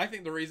 I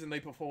think the reason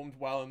they performed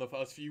well in the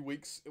first few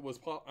weeks was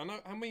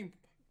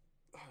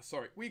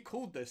we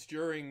called this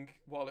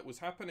while it was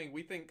happening.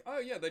 We think, oh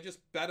yeah, they're just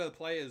better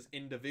players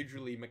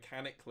individually,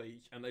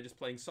 mechanically, and they're just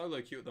playing solo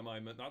queue at the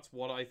moment. That's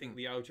what I think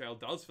the LJL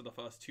does for the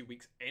first 2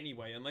 weeks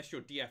anyway, unless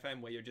you're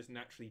DFM where you're just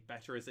naturally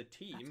better as a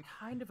team. That's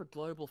kind of a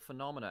global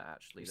phenomena,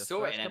 actually. We The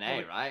saw it first in couple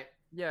NA, of- right?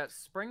 Yeah,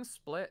 Spring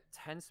Split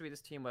tends to be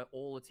this team where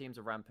all the teams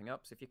are ramping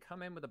up. So if you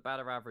come in with a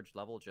better average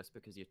level just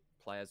because your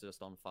players are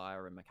just on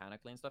fire and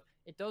mechanically and stuff,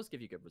 it does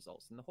give you good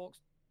results. And the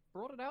Hawks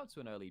brought it out to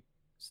an early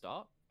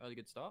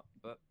good start,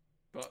 but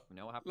we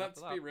know what happened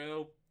Let's after be that.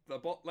 real. The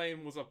bot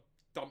lane was a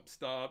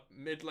dumpster.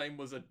 Mid lane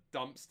was a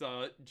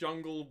dumpster.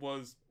 Jungle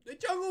was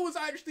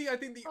actually, I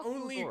think, the Jungle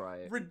was only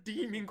alright.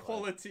 redeeming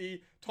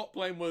quality. Top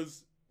lane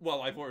was,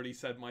 well, I've already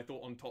said my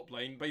thought on top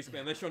lane. Basically,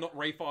 unless you're not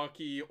Ray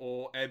Farkey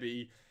or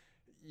Ebby,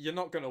 you're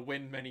not going to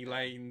win many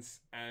lanes.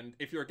 And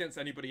if you're against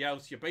anybody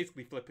else, you're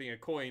basically flipping a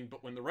coin.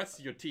 But when the rest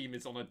of your team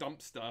is on a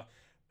dumpster,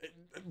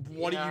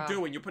 what are you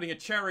doing? You're putting a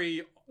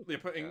cherry.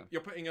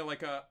 You're putting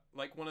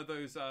like one of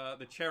those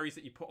the cherries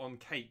that you put on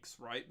cakes,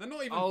 right? They're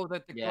not even. Oh, the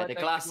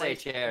glacé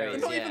cherries.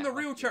 They're not even yeah. the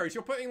real cherries.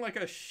 You're putting like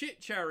a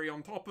shit cherry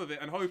on top of it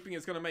and hoping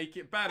it's going to make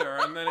it better,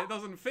 and then it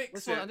doesn't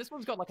fix it. This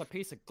one's got like a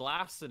piece of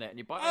glass in it, and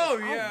you buy it. Oh,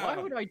 yeah. Why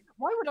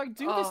would I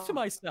do this to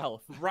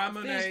myself?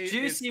 Ramune This is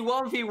juicy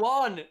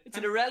 1v1. It's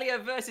an Aurelia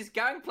versus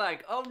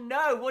Gangplank. Oh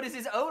no, what is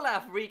this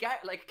Olaf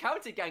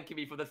counter ganking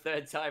me for the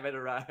 3rd time in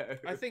a row?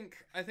 I think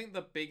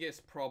the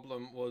biggest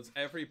problem was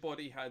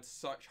everybody had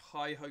such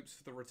high hopes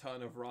for the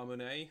return of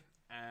Ramune,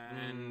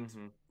 and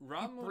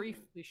He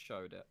briefly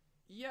showed it.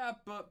 Yeah,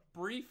 but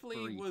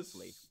briefly was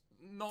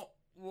not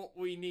what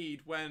we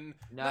need when...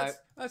 No.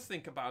 Let's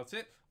think about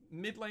it.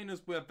 mid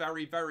laners we're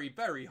very, very,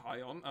 very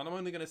high on, and I'm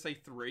only going to say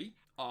 3,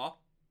 are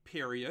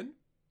Pyrion,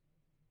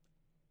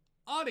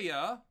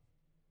 Arya,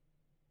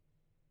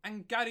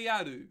 and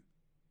Gariadu.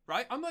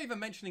 Right? I'm not even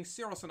mentioning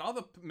Syros and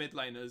other mid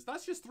laners.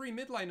 That's just 3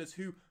 mid laners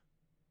who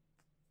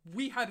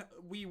we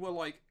were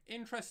like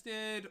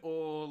interested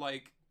or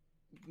like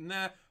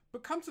nah.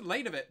 But come to the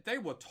late of it, they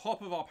were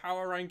top of our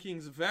power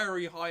rankings,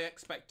 very high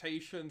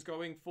expectations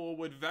going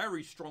forward,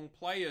 very strong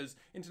players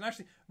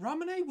internationally.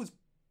 Ramune was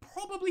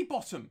probably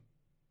bottom.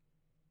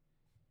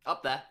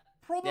 Up there.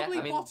 Probably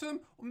Yeah, I mean- bottom.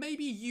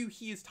 Maybe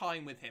he is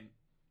tying with him,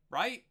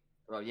 right?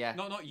 Well, yeah.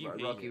 Not you,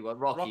 Rocky, he. Rocky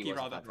Rocky wasn't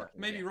rather. bad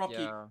fucking, Maybe yeah. Rocky.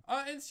 Yeah.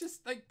 It's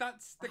just like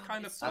that's the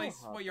kind of it's so place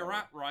hard, where you're though.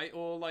 at, right?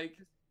 Or like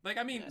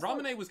I mean, Yeah, it's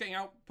Ramune was getting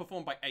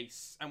outperformed by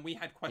Ace, and we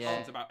had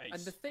questions about Ace.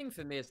 And the thing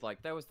for me is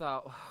like there was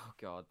that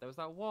there was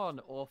that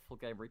one awful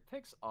game where he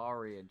picks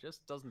Ari and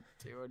just doesn't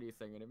do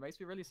anything, and it makes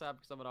me really sad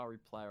because I'm an Ari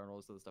player and all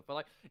this other stuff. But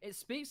like it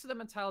speaks to the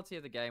mentality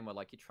of the game where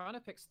like you're trying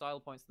to pick style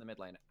points in the mid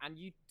lane, and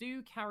you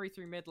do carry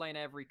through mid lane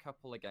every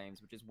couple of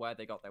games, which is where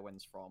they got their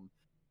wins from.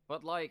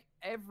 But like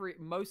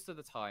most of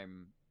the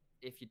time,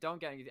 if you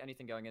don't get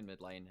anything going in mid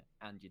lane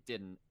and you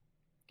didn't,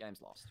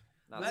 game's lost.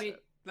 That's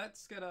it.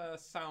 Let's get a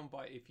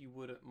soundbite, if you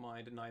wouldn't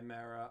mind,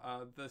 Nightmare.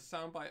 The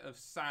soundbite of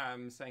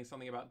Sam saying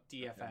something about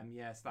DFM.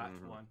 Yes, that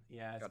one.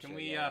 Yes. Gotcha, Can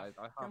we yeah,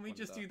 I half can we wanted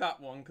just that. do that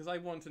one? Because I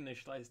want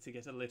Initialize to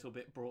get a little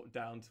bit brought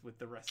down with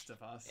the rest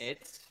of us.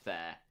 It's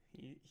fair.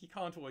 He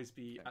can't always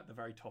be at the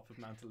very top of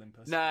Mount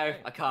Olympus. No,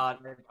 I can't.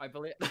 I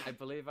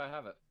believe I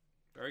have it.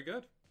 Very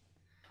good.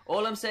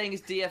 All I'm saying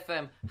is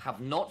DFM have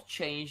not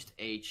changed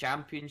a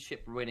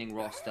championship winning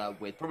roster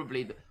with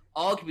probably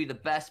arguably the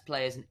best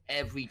players in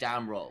every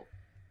damn role.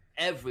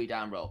 Every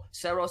damn role.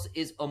 Seros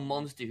is a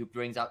monster who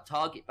brings out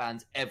target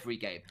bans every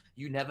game.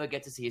 You never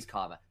get to see his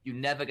Karma. You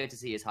never get to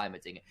see his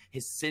Heimerdinger.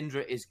 His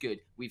Syndra is good.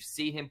 We've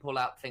seen him pull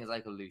out things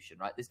like Illusion,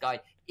 right? This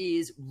guy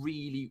is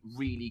really,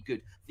 really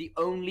good. The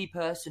only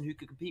person who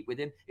could compete with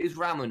him is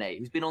Ramune,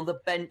 who's been on the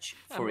bench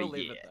for And we'll a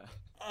leave year. it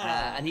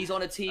there. And he's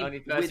on a team Only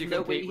with person who no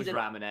compete was he's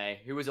Ramune,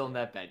 who was on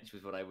their bench,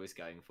 was what I was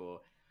going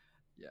for.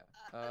 Yeah.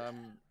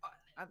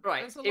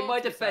 Right, There's a in lot my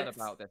to be said defense,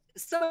 about this.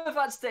 some of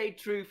that stayed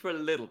true for a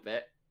little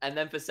bit, and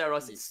then for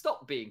Seros, it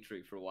stopped being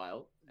true for a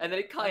while, and then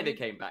it kind of mean,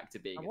 came back to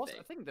being a thing.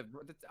 I think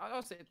I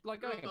also like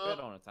going a bit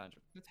on a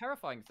tangent. The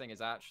terrifying thing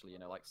is actually,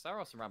 like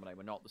Saros and Ramune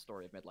were not the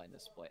story of mid lane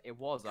this split. It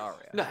was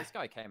Arya. No. This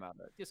guy came out.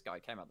 The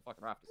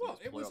fucking rafters. and Well,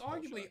 just it blew was up the whole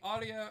arguably shit.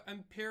 Arya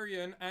and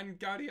Pyrion and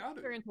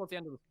Gariadu. Very towards the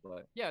end of the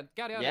split. Yeah,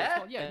 Gadiardo.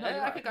 Yeah, yeah. No, I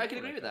you're right, can you're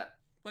agree with right. that.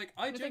 Like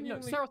I The thing, no,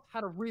 genuinely, Saros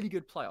had a really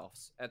good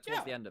playoffs towards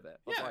Yeah. the end of it.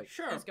 But Yeah, like,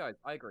 sure. These guys,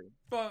 I agree.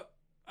 but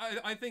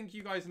I think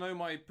you guys know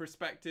my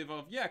perspective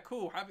of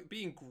cool.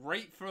 Being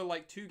great for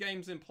like 2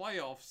 games in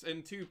playoffs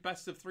and 2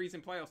 best of 3s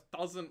in playoffs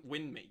doesn't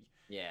win me.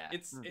 Yeah.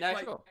 It's No,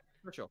 like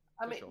For sure.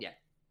 I for mein, sure. yeah.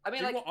 I mean,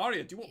 do like, what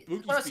Arya, do what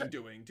Boogie's Well, been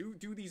doing.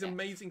 Do these Yeah.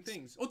 amazing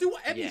things, or do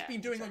what Ebbie's Yeah,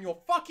 been doing on your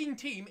fucking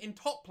team in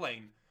top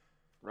lane.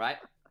 right?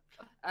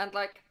 And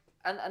like,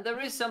 and there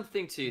is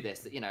something to this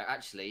that,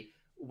 actually,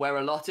 where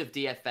a lot of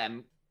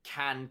DFM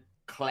can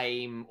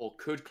claim or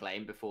could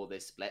claim before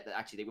this split that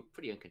actually they were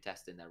pretty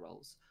uncontested in their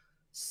roles.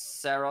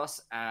 Seros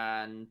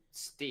and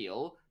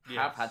Steel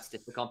have had Yes.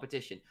 stiffer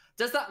competition.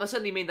 Does that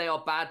suddenly mean they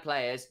are bad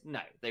players?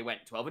 No, they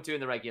went 12-2 in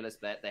the regular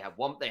split. They had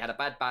a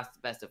bad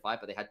best of 5,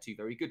 but they had 2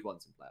 very good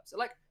ones in playoffs. So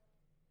like,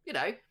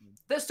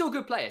 they're still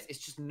good players. It's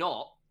just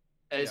not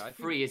as Yeah, I think-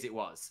 free as it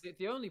was.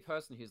 The only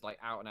person who's like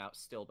out and out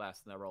still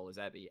best in their role is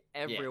Ebby.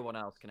 Everyone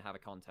else can have a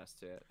contest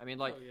to it. I mean,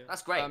 like Oh, yeah.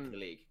 That's great Um, for the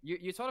league.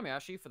 you told me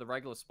actually for the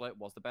regular split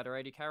was the better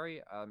AD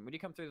carry. When you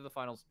come through to the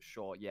finals,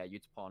 sure, yeah,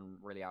 Utapon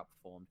really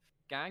outperformed.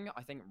 Gang,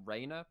 I think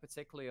Reyna,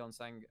 particularly on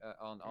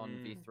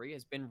V3,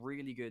 has been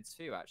really good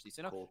too. Actually,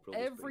 so Corporal was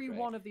pretty every great.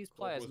 one of these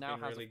players Corporal's now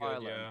been has really a fire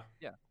good, lane.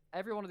 yeah.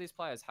 Every one of these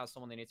players has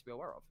someone they need to be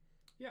aware of.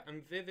 Yeah,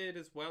 and Vivid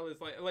as well as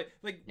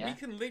we Yeah.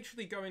 can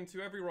literally go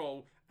into every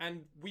role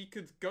and we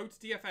could go to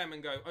DFM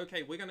and go,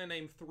 okay, we're going to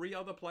name 3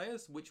 other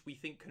players which we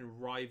think can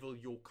rival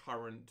your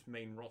current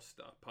main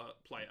roster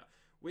player.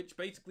 Which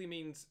basically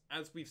means,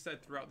 as we've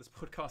said throughout this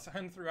podcast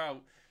and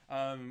throughout,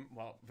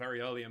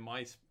 very early in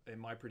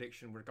my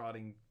prediction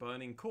regarding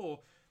Burning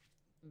Core,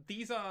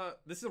 this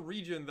is a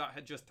region that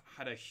had just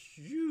had a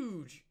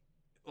huge,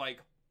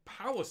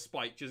 power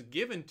spike just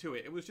given to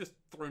it. It was just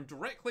thrown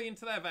directly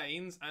into their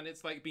veins, and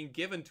it's being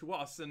given to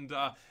us. And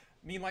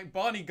like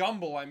Barney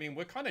Gumble,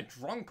 we're kind of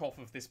drunk off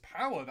of this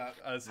power that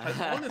has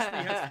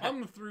honestly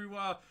come through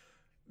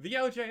the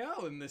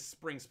LJL in this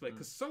spring split,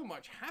 because so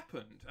much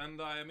happened.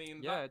 And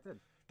It did.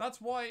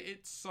 that's why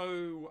it's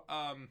so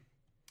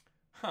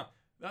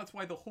that's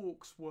why the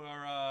Hawks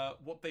were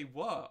what they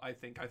were. I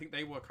think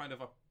they were kind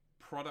of a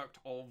product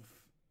of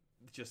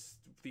just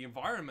the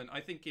environment.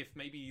 I think if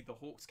maybe the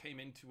Hawks came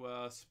into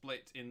a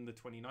split in the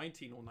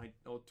 2019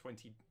 or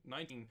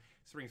 2019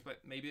 spring split,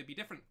 maybe it'd be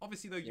different.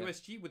 Obviously, though, Yeah.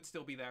 USG would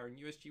still be there, and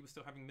USG was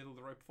still having middle of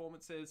the road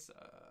performances.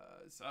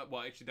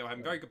 Actually, they were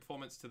having very good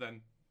performance to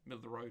then middle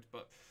of the road,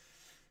 but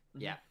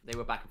Yeah, they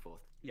were back and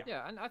forth.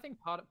 Yeah, and I think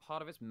part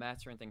of it's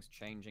meta and things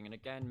changing, and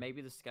again,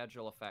 maybe the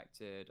schedule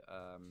affected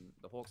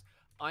the Hawks.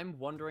 I'm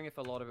wondering if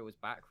a lot of it was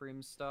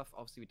backroom stuff.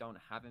 Obviously, we don't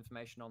have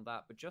information on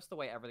that, but just the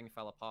way everything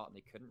fell apart and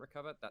they couldn't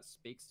recover, that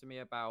speaks to me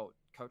about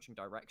coaching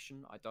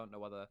direction. I don't know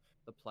whether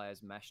the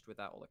players meshed with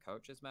that or the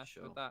coaches meshed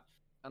with that.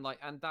 And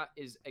that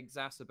is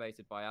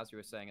exacerbated by, as you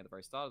were saying at the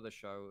very start of the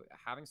show,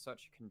 having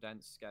such a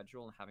condensed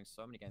schedule and having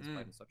so many games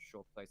played in such a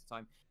short space of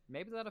time.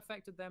 Maybe that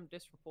affected them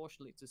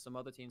disproportionately to some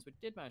other teams, which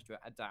did manage to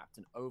adapt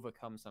and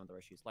overcome some of their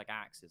issues, like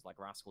Axes, like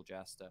Rascal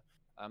Jester,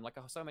 like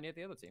so many of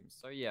the other teams.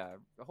 So yeah,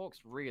 the Hawks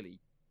really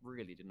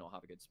did not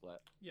have a good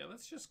split. Yeah,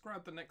 let's just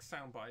grab the next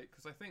soundbite,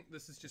 because I think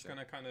this is just going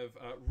to kind of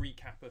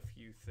recap a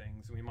few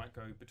things. We might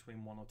go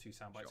between one or two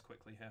soundbites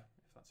quickly here,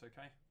 if that's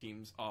okay.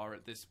 Teams are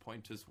at this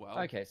point as well.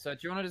 Okay, so do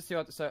you want to just see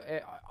what... So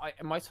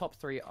my top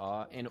three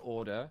are in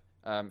order,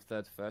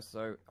 third to first.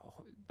 So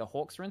the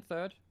Hawks are in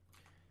third,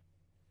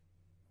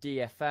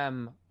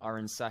 DFM are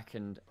in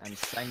second, and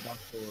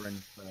Sengoku are in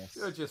first.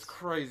 You're just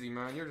crazy,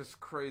 man. You're just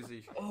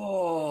crazy.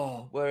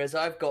 Oh, whereas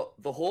I've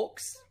got the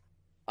Hawks,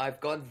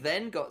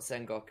 then got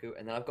Sengoku,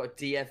 and then I've got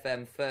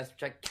DFM first,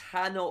 which I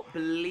cannot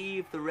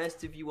believe the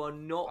rest of you are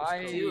not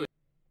doing.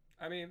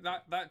 I mean,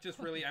 that just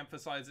really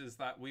emphasizes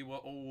that we were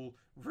all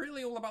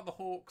really all about the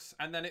Hawks,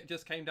 and then it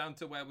just came down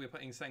to where we were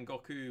putting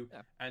Sengoku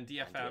and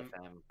DFM.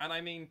 And I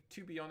mean,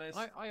 to be honest...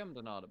 I am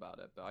denied about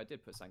it, but I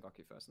did put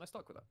Sengoku first, and I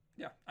stuck with it.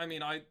 Yeah, I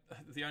mean,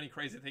 the only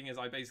crazy thing is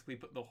I basically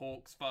put the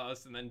Hawks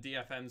first, and then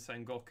DFM,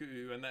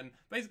 Sengoku, and then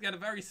basically had a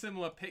very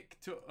similar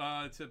pick to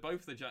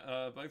both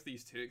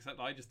these two, except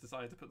I just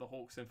decided to put the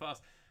Hawks in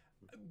first.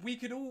 We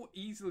could all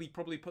easily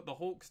probably put the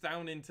Hawks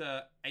down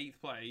into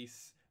 8th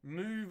place,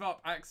 move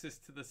up Axis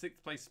to the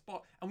 6th place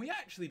spot, and we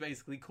actually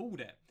basically called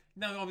it.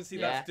 Now, obviously,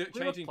 that's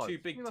changing two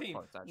big teams.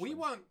 We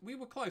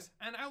were close,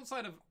 and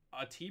outside of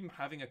a team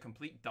having a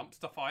complete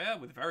dumpster fire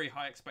with very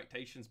high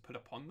expectations put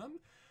upon them,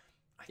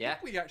 I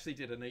think we actually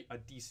did a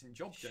decent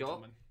job,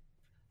 gentlemen.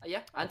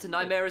 Yeah, and to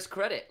Nightmare's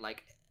credit,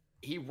 like,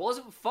 he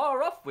wasn't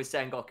far off with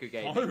Sengoku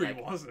Gaming. No, he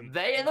wasn't.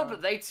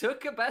 They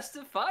took a best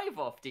of 5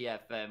 off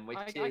DFM, which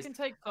I can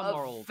take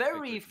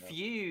very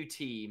few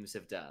teams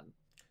have done.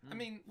 I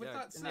mean, with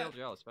that said, in the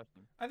LGL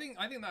especially. I think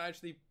that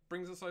actually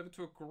brings us over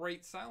to a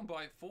great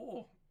soundbite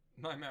for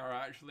Nightmare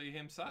actually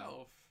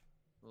himself.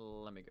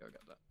 Let me go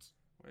get that.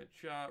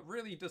 Which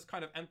really does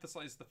kind of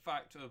emphasize the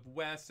fact of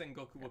where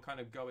Sengoku were kind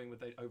of going with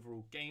the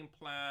overall game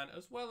plan,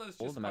 as well as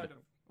just kind of...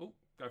 Oh,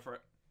 go for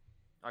it.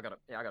 I got it.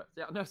 Yeah, I got it.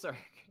 Yeah, no, sorry.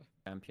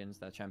 Champions,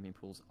 their champion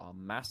pools are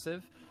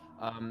massive.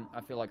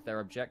 I feel like their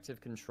objective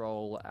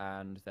control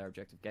and their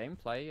objective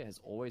gameplay has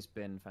always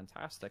been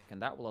fantastic,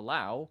 and that will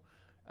allow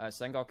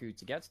Sengoku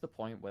to get to the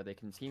point where they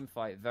can team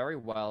fight very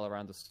well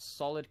around a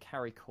solid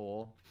carry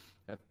core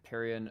of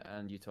Pyrion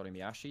and Yutori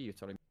Miyashi.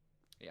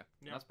 Yeah,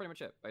 that's pretty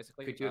much it,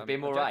 basically. Could you have been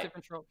more right?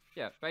 Control,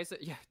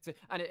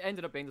 and it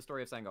ended up being the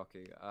story of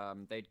Sengoku.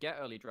 They'd get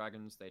early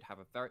dragons, they'd have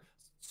a very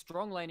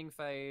strong laning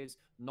phase,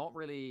 not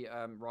really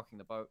rocking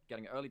the boat,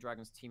 getting early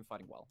dragons, team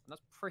fighting well. And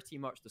that's pretty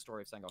much the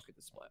story of Sengoku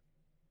the split.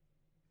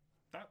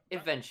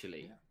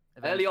 Eventually. Yeah.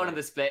 Early on in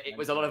the split, it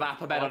was a lot of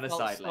Appamen on the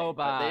side lane. So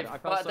bad.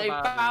 But they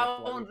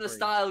found the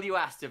style you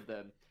asked of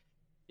them.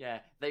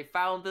 Yeah, they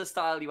found the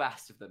style you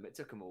asked of them. It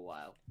took them a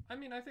while. I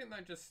mean, I think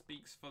that just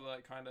speaks for the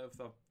kind of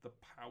the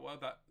power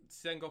that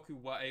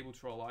Sengoku were able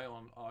to rely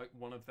on.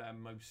 One of their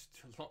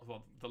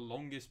the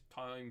longest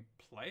time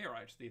player,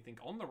 actually, I think,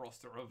 on the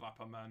roster of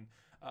Appamen.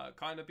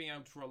 Kind of being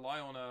able to rely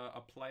on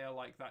a player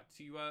like that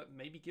to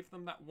maybe give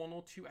them that 1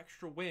 or 2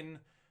 extra win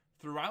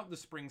throughout the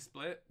spring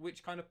split,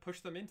 which kind of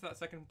pushed them into that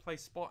 2nd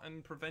place spot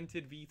and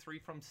prevented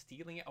V3 from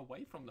stealing it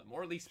away from them,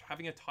 or at least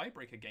having a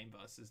tiebreaker game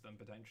versus them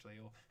potentially,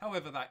 or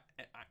however that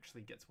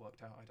actually gets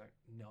worked out, I don't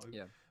know.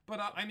 Yeah. But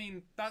I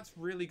mean, that's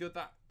really good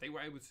that they were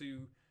able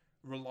to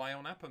rely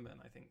on Appamen.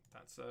 I think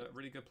that's a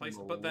really good place.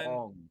 But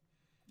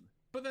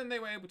then they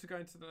were able to go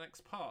into the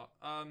next part.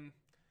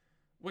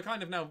 We're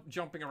kind of now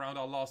jumping around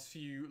our last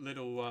few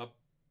little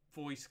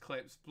voice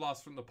clips,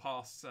 blast from the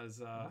past,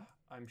 as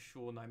I'm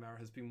sure Nightmare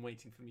has been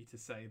waiting for me to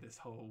say this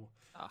whole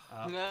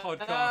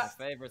podcast.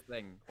 Favorite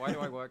thing. Why do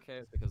I work here?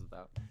 It's because of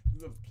that.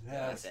 The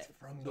blast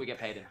from the we get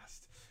paid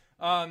past.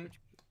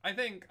 I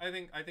think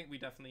we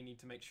definitely need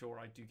to make sure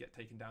I do get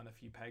taken down a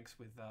few pegs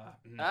with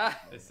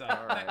this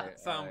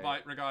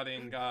soundbite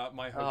regarding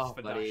my hopes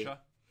for Dasha.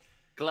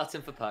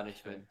 Glutton for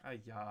punishment. I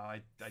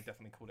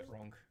definitely called it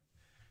wrong.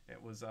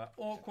 It was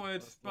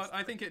awkward, but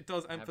I think it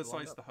does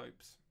emphasize the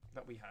hopes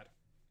that we had.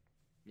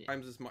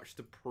 Times as much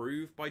to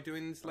prove by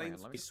doing these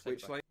lanes. We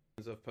switch lanes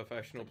of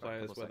professional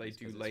players where they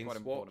do lane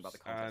swaps,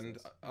 and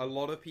a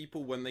lot of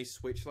people, when they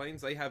switch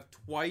lanes, they have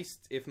twice,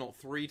 if not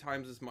 3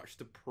 times as much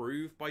to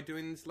prove by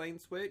doing this lane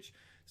switch.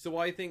 So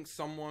I think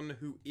someone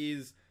who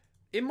is,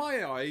 in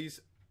my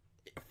eyes,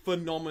 a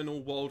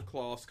phenomenal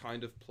world-class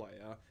kind of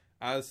player,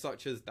 as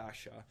such as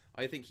Dasha,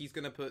 I think he's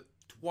going to put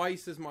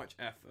twice as much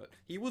effort.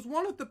 He was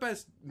one of the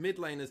best mid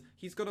laners.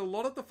 He's got a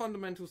lot of the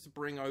fundamentals to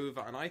bring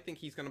over, and I think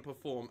he's going to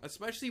perform,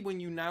 especially when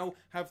you now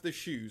have the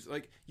shoes.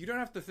 Like, you don't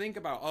have to think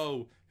about,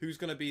 oh, who's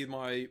going to be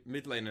my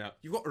mid laner now.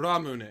 You've got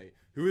Ramune,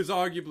 who is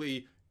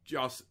arguably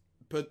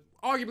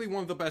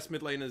one of the best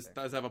mid laners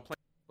that has ever played.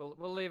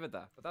 we'll leave it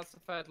there. But that's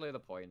fairly the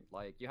point.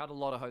 Like, you had a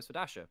lot of hopes for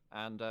Dasher,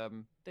 and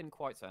didn't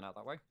quite turn out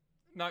that way.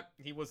 No,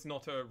 he was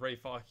not a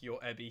Rayfarki or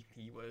Ebby.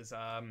 He was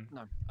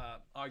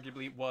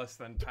arguably worse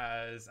than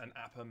Paz and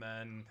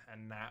Apperman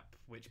and Nap,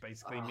 which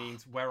basically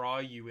means where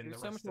are you in the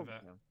rest of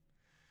it?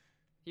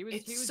 He was.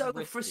 It's so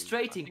risky.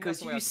 frustrating I think that's because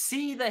the way you I-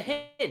 see the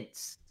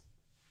hints.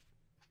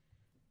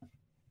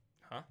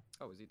 Huh?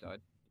 Oh, has he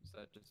died? Is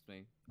that just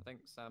me? I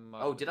think Sam.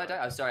 Oh, did I die?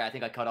 Oh, sorry. I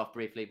think I cut off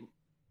briefly.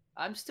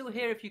 I'm still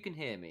here if you can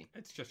hear me,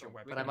 It's just your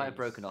webcam. but I might have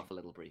broken off a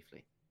little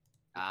briefly.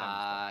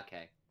 Ah,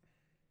 okay.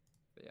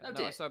 But yeah, Oh, no,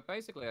 dear. so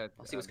basically,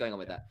 I'll see what's going on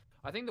with that.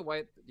 I think the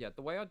way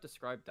I'd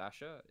describe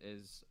Dasher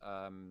is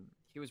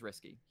he was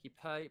risky. He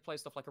played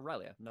stuff like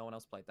Aurelia. No one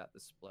else played that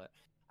this split,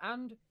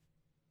 and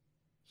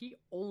he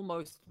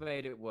almost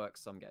made it work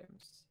some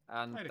games.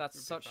 And I'd that's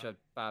agree with such that. a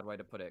bad way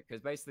to put it,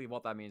 because basically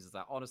what that means is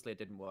that honestly it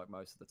didn't work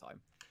most of the time.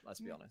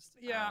 Let's be honest.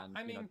 Yeah, and,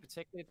 I you know, mean-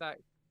 particularly that.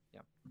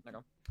 Yeah, no,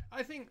 go.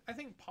 I think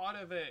part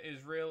of it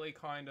is really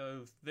kind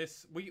of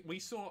this. We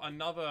saw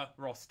another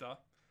roster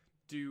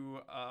do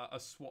a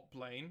swap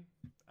lane,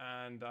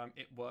 and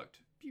it worked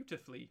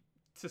beautifully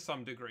to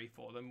some degree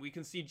for them. We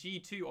can see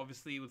G2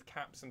 obviously with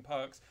caps and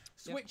perks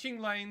switching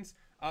lanes.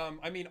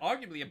 I mean,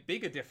 arguably a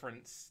bigger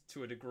difference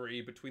to a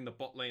degree between the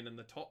bot lane and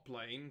the top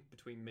lane,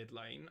 between mid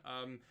lane.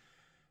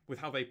 With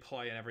how they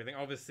play and everything.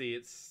 Obviously,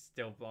 it's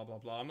still blah, blah,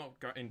 blah. I'm not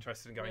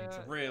interested in going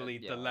into really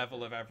the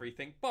level of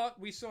everything. But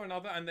we saw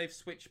another, and they've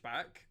switched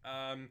back.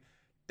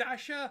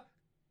 Dasher,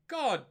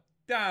 god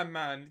damn,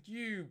 man.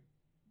 You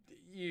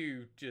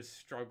just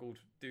struggled,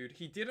 dude.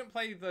 He didn't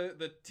play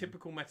the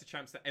typical meta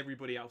champs that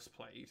everybody else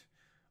played.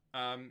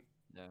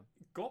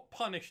 Got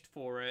punished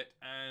for it,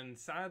 and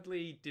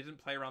sadly didn't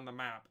play around the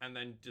map. And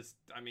then just,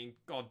 I mean,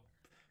 God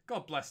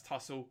bless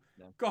Tussle.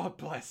 Yeah. God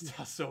bless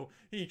Tussle.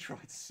 He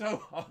tried so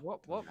hard.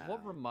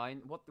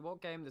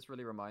 What game this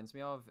really reminds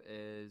me of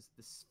is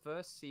this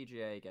first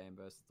CGA game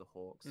versus the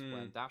Hawks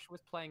when Dash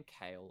was playing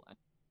Kayle, and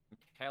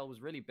Kayle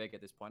was really big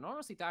at this point. And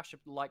honestly, Dash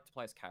liked to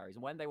play as carries,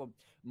 and when they were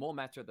more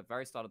meta at the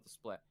very start of the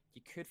split, he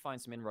could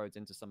find some inroads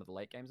into some of the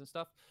late games and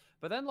stuff.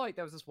 But then like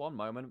there was this one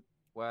moment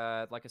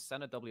where like a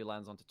center W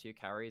lands onto 2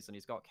 carries, and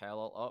he's got Kayle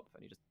all up,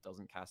 and he just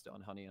doesn't cast it on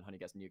Honey, and Honey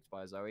gets nuked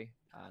by a Zoe,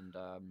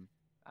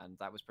 and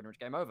that was pretty much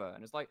game over.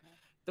 And it's like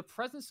the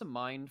presence of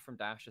mind from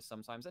Dasher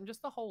sometimes, and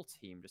just the whole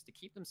team, just to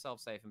keep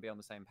themselves safe and be on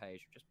the same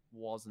page, just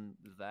wasn't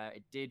there.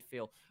 It did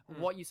feel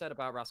what you said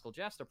about Rascal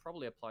Jester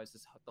probably applies to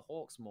the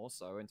Hawks more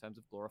so in terms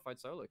of glorified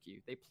solo queue.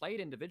 They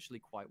played individually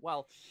quite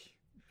well.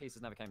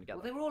 Pieces never came together.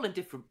 Well, they were all in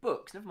different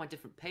books, never mind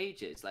different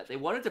pages. Like they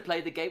wanted to play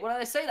the game. Well,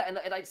 I say that,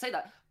 and I say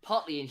that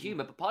partly in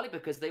humor, but partly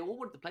because they all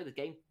wanted to play the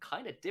game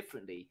kind of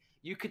differently.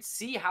 You could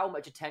see how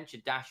much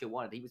attention Dasher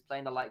wanted. He was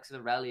playing the likes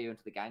of Aurelia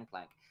into the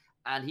Gangplank,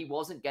 and he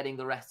wasn't getting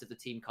the rest of the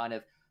team kind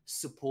of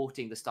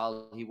supporting the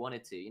style he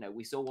wanted to. You know,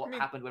 we saw what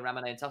happened when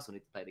Ramone and Tussle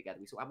needed to play together.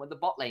 We saw what happened when the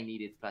bot lane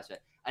needed to play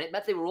together. And it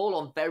meant they were all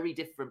on very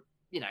different,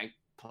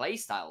 play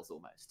styles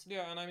almost.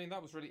 Yeah, and I mean, that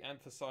was really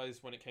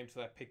emphasized when it came to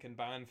their pick and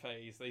ban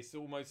phase. They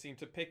almost seemed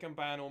to pick and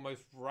ban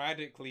almost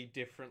radically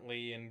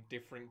differently in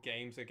different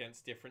games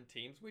against different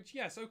teams, which,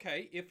 yes,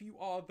 okay, if you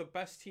are the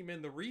best team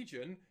in the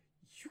region,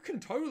 you can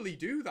totally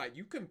do that.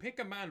 You can pick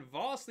a man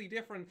vastly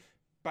different,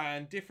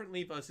 ban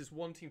differently versus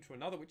one team to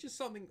another, which is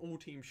something all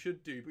teams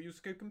should do. But you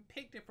also can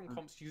pick different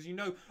comps because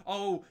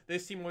oh,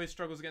 this team always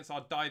struggles against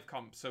our dive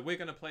comp, so we're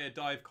going to play a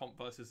dive comp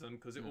versus them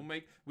because it will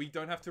make we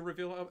don't have to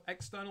reveal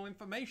external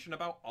information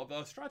about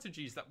other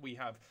strategies that we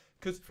have.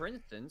 Because for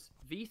instance,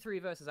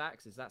 V3 versus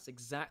Axis, that's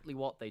exactly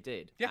what they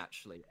did. Yeah.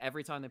 Actually,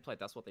 every time they played,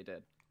 that's what they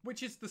did.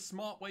 Which is the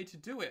smart way to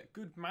do it.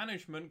 Good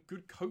management,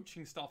 good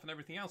coaching stuff, and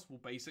everything else will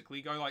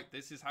basically go like,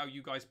 this is how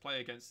you guys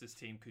play against this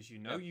team, because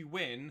you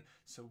win,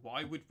 so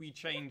why would we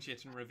change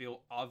it and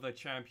reveal other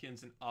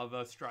champions and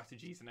other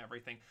strategies and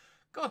everything?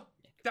 God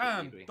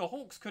damn, agree. the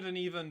Hawks couldn't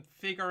even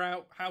figure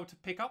out how to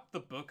pick up the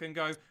book and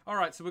go,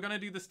 alright, so we're going to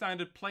do the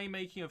standard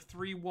playmaking of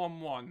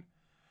 3-1-1.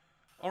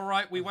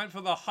 Alright, we went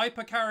for the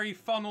hyper carry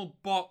funnel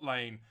bot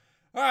lane.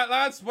 Alright,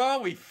 lads,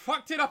 well, we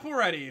fucked it up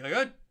already.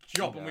 Good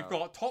job. And we've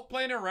got top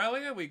lane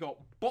Aurelia, we got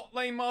bot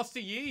lane Master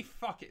Yi.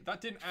 Fuck it,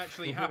 that didn't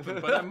actually happen,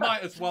 but it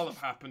might as well have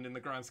happened in the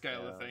grand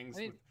scale of things.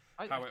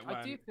 How it went.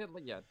 I do feel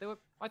like,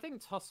 I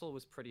think Tussle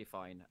was pretty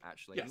fine,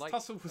 actually. Yes, like,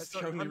 Tussle was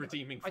the only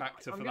redeeming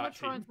factor for that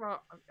team.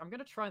 I'm going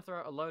to try and throw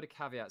out a load of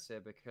caveats here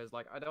because,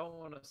 like, I don't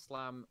want to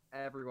slam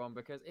everyone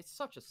because it's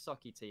such a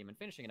sucky team, and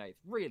finishing in 8th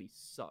really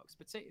sucks.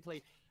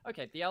 Particularly,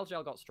 okay, the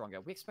LGL got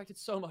stronger. We expected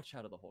so much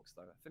out of the Hawks,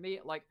 though. For me,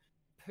 like,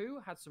 Pooh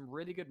had some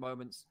really good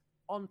moments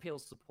on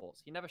Peel's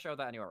supports. He never showed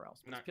that anywhere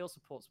else. But his Peel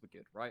supports were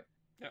good, right?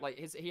 Yep. Like,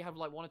 he had,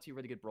 like, 1 or 2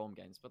 really good Braum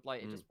games, but,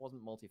 like, it just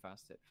wasn't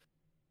multifaceted.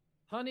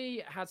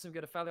 Honey had some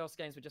good Aphelios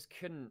games, but just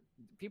couldn't.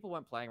 People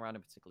weren't playing around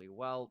him particularly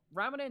well.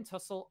 Ramone and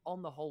Tussle,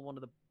 on the whole, one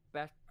of the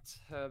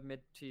better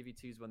mid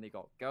 2v2s when they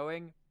got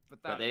going.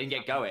 But they didn't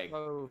get going.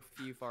 So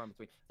few far in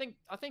between.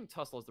 I think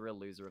Tussel's the real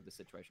loser of the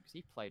situation because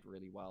he played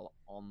really well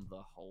on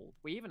the whole.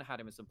 We even had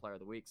him as some player of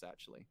the weeks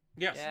actually.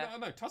 Yes, Yeah.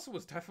 no, Tussle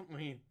was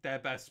definitely their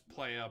best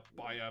player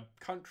by a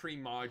country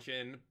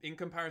margin in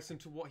comparison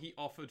to what he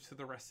offered to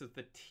the rest of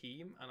the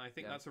team, and I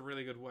think that's a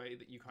really good way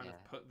that you kind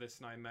of put this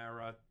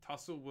Nymera.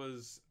 Tussle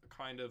was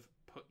kind of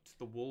put to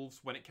the wolves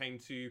when it came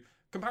to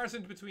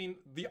comparison between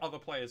the other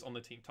players on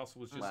the team.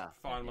 Tussle was just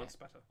far months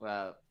better.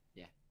 Well,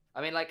 yeah.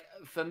 I mean, like,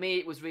 for me,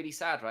 it was really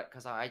sad, right?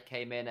 Because I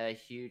came in a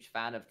huge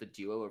fan of the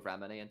duo of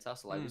Ramone and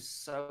Tussle. I was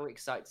so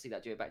excited to see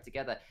that duo back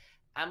together.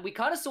 And we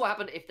kind of saw what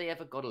happened if they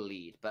ever got a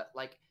lead. But,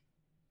 like,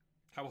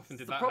 how often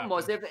did the that problem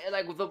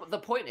happen? was, the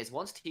point is,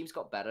 once teams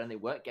got better and they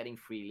weren't getting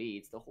free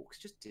leads, the Hawks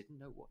just didn't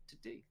know what to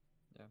do.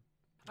 Yeah.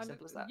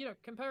 Simple as that. You know,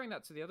 comparing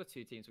that to the other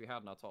two teams we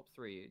had in our top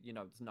three, you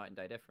know, it's night and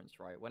day difference,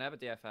 right? Whenever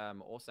DFM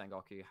or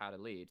Sengoku had a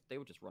lead, they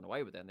would just run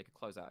away with it and they could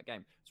close out a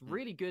game. It's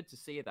really good to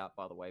see that,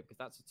 by the way, because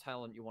that's a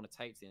talent you want to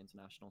take to the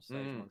international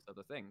stage, amongst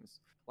other things.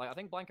 Like, I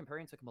think Blank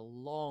Empyrean took them a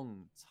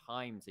long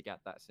time to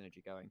get that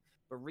synergy going,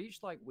 but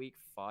reached like week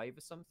 5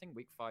 or something,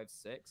 week 5,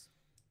 6,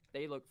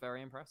 they look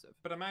very impressive.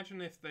 But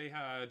imagine if they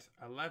had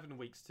 11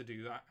 weeks to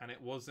do that, and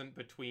it wasn't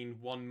between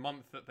 1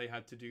 month that they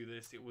had to do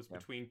this. It was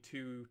between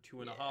two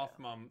and a half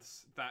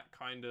months. That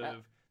kind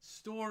of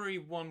story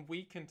one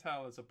we can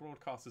tell as a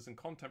broadcasters and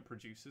content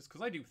producers,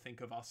 because I do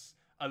think of us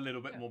a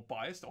little bit more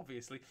biased,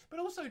 obviously, but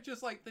also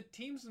just like the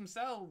teams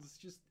themselves,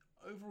 just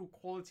overall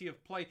quality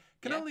of play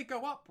can only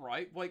go up,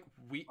 right? Like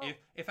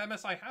if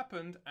MSI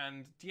happened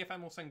and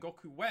DFM or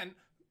Sengoku went,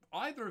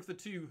 either of the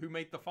two who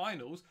made the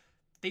finals,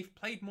 they've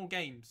played more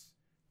games.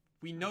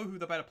 We know who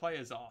the better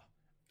players are.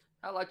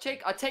 Hell, I'd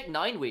take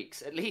 9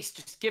 weeks at least.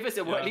 Just give us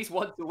at least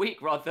once a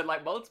week rather than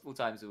like multiple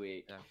times a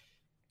week. Yeah.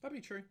 That'd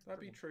be true.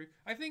 That'd be true.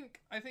 I think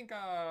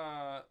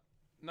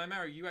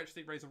Nymera, you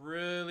actually raise a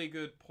really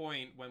good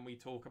point when we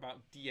talk about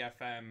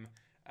DFM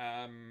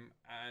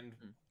and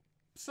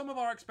some of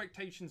our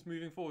expectations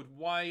moving forward.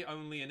 Why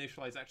only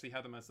Initialize actually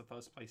had them as the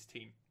first place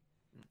team?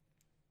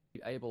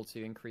 Able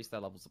to increase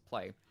their levels of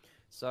play.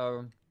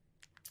 So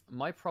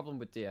my problem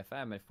with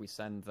DFM, if we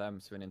send them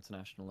to an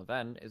international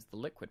event, is the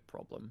Liquid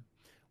problem,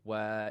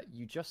 where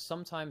you just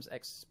sometimes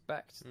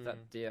expect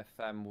that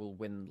DFM will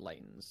win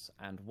lanes.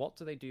 And what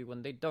do they do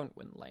when they don't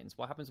win lanes?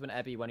 What happens when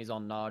Ebby, when he's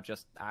on Gnar,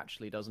 just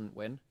actually doesn't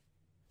win?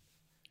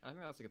 I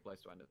think that's a good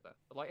place to end it there.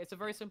 But, like, it's a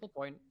very simple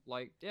point.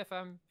 Like,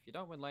 DFM, if you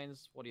don't win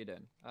lanes, what are you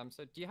doing?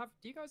 So do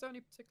you guys have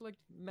any particular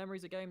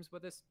memories of games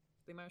where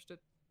they managed to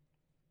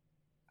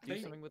do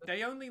something with it?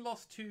 They only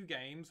lost 2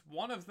 games.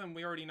 One of them,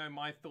 we already know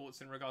my thoughts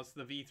in regards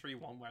to the V3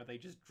 one, where they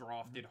just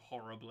drafted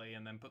horribly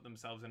and then put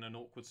themselves in an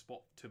awkward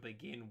spot to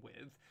begin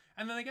with.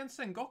 And then against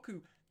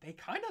Sengoku, they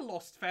kind of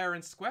lost fair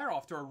and square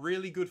after a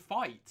really good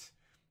fight.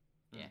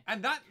 Yeah.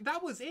 And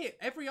that was it.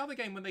 Every other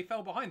game when they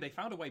fell behind, they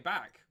found a way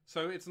back.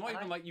 So it's not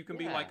even like you can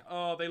be like,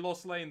 oh, they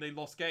lost lane, they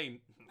lost game.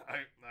 No,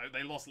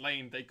 they lost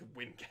lane, they could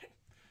win game.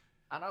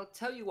 And I'll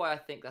tell you why I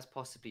think that's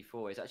possibly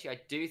for is actually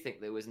I do think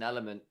there was an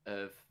element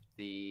of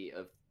the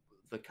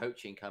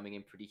coaching coming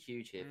in pretty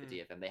huge here for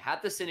DFM. They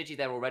had the synergy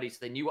there already, so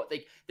they knew what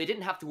they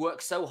didn't have to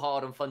work so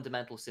hard on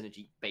fundamental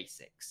synergy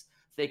basics.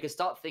 They could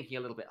start thinking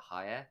a little bit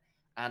higher.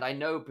 And I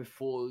know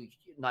before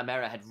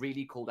Nymera had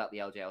really called out the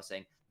LJL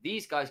saying,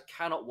 these guys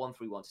cannot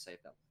 1-3-1 to save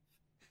them.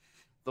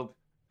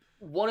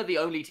 One of the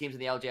only teams in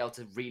the LJL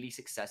to really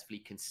successfully,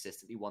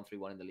 consistently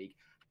 1-3-1 in the league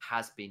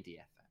has been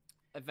DFM.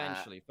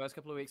 Eventually, first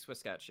couple of weeks were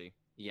sketchy.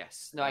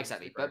 Yes, no,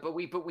 exactly. But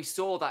we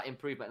saw that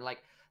improvement, and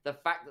like the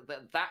fact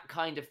that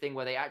kind of thing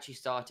where they actually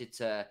started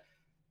to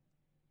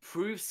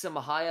prove some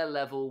higher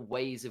level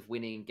ways of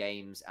winning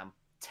games and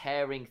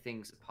tearing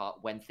things apart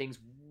when things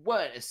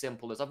weren't as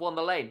simple as I've won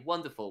the lane,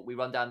 wonderful. We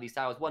run down these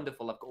towers,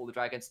 wonderful. I've got all the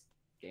dragons,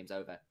 game's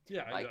over.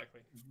 Yeah, like,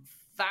 exactly.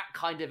 That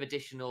kind of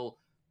additional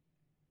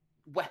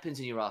weapons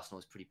in your arsenal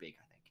is pretty big,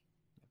 I think.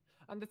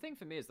 And the thing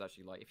for me is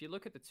actually, like, if you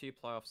look at the 2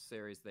 playoff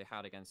series they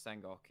had against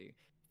Sengoku,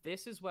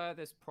 this is where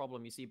this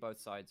problem, you see both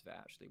sides of it,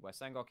 actually, where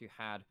Sengoku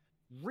had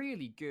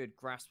really good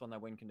grasp on their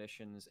win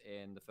conditions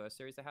in the first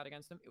series they had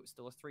against them. It was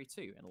still a 3-2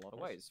 in a lot of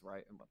ways,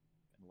 right? In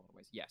a lot of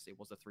ways. Yes, it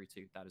was a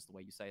 3-2. That is the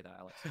way you say that,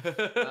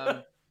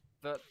 Alex.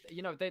 But,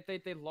 you know,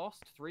 they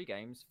lost 3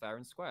 games fair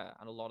and square,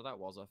 and a lot of that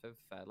was off of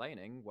fair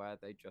laning, where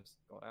they just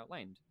got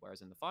outlaned.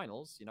 Whereas in the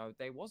finals, you know,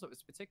 it was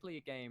particularly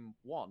game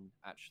 1,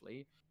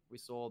 actually, we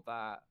saw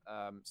that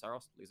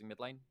Saros losing mid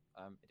lane,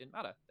 it didn't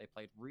matter. They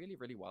played really,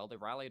 really well. They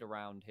rallied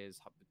around his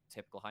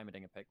typical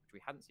Heimerdinger pick, which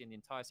we hadn't seen the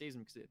entire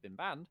season because it had been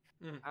banned.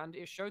 And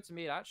it showed to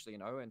me, actually, you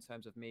know, in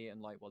terms of me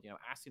and, like, well, you know,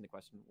 asking the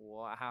question,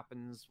 what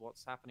happens?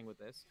 What's happening with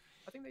this?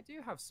 I think they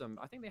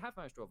have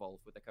managed to evolve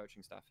with their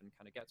coaching staff and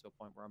kind of get to a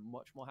point where I'm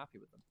much more happy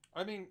with them.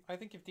 I mean, I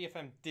think if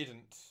DFM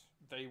didn't,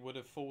 they would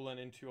have fallen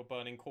into a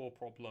burning core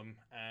problem,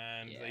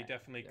 and they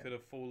definitely could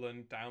have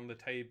fallen down the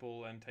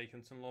table and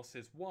taken some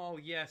losses. While,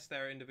 yes,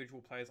 their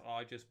individual players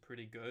are just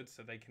pretty good,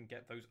 so they can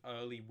get those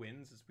early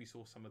wins, as we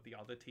saw some of the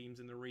other teams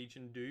in the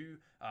region do,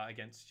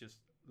 against just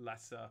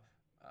lesser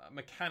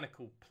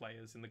mechanical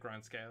players in the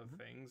grand scale of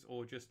things,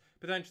 or just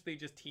potentially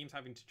just teams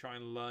having to try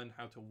and learn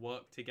how to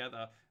work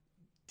together.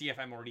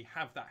 DFM already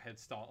have that head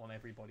start on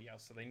everybody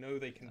else, so they know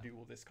they can do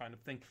all this kind of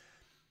thing.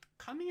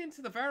 Coming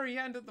into the very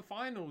end of the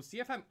finals,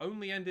 DFM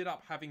only ended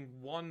up having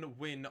one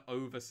win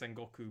over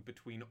Sengoku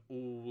between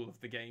all of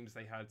the games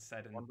they had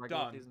said and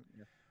done,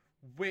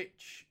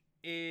 which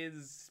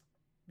is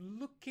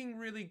looking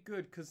really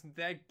good because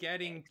they're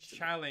getting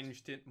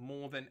challenged it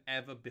more than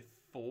ever before.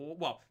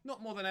 Well,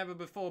 not more than ever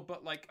before,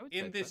 but like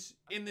in this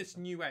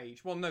new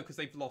age. Well, no, because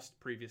they've lost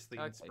previously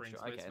in spring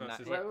splits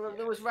versus.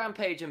 There was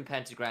Rampage and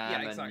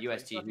Pentagram and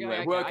USG who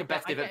Okay, were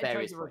competitive at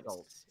various points.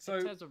 Results. So,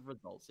 in terms of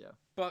results, yeah.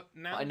 But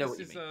now I know this what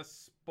you is mean. a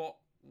spot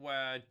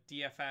where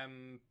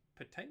DFM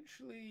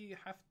potentially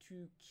have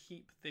to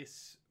keep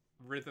this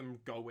rhythm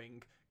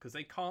going because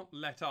they can't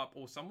let up,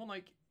 or someone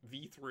like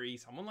V3,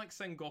 someone like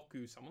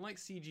Sengoku, someone like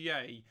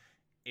CGA,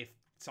 if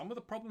some of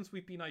the problems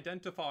we've been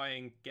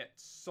identifying get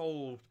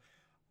solved,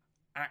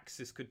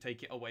 Axis could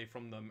take it away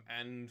from them.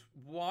 And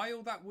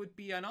while that would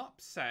be an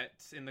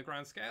upset in the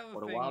grand scale of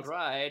What a things, wild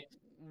ride.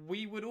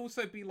 we would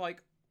also be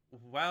like,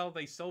 well,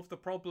 they solved the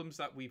problems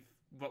that we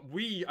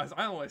as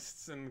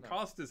analysts and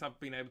casters have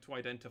been able to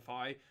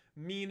identify,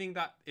 meaning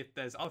that if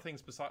there's other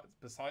things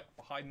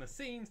behind the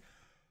scenes,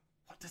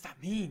 what does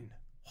that mean?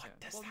 What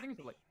does that mean?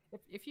 Like,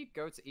 if you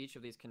go to each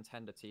of these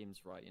contender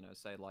teams, right, you know,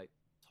 say like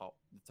the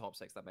top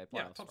 6 that made playoffs,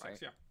 Yeah, top right?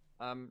 6, yeah.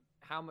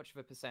 How much of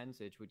a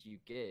percentage would you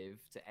give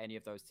to any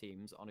of those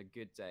teams on a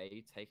good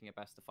day taking a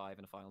best of 5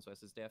 in a finals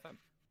versus DFM?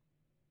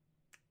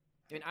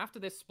 I mean, after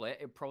this split,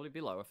 it'd probably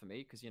be lower for me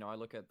because, you know, I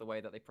look at the way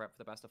that they prep for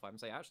the best of 5 and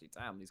say, actually,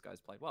 damn, these guys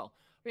played well.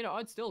 But, you know,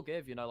 I'd still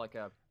give, you know, like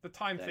the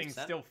time thing's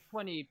still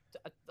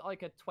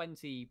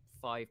 25%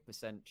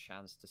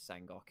 chance to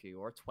Sengoku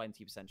or a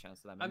 20%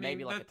 chance to them. I mean,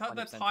 maybe like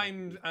the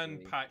time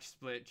and patch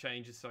split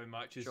changes so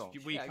much. As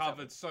we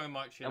covered so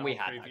much in our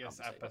previous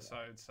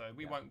episodes, so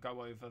we won't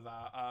go over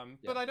that.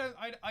 But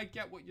I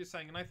get what you're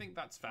saying, and I think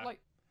that's fair.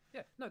 Like,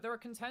 yeah, no, there are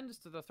contenders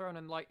to the throne,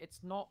 and like, it's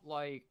not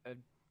like a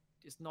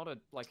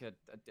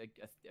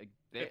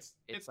bit.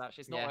 It's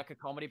actually not like a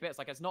comedy bit. It's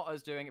like, it's not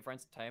us doing it for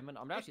entertainment.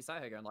 I'm actually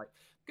sat here going like,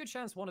 good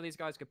chance one of these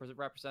guys could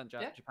represent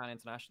Japan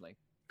internationally.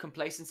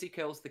 Complacency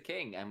kills the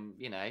king, and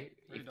you know,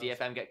 if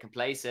DFM get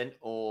complacent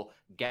or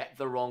get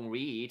the wrong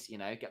read, you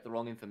know, get the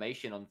wrong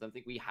information on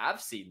something, we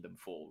have seen them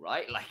fall,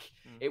 right? Like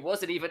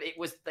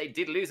they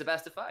did lose a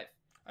best of 5.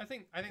 I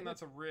think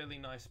that's a really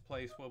nice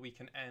place where we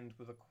can end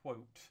with a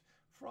quote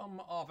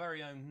from our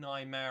very own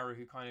Nightmare,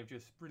 who kind of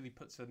just really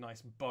puts a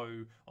nice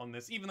bow on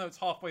this. Even though it's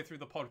halfway through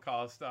the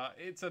podcast,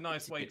 it's a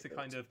nice way to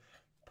kind of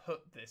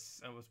put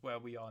this as where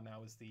we are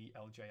now as the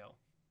LJL.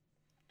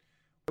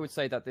 I would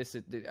say that the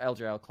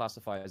LJL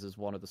classifies as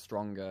one of the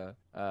stronger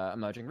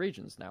emerging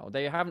regions now.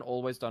 They haven't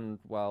always done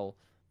well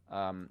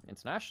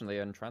internationally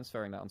and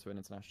transferring that onto an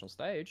international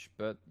stage,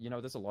 but you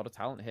know, there's a lot of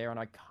talent here, and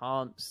I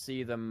can't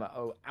see them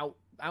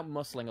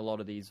out-muscling a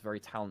lot of these very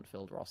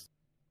talent-filled rosters.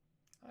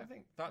 I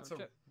think that's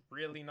a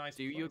really nice.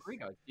 Do you agree,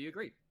 guys? Do you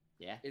agree?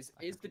 Yeah. Is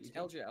the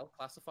LGL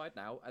classified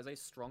now as a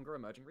stronger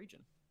emerging region?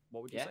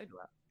 What would you say to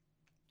that?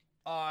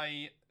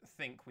 I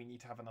think we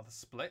need to have another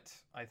split.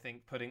 I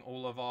think putting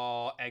all of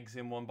our eggs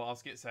in one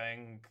basket,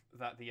 saying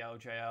that the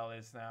LJL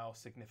is now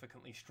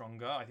significantly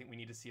stronger. I think we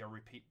need to see a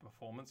repeat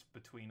performance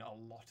between a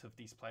lot of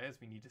these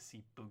players. We need to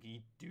see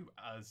Boogie do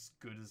as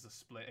good as the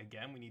split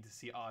again. We need to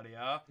see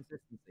Ardia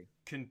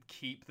can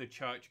keep the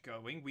church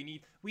going. We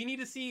need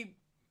to see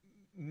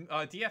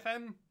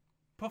DFM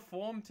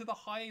perform to the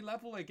high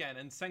level again,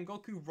 and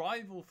Sengoku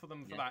rival for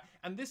them for that.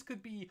 And this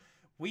could be,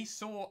 we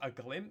saw a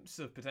glimpse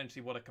of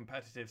potentially what a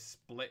competitive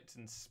split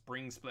and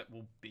spring split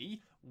will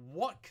be.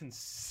 What can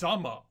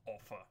summer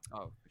offer?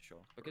 Oh, for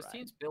sure. Because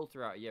teams build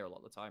throughout a year a lot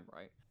of the time,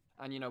 right?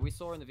 And, you know, we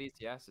saw in the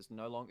VTS, it's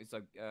no longer,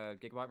 so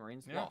Gigabyte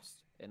Marines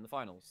lost in the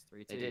finals,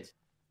 3-2. They did.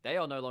 They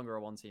are no longer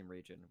a one-team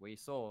region. We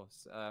saw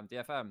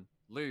DFM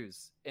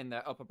lose in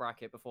their upper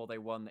bracket before they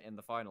won in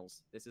the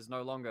finals. This is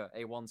no longer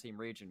a one-team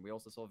region. We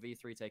also saw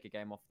V3 take a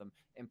game off them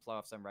in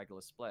playoffs and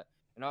regular split.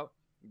 You know,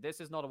 this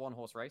is not a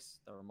one-horse race.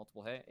 There are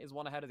multiple here. Is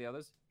one ahead of the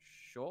others?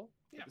 Sure.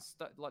 Yeah.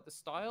 The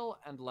style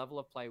and level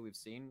of play we've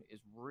seen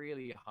is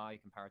really high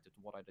comparative to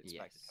what I'd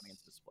expected coming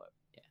into the split.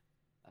 Yeah.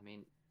 I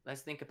mean,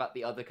 let's think about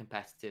the other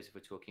competitors if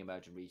we're talking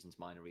emerging regions,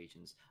 minor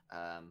regions.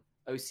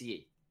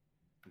 OCE.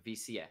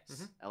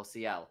 VCS,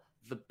 LCL,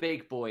 the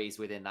big boys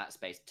within that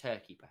space.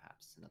 Turkey,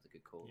 perhaps, another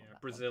good call. Yeah,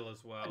 Brazil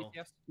as well.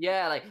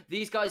 Yeah, like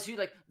these guys who,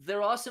 like,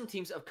 there are some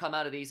teams that have come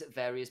out of these at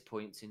various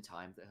points in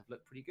time that have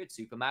looked pretty good.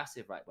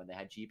 Supermassive, right, when they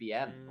had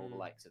GBM, all the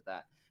likes of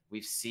that.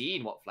 We've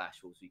seen what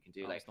Flash Wolves we can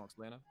do.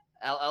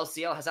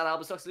 LCL has had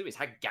Albisox Lewis,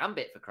 had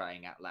Gambit for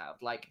crying out loud.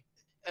 Like,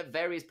 at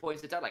various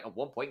points in time, like at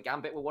one point,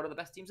 Gambit were one of the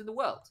best teams in the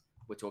world.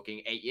 We're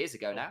talking 8 years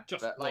ago now.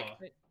 But, like,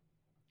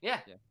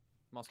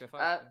 Moscow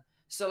 5.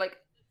 So, like,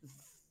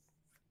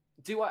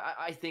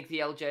 I think the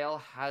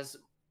LJL has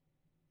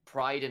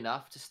pride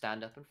enough to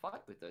stand up and fight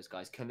with those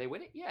guys. Can they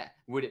win it? Yeah.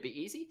 Would it be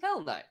easy?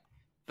 Hell no.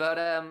 But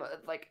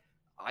like,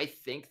 I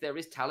think there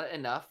is talent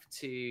enough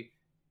to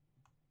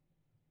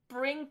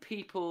bring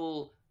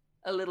people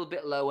a little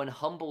bit low and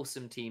humble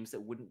some teams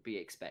that wouldn't be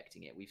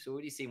expecting it. We've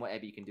already seen what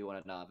Ebi can do on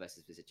a Gnar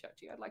versus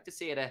Vizichachie. I'd like to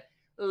see it a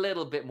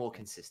little bit more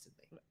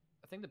consistently.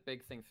 I think the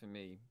big thing for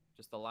me,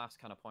 just the last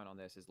kind of point on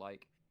this, is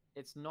like,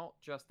 it's not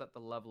just that the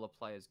level of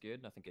play is good,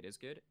 and I think it is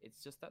good.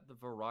 It's just that the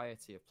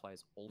variety of play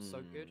is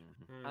also good.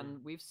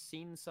 And we've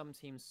seen some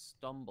teams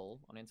stumble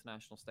on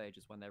international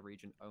stages when their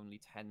region only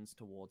tends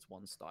towards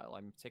one style.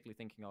 I'm particularly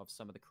thinking of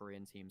some of the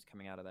Korean teams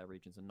coming out of their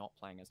regions and not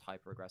playing as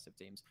hyper-aggressive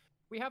teams.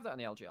 We have that in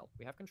the LGL.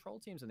 We have control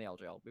teams in the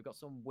LGL. We've got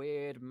some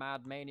weird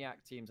mad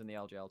maniac teams in the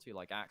LGL too,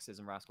 like Axes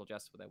and Rascal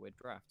Jester with their weird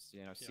drafts.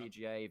 You know,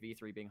 CGA,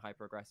 V3 being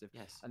hyper-aggressive.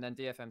 Yes. And then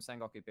DFM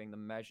Sengoku being the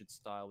measured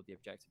style with the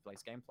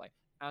objective-based gameplay.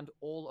 And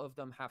all of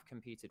them have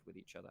competed with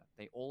each other.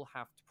 They all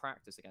have to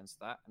practice against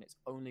that, and it's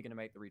only going to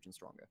make the region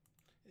stronger.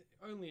 It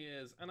only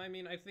is. And I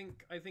mean, I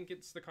think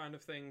it's the kind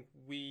of thing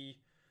we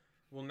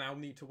will now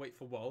need to wait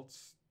for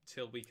Worlds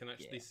till we can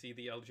actually see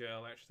the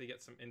LGL actually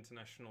get some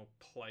international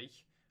play.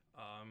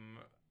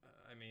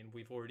 I mean,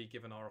 we've already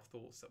given our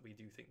thoughts that we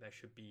do think there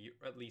should be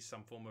at least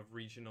some form of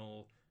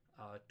regional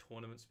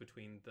tournaments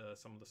between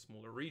some of the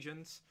smaller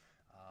regions.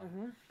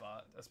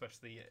 But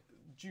especially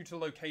due to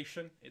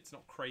location, it's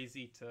not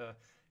crazy to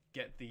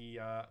get the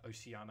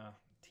Oceania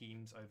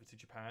teams over to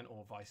Japan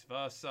or vice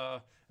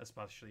versa,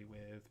 especially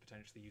with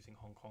potentially using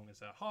Hong Kong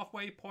as a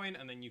halfway point,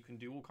 and then you can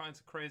do all kinds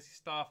of crazy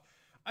stuff.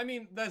 I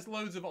mean, there's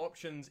loads of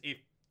options if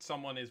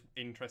someone is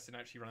interested in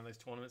actually running those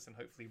tournaments, and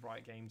hopefully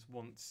Riot Games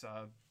once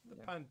the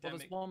pandemic... Well,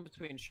 there's one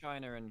between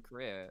China and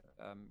Korea,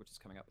 which is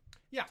coming up.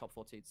 Yeah. Top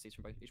 4 seeds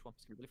from each one.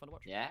 It's going to be really fun to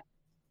watch. Yeah.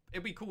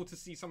 It'd be cool to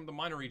see some of the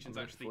minor regions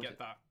actually get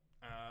that.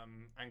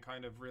 And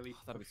kind of really...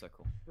 that'd be so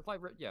cool.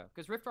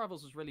 Because Rift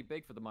Rivals was really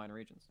big for the minor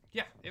regions.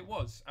 Yeah, it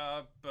was.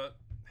 But,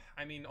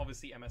 I mean,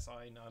 obviously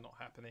MSI not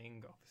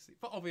happening, obviously,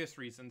 for obvious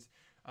reasons.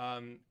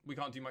 We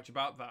can't do much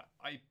about that.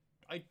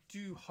 I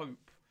do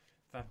hope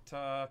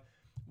that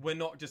we're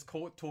not just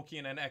talking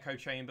in an echo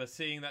chamber,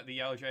 seeing that the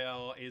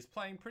LJL is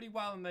playing pretty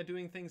well and they're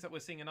doing things that we're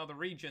seeing in other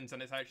regions,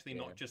 and it's actually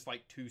not just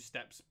like 2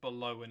 steps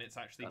below and it's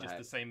actually just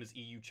the same as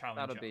EU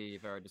Challenger. That would be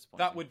very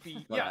disappointing. That would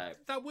be,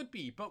 that would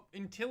be. But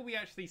until we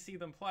actually see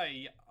them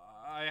play,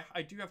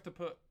 I do have to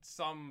put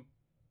some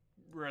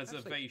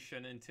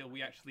reservation until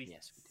we actually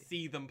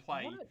see them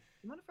play.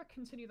 You mind if I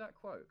continue that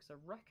quote? Because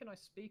I reckon I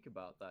speak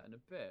about that in a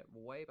bit,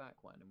 way back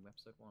when, in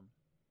episode 1.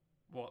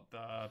 What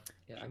the...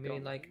 Yeah, I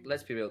mean, like,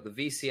 let's be real. The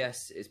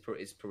VCS is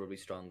probably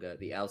stronger.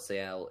 The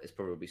LCL is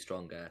probably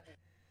stronger.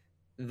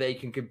 They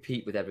can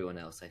compete with everyone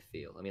else, I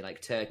feel. I mean,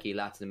 like, Turkey,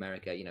 Latin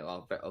America, you know,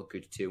 are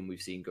good too, and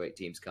we've seen great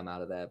teams come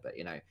out of there. But,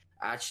 you know,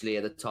 actually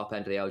at the top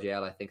end of the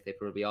LGL, I think they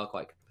probably are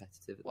quite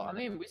competitive. Well, I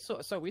mean, we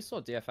saw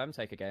DFM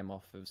take a game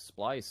off of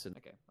Splice, and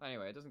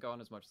anyway, it doesn't go on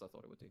as much as I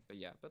thought it would do. But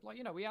yeah, like,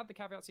 you know, we had the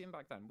caveats in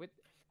back then.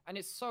 And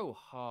it's so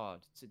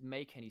hard to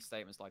make any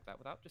statements like that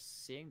without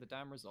just seeing the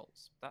damn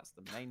results. That's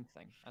the main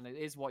thing. And it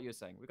is what you're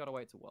saying. We've got to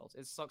wait to Worlds.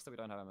 It sucks that we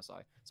don't have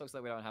MSI. It sucks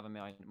that we don't have a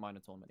minor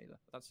tournament either.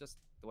 But that's just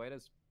the way it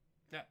is.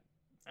 Yeah.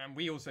 And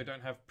we also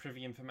don't have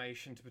privy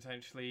information to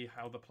potentially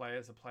how the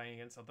players are playing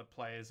against other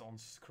players on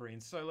Korean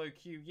solo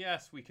queue.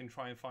 Yes, we can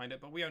try and find it,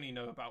 but we only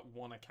know about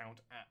one account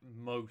at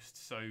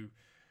most. So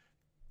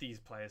these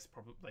players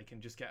probably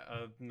can just get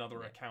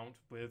another account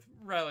with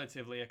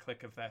relatively a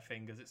click of their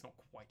fingers. It's not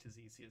quite as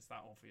easy as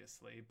that,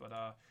 obviously, but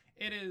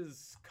it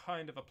is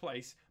kind of a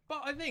place.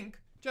 But I think,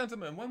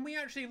 gentlemen, when we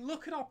actually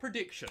look at our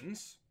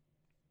predictions,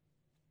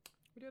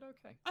 we did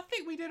okay. I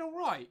think we did all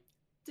right.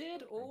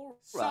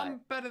 Some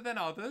better than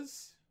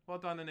others. Well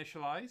done,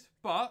 Initialize.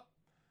 But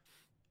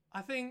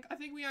I think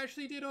we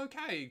actually did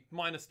okay,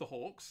 minus the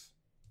Hawks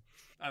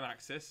and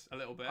Axis a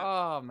little bit.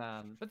 Oh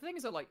man! But the thing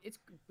is that, like, it's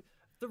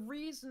the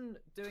reason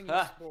doing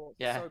your sport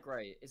is so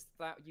great is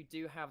that you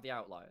do have the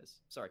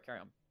outliers. Sorry, carry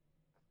on.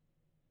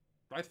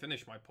 I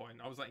finished my point.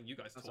 I was letting you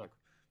guys talk.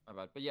 My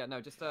bad.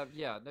 But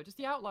just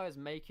the outliers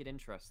make it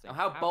interesting. Now,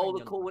 how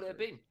bold a call would it have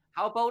been?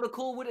 How bold a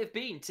call would it have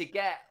been to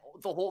get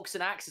the Hawks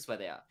and Axis where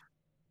they are?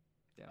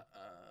 Yeah.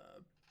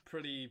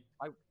 Pretty...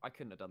 I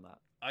couldn't have done that.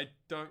 I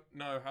don't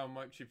know how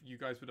much if you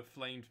guys would have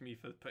flamed me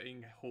for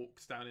putting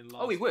Hawks down in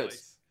last we would.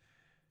 place.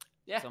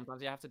 Yeah.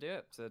 Sometimes you have to do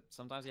it. So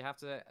sometimes you have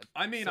to...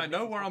 I mean, I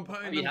know where I'm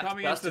putting them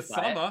coming into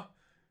summer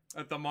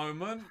at the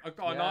moment. I've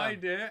got an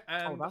idea.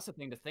 And... that's the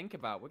thing to think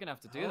about. We're going to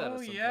have to do that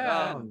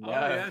at some point.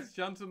 Oh, yes,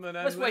 gentlemen.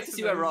 Let's wait to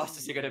see where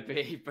rosters are going to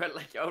be. But,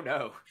 like, oh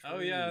no. Oh,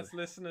 yes,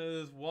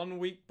 listeners. 1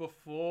 week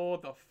before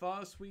the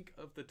first week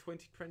of the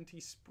 2020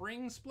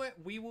 spring split,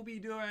 we will be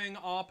doing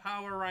our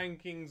power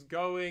rankings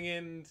going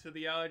into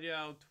the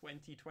LGL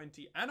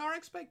 2020 and our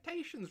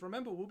expectations.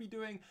 Remember, we'll be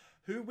doing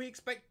who we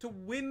expect to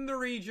win the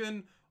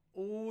region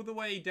all the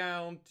way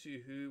down to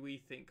who we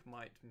think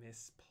might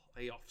miss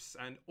playoffs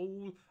and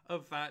all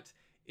of that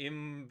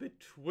in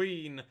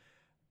between.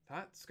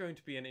 That's going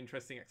to be an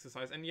interesting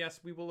exercise. And yes,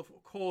 we will, of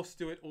course,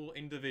 do it all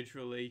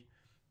individually.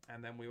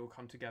 And then we will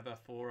come together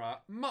for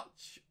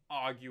much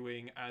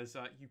arguing, as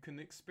you can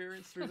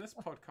experience through this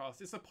podcast.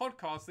 It's a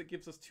podcast that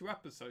gives us 2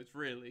 episodes,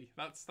 really.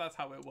 That's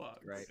how it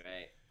works.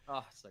 Right.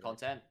 Oh, so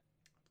content.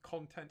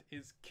 content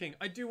is king.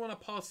 I do want to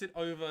pass it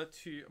over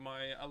to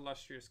my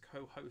illustrious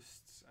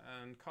co-hosts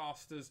and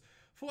casters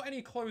for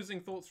any closing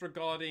thoughts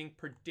regarding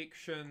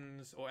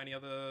predictions or any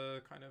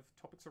other kind of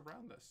topics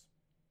around this.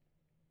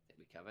 I think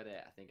we covered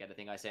it. I think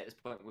anything I say at this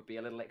point would be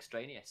a little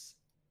extraneous.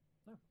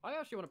 No, I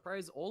actually want to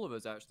praise all of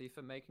us actually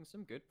for making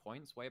some good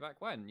points way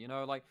back when. You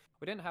know, like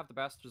we didn't have the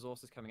best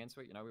resources coming into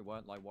it. You know, we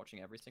weren't like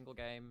watching every single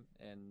game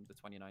in the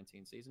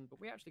 2019 season,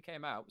 but we actually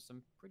came out with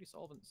some pretty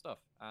solvent stuff.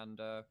 And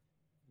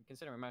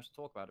considering we managed to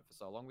talk about it for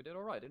so long, we did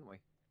all right, didn't we?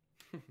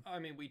 I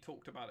mean, we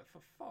talked about it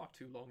for far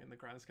too long in the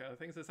grand scale of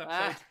things. This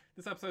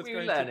episode's we're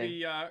going learning. to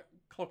be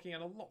clocking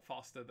in a lot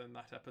faster than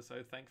that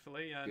episode,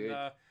 thankfully. And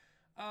Good.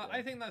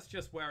 I think that's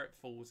just where it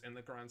falls in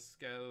the grand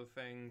scale of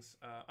things.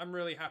 I'm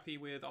really happy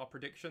with our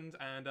predictions,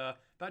 and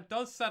that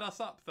does set us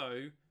up,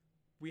 though.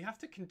 We have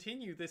to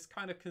continue this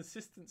kind of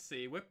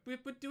consistency. We're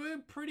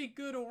doing pretty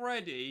good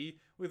already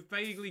with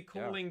vaguely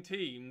calling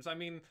teams. I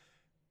mean,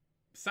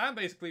 Sam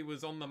basically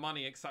was on the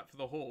money except for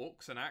the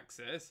Hawks and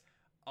Axis.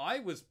 I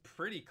was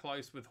pretty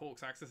close with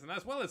Hawks, Axis, and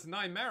as well as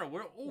Nightmare.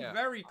 We're all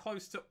very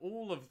close to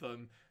all of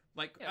them.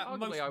 Like, at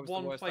most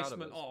one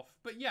placement off.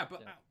 But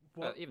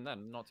even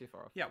then, not too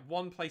far off. Yeah,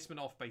 one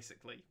placement off,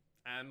 basically.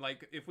 And,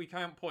 like, if we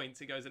count points,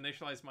 it goes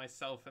Initialize,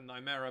 myself, and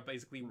Nightmare,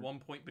 basically 1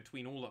 point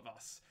between all of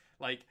us.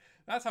 Like,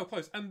 that's how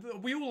close. And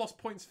we all lost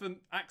points for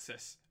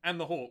Axis and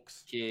the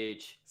Hawks.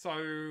 Huge. So,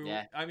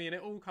 I mean,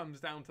 it all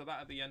comes down to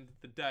that at the end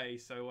of the day.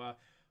 So,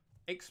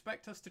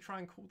 expect us to try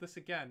and call this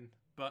again,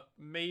 but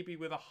maybe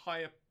with a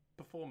higher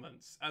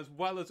performance, as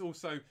well as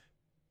also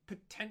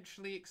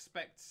potentially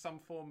expect some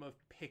form of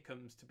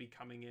pick'ems to be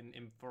coming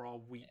in for our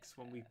weeks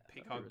when we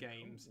pick our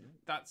games.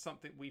 That's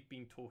something we've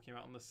been talking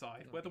about on the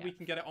side. Whether we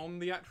can get it on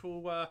the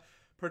actual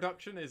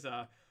production is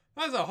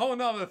that's a whole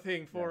nother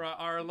thing for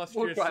our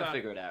illustrious We'll try and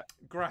figure it out.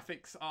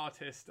 graphics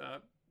artist,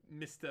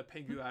 Mr.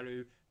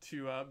 Penguaru,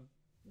 to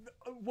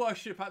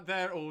worship at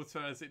their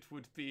altar, as it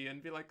would be,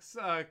 and be like,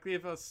 "Sir,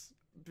 give us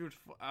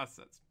beautiful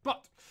assets."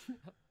 But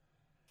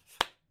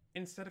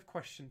instead of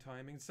question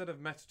time, instead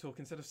of meta talk,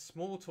 instead of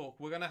small talk,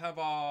 we're going to have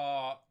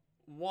our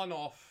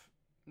one-off,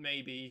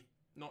 maybe,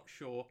 not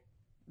sure,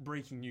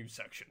 breaking news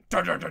section.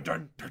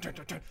 Breaking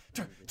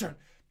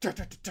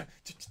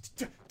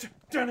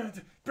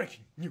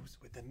news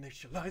with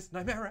Initialized,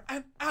 Nightmare,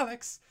 and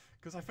Alex,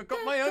 because I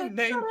forgot my own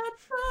name.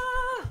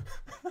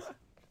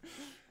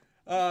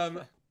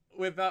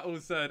 With that all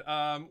said,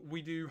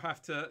 we do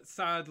have to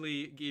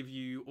sadly give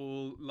you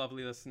all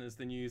lovely listeners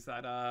the news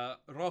that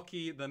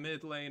Rocky, the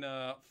mid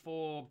laner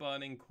for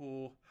Burning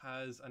Core,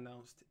 has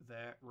announced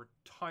their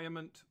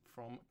retirement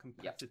from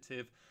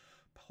competitive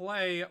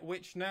play,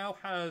 which now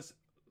has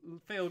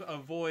filled a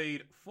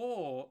void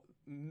for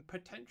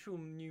potential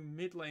new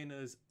mid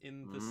laners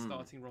in the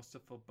starting roster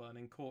for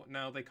Burning Core.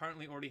 Now, they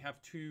currently already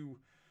have 2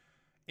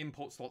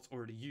 import slots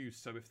already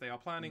used, so if they are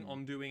planning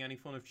on doing any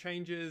form of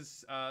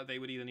changes, they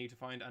would either need to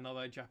find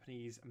another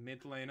Japanese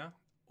mid laner,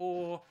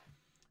 or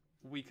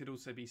we could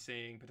also be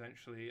seeing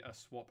potentially a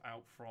swap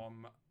out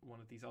from one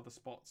of these other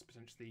spots,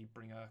 potentially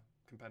bring a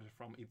competitor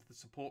from either the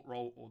support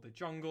role or the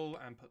jungle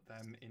and put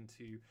them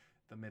into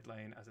the mid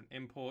lane as an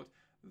import.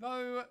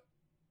 Though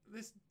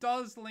this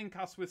does link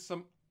us with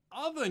some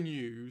other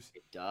news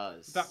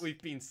that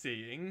we've been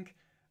seeing.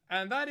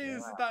 And that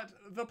is that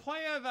the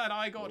player that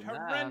I got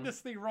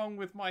horrendously wrong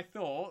with my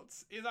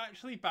thoughts is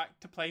actually back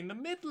to playing the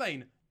mid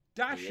lane.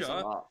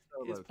 Dasher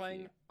is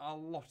playing a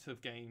lot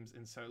of games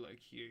in solo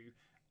queue.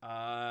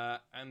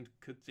 And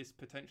could this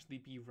potentially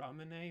be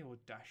Ramune or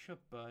Dasher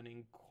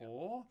Burning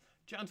Core?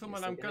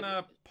 Gentlemen, I'm going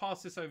to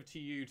pass this over to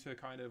you to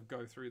kind of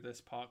go through this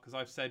part, because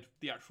I've said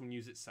the actual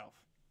news itself.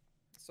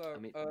 So,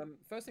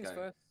 first things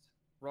first,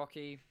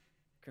 Rocky,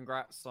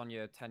 congrats on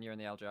your tenure in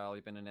the LGL.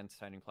 You've been an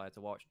entertaining player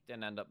to watch.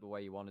 Didn't end up the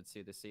way you wanted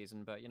to this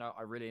season, but, you know,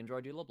 I really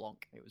enjoyed your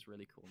LeBlanc. It was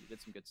really cool. You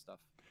did some good stuff.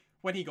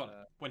 When he got it.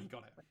 When he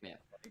got it. Yeah.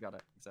 He got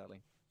it,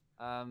 exactly.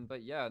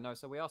 But yeah, no,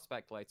 so we are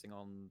speculating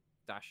on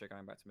Dasher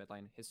going back to mid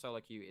lane. His solo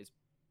queue is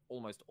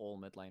almost all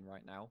mid lane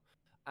right now.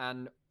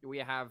 And we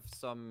have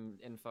some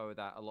info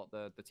that a lot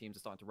of the teams are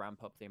starting to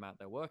ramp up the amount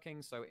they're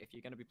working. So if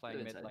you're going to be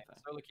playing mid lane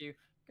solo queue,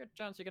 good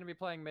chance you're going to be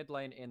playing mid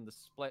lane in the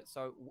split.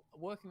 So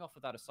working off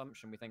of that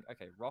assumption, we think,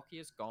 okay, Rocky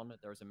is gone.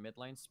 There is a mid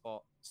lane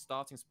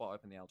starting spot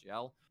open in the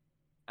LGL,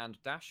 and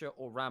Dasher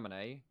or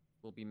Ramune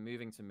will be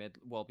moving to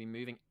be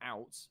moving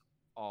out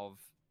of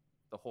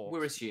the Hawks.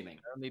 We're assuming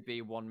There'll only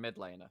be one mid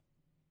laner.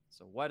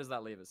 So where does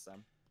that leave us,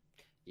 Sam?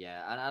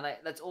 Yeah, and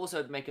let's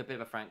also make a bit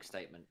of a frank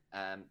statement.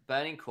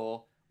 Burning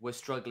Core were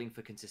struggling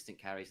for consistent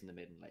carries in the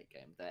mid and late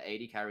game. Their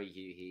AD carry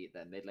Yuhi,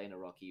 their mid laner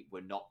Rocky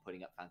were not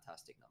putting up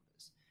fantastic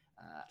numbers.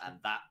 And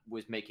that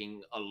was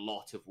making a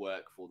lot of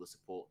work for the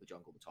support, the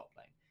jungle, the top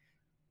lane.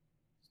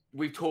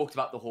 We've talked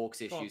about the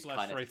Hawks issues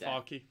kind of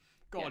today.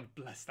 God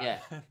bless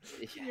that. Yeah.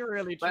 You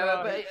really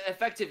but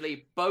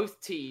effectively,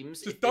 both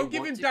teams... Just don't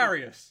give him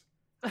Darius.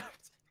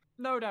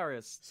 No,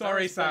 Darius.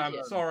 Sorry, Sam.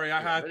 Sorry,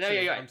 I had to.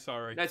 Right. I'm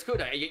sorry. No, it's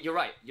good. You're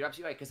right. You're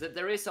absolutely right. Because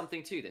there is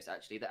something to this,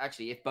 actually. That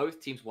actually, if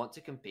both teams want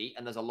to compete,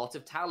 and there's a lot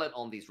of talent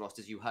on these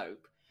rosters, you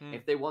hope,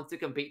 If they want to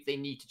compete, they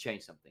need to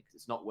change something because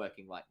it's not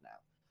working right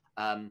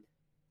now.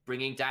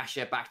 Bringing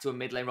Dasher back to a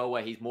mid lane role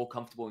where he's more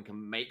comfortable and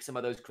can make some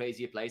of those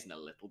crazier plays and a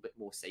little bit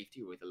more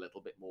safety with a little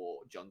bit more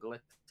jungle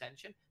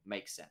attention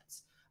makes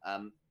sense.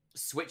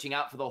 Switching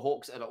out for the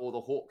Hawks or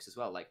the Hawks as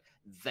well, like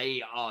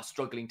they are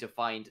struggling to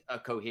find a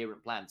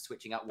coherent plan.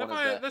 Switching out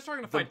They're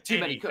struggling to find too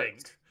many anything.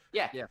 cooks.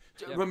 Yeah.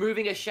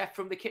 Removing a chef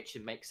from the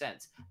kitchen makes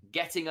sense.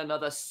 Getting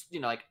another,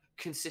 like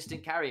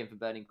consistent carry in for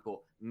Burning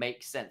Core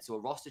makes sense. So a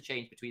roster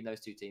change between those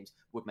two teams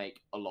would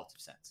make a lot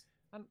of sense.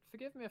 And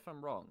forgive me if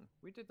I'm wrong.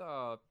 We did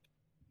our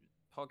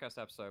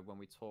podcast episode when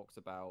we talked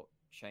about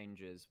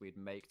changes we'd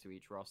make to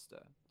each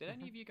roster. Did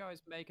any of you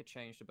guys make a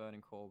change to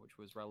Burning Core which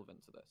was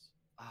relevant to this?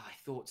 Oh, I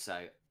thought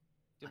so.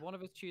 Did one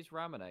of us choose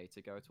Ramune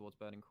to go towards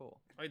Burning Core?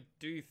 I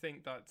do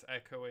think that's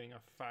echoing a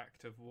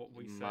fact of what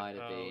we Might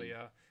said have been.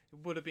 earlier. It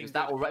would have been. Was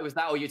that or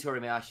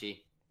Yutori Miyashi?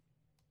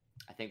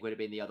 I think would have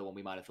been the other one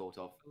we might have thought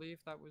of. I believe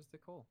that was the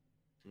call.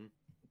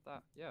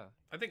 Yeah.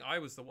 I think I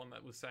was the one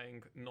that was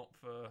saying not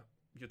for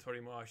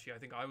Yutori Muashi. I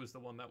think I was the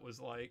one that was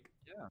like.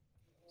 Yeah.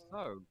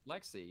 So,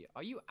 Lexi,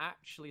 are you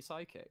actually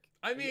psychic?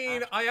 I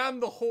mean, I am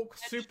the Hawk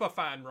super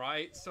fan,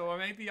 right? So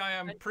maybe I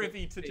am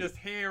privy to just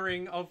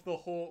hearing of the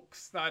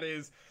Hawks. That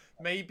is,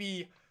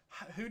 maybe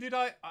who did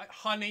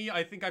Honey?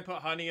 I think I put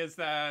Honey as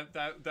their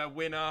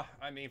winner.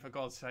 I mean, for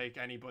God's sake,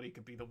 anybody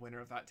could be the winner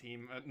of that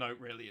team. No,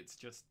 really, it's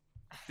just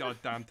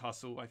goddamn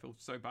Tussle. I feel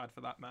so bad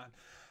for that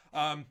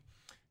man.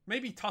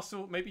 Maybe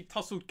Tussle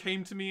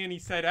came to me and he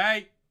said,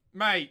 "Hey,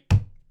 mate,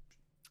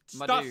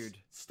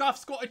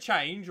 stuff's got to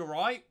change, all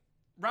right?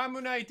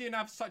 Ramune didn't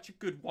have such a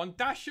good one.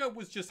 Dasher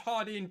was just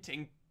hard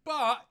inting,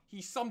 but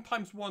he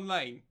sometimes won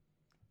lane.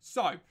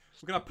 So,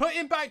 we're going to put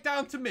him back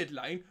down to mid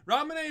lane.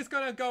 Ramune is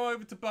going to go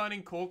over to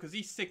Burning Core because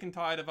he's sick and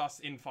tired of us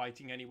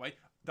infighting anyway.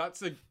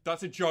 That's a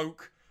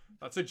joke.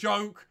 That's a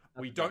joke.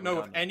 We don't know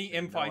of any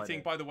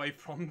infighting, by the way,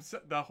 from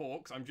the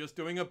Hawks. I'm just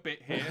doing a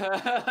bit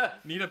here.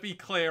 Need to be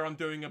clear, I'm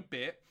doing a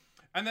bit.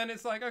 And then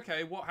it's like,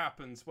 okay, what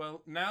happens?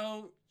 Well,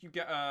 now you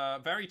get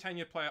a very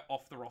tenured player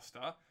off the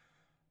roster,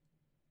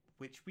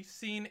 which we've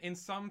seen in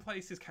some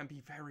places can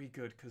be very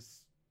good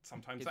because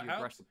sometimes that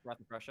helps.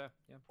 Pressure.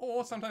 Yeah.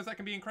 Or sometimes that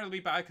can be incredibly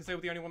bad because they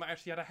were the only one that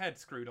actually had a head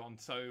screwed on.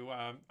 So,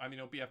 I mean,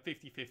 it'll be a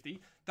 50-50.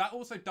 That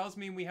also does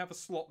mean we have a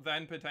slot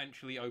then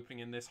potentially opening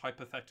in this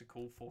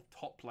hypothetical for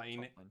top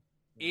lane.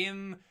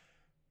 In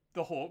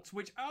the Hawks,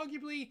 which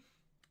arguably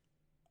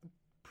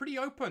pretty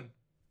open.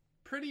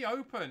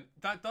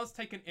 That does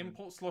take an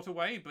import slot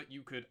away, but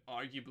you could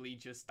arguably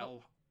just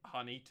tell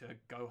Honey to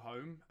go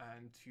home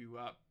and to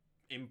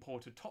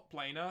import a top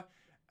laner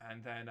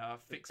and then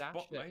fix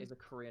bot lane. Dasher is a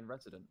Korean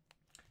resident.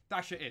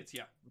 Dasher is,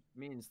 yeah. Which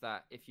means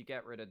that if you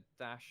get rid of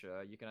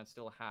Dasher, you can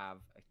still have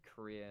a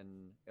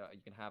Korean.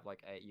 You can have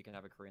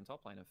a Korean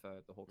top laner for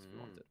the Hawks if you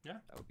wanted. Yeah,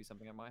 that would be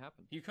something that might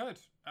happen. You could.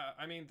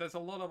 I mean, there's a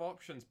lot of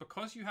options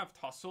because you have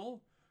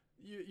Tussle.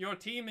 Your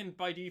team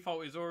by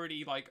default is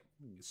already like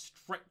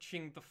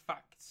stretching the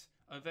facts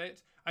of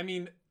it. I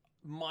mean,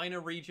 minor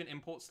region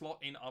import slot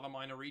in other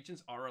minor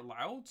regions are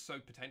allowed, so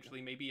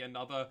potentially maybe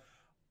another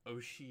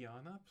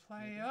Oceania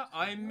player.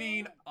 I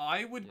mean,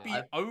 I would be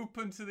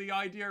open to the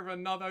idea of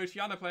another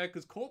Oceania player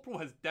because Corporal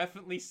has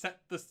definitely set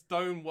the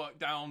stonework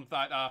down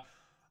that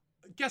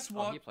guess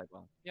what? He played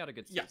well. He had a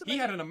good season. Yeah, he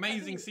had an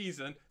amazing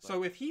season.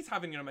 So if he's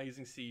having an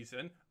amazing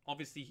season,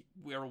 obviously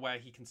we're aware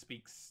he can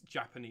speak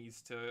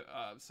Japanese to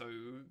so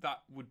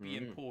that would be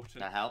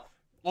important. That help.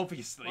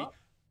 Obviously. Well,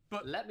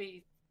 but let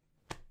me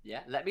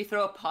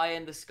throw a pie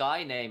in the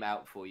sky name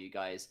out for you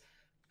guys.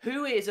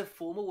 Who is a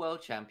former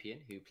world champion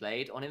who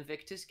played on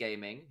Invictus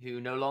Gaming, who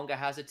no longer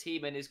has a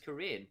team and is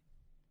Korean?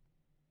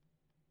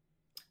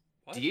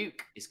 What?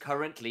 Duke is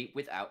currently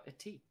without a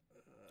team.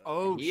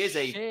 Oh, he is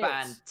a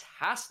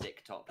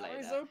fantastic top laner. That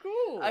is so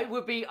cool. I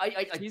would be.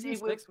 He's a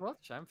six world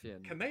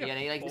champion. Can they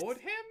afford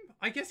him?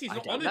 I guess he's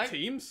not on a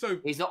team, so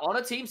he's not on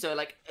a team. So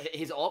like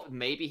his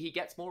maybe he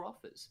gets more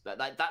offers.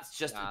 That's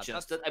just.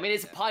 I mean,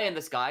 it's a pie in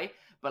the sky,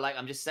 but like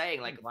I'm just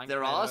saying, like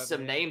there are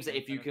some names that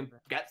if you can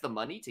get the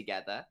money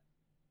together.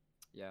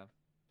 Yeah.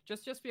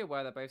 Just be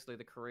aware that basically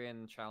the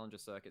Korean Challenger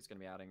circuit is going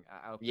to be adding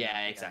out.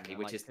 Yeah, exactly.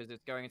 Which is because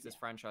it's going into this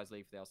franchise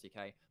league for the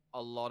LCK.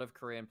 A lot of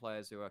Korean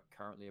players who are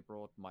currently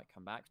abroad might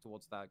come back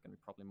towards that. Going to be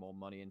probably more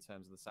money in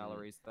terms of the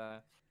salaries there.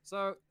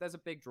 So there's a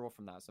big draw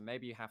from that. So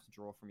maybe you have to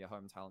draw from your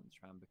home talent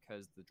tram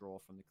because the draw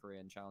from the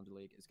Korean Challenger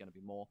League is going to be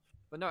more.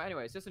 But no,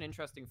 anyway, it's just an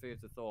interesting food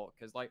for thought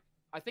because like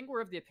I think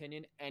we're of the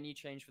opinion any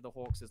change for the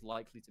Hawks is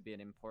likely to be an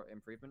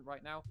improvement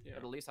right now. Yeah.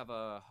 At least have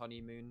a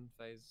honeymoon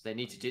phase. They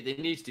need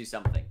to do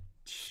something.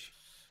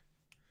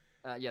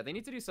 Yeah, they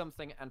need to do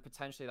something, and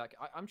potentially, like,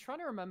 I'm trying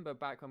to remember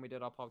back when we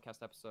did our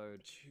podcast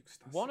episode.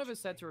 One of us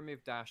said to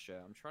remove Dasher.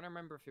 I'm trying to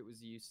remember if it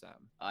was you, Sam.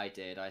 I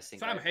did. I think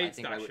Sam hates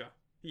Dasher.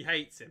 He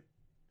hates him.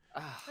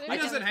 He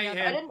doesn't hate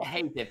him. I didn't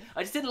hate him.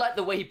 I just didn't like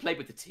the way he played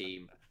with the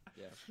team.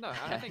 Yeah. No,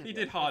 I think he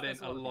did hard in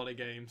a lot of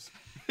games.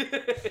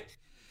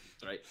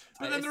 Right.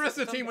 But then the rest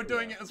of the team were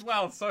doing it as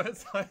well, so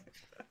it's like.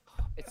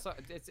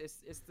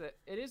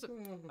 it is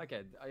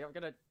again. I'm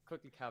gonna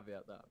quickly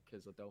caveat that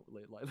because I don't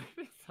really like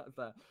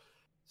that.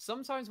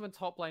 Sometimes when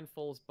top lane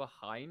falls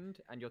behind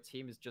and your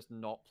team is just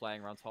not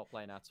playing around top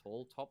lane at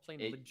all, top lane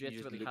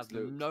legitimately has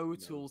no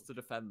tools to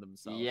defend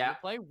themselves. Yeah. You're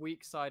playing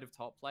weak side of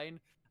top lane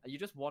and you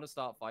just want to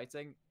start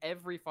fighting.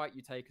 Every fight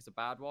you take is a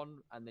bad one,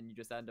 and then you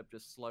just end up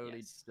just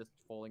slowly just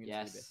falling into the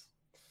abyss.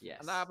 Yes.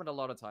 And that happened a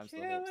lot of times.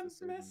 Killing me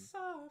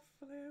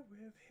softly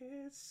with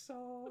his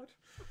sword.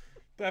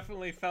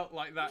 Definitely felt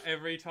like that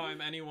every time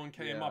anyone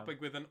came up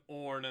with an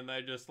Ornn and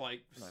they're just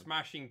like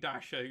smashing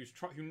Dasher,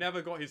 who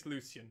never got his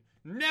Lucian.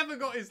 Never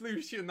got his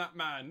Lucian, that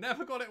man.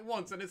 Never got it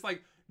once. And it's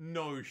like,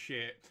 no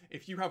shit.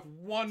 If you have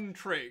one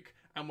trick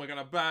and we're going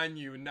to ban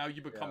you and now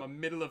you become a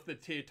middle of the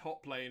tier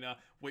top laner,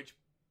 which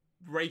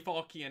Wraith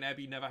Archie and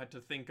Ebby never had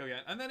to think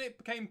again. And then it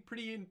became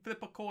pretty in flip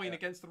a coin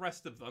against the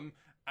rest of them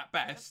at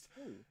best.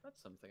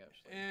 That's something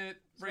actually. It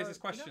raises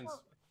questions.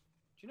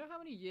 Do you know how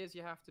many years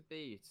you have to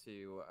be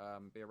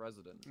a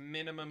resident?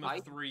 Minimum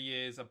of 3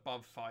 years,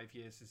 above 5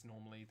 years is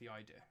normally the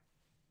idea.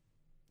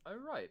 Oh,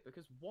 right,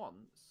 because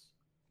once,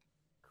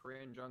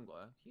 Korean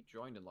jungler, he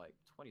joined in like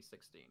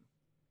 2016.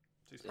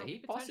 So he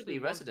possibly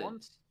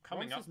resident.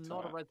 Coming up is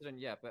not a resident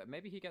yet, but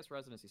maybe he gets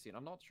residency soon.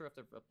 I'm not sure if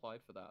they've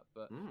applied for that,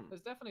 but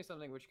there's definitely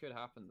something which could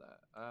happen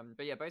there.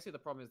 But yeah, basically the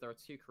problem is there are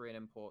 2 Korean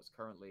imports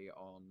currently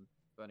on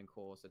Burning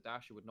Core, so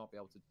Dasher would not be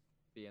able to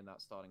be in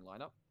that starting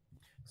lineup.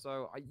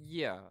 So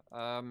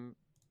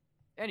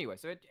anyway,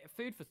 so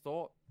food for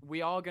thought.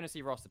 We are going to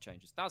see roster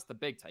changes. That's the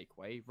big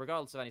takeaway,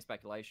 regardless of any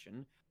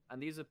speculation.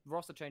 And these are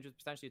roster changes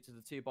potentially to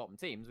the 2 bottom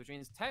teams, which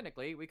means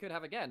technically we could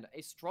have again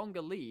a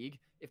stronger league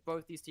if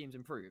both these teams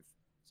improve.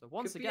 So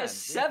once again, a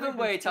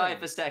 7-way tie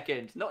for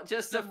second, not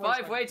just a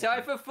 5-way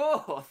tie for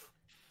 4th.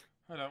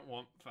 I don't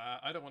want that.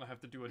 I don't want to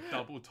have to do a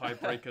double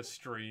tiebreaker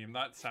stream.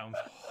 That sounds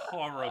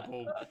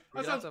horrible.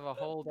 That sounds have a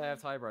whole day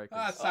of tiebreakers.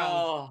 That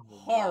sounds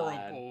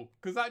horrible.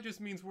 Because that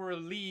just means we're a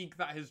league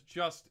that has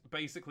just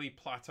basically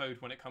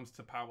plateaued when it comes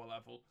to power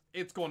level.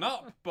 It's gone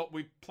up, but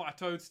we've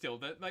plateaued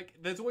still.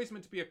 There's always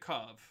meant to be a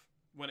curve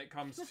when it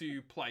comes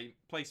to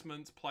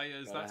placements,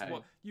 players. That's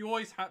what you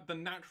always have, the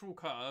natural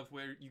curve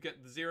where you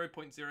get the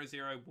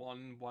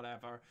 0.001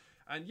 whatever.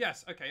 And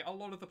yes, okay, a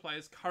lot of the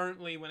players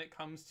currently, when it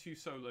comes to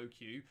solo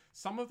queue,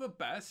 some of the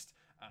best,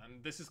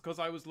 and this is because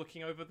I was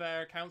looking over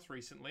their accounts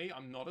recently.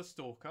 I'm not a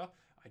stalker.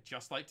 I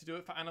just like to do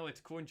it for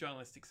analytical and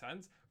journalistic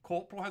sense.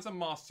 Corporal has a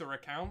master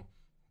account.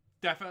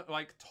 Definitely,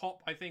 like,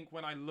 top, I think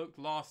when I looked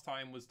last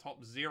time, was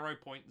top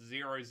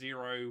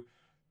 0.00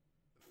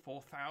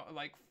 4,000,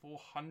 like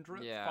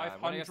 400,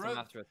 500.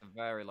 It's a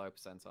very low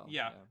percentile.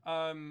 Yeah.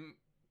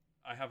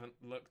 I haven't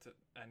looked at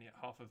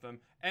half of them.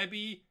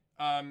 Ebby,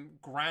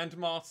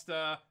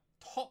 Grandmaster,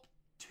 top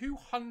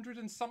 200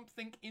 and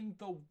something in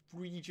the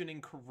region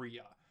in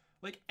Korea.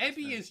 Like,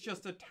 Ebby is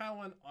just a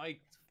talent. I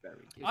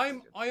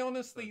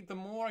honestly, the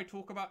more I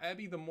talk about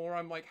Ebby, the more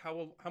I'm like,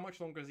 how much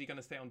longer is he going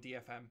to stay on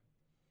DFM?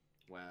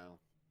 Well,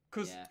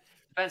 because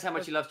depends how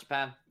much he loves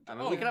Japan. I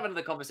mean, we can have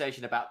another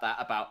conversation about that,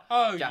 about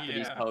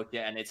Japanese culture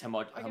and its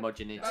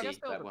homogeneity. I guess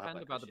it'll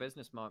depend about the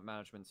business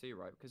management too,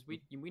 right? Because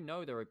we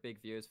know there are big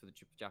viewers for the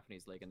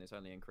Japanese league and it's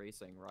only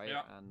increasing, right?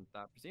 Yeah. And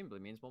that presumably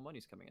means more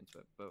money's coming into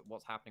it. But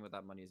what's happening with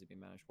that money? Is it being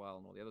managed well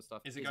and all the other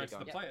stuff? Is it going to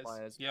the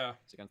players? Yeah.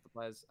 Is it going to the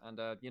players? And,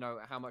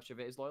 how much of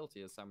it is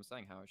loyalty, as Sam was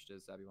saying? How much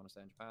does Abby want to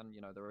stay in Japan?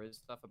 There is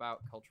stuff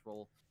about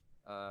cultural...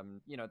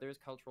 there's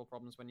cultural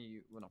problems when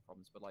well, not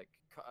problems, but like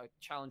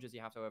challenges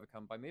you have to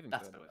overcome by moving to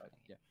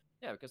it.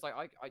 Yeah, because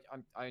like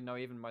I know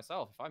even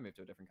myself, if I moved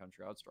to a different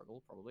country, I'd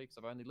struggle probably because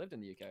I've only lived in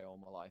the UK all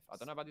my life. I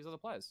don't know about these other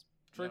players.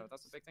 True.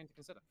 That's a big thing to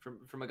consider.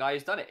 From a guy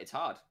who's done it, it's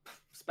hard,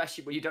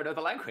 especially when you don't know the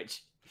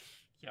language.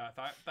 Yeah,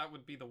 that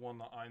would be the one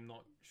that I'm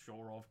not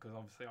sure of because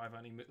obviously I've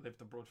only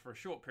lived abroad for a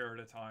short period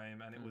of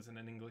time and it was in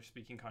an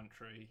English-speaking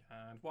country.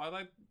 And while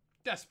I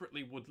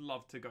desperately would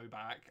love to go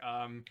back,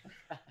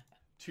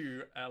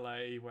 to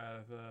LA,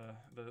 where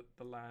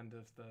the land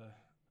of the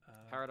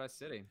Paradise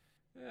City.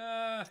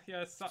 The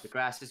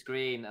grass is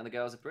green and the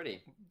girls are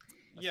pretty.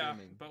 Yeah,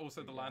 but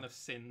also the land of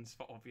sins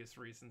for obvious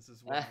reasons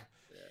as well.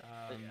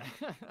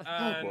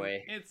 Oh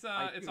boy, it's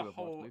a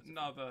whole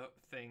nother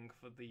thing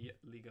for the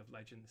League of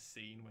Legends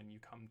scene when you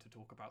come to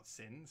talk about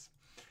sins.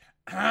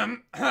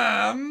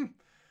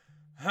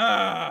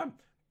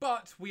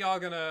 But we are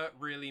going to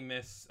really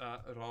miss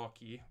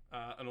Raki,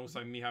 and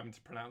also me having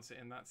to pronounce it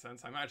in that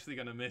sense. I'm actually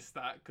going to miss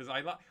that, because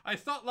I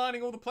start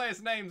learning all the players'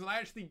 names, and I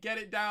actually get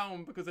it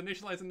down, because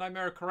Initialize and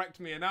Nymera correct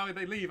me, and now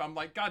they leave. I'm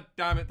like, God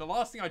damn it. The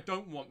last thing I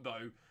don't want,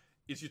 though,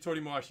 is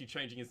Yutori Moashi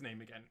changing his name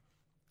again.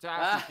 To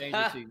actually change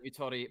it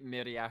to Yutori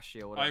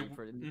Miriashi or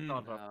whatever.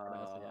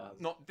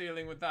 Not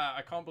dealing with that.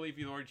 I can't believe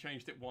he'd already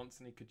changed it once,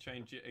 and he could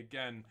change it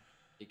again.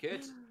 He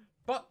could.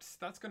 But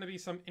that's going to be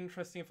some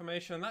interesting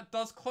information, and that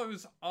does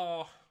close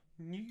our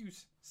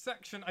news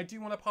section. I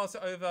do want to pass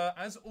it over,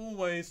 as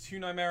always, to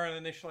Nymera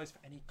and Initialize for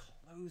any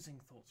closing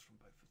thoughts from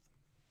both of them.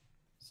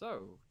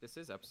 So, this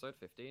is episode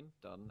 15,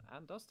 done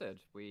and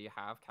dusted. We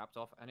have capped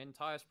off an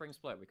entire spring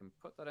split. We can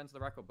put that into the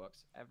record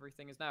books.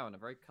 Everything is now in a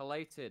very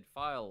collated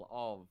file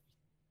of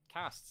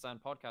casts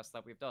and podcasts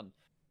that we've done.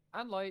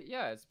 And like,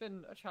 yeah, it's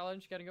been a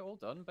challenge getting it all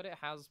done, but it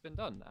has been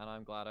done, and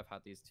I'm glad I've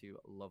had these two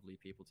lovely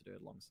people to do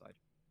it alongside.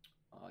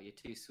 Oh, you're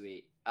too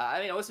sweet.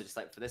 I mean, also just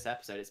like for this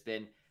episode, it's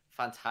been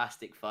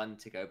fantastic fun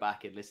to go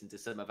back and listen to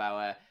some of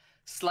our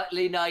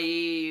slightly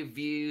naive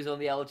views on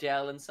the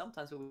LGL, and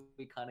sometimes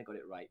we kind of got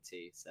it right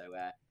too. So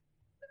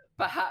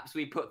perhaps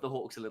we put the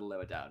Hawks a little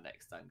lower down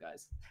next time,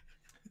 guys.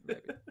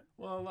 Maybe.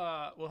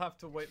 Well, we'll have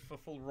to wait for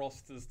full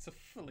rosters to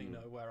fully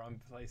know where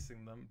I'm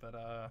placing them, but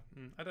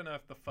I don't know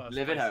if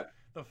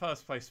the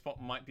first place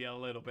spot might be a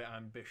little bit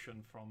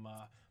ambition from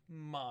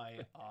my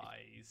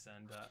eyes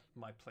and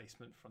my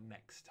placement for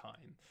next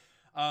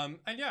time.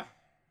 And yeah,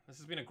 this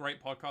has been a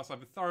great podcast.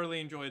 I've thoroughly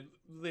enjoyed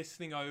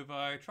listening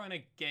over, trying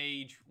to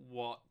gauge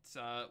what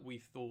we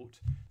thought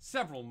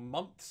several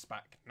months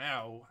back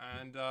now,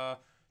 and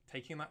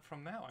taking that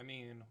from now. I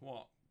mean,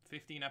 what,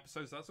 15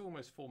 episodes? That's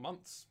almost 4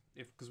 months,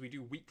 because we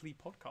do weekly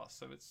podcasts,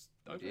 so it's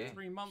over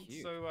 3 months.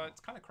 Huge. So it's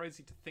kind of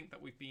crazy to think that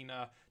we've been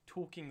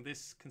talking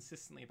this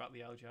consistently about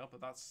the LGL,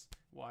 but that's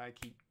why I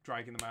keep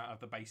dragging them out of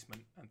the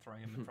basement and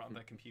throwing them in front of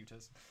their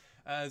computers,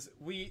 as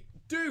we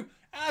do.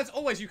 As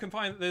always, you can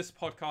find this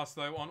podcast,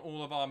 though, on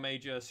all of our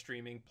major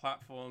streaming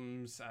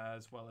platforms,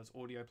 as well as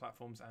audio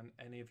platforms and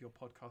any of your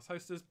podcast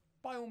hosters.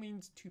 By all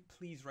means, to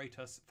please rate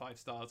us 5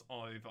 stars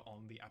over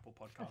on the Apple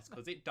Podcast,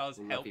 because it does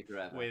help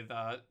with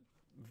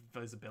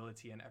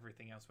visibility and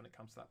everything else when it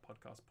comes to that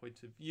podcast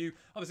point of view.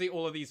 Obviously,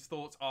 all of these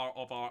thoughts are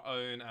of our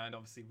own, and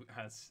obviously,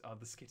 as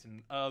the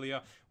skitten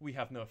earlier, we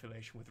have no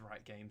affiliation with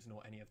Riot Games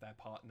nor any of their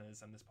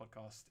partners, and this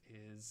podcast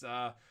is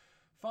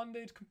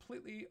funded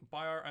completely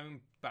by our own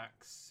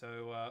backs,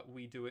 so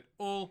we do it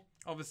all.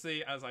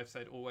 Obviously, as I've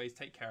said, always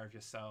take care of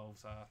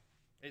yourselves.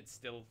 It's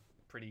still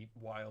pretty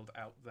wild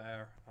out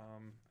there,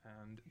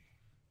 and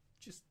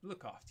just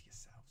look after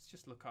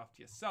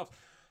yourselves.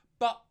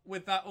 But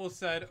with that all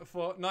said,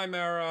 for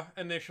Nymera,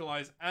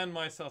 Initialize, and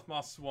myself,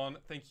 Master Swan,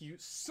 thank you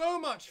so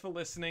much for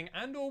listening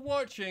and or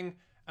watching,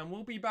 and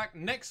we'll be back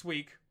next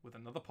week with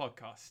another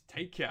podcast.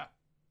 Take care.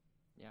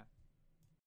 Yeah.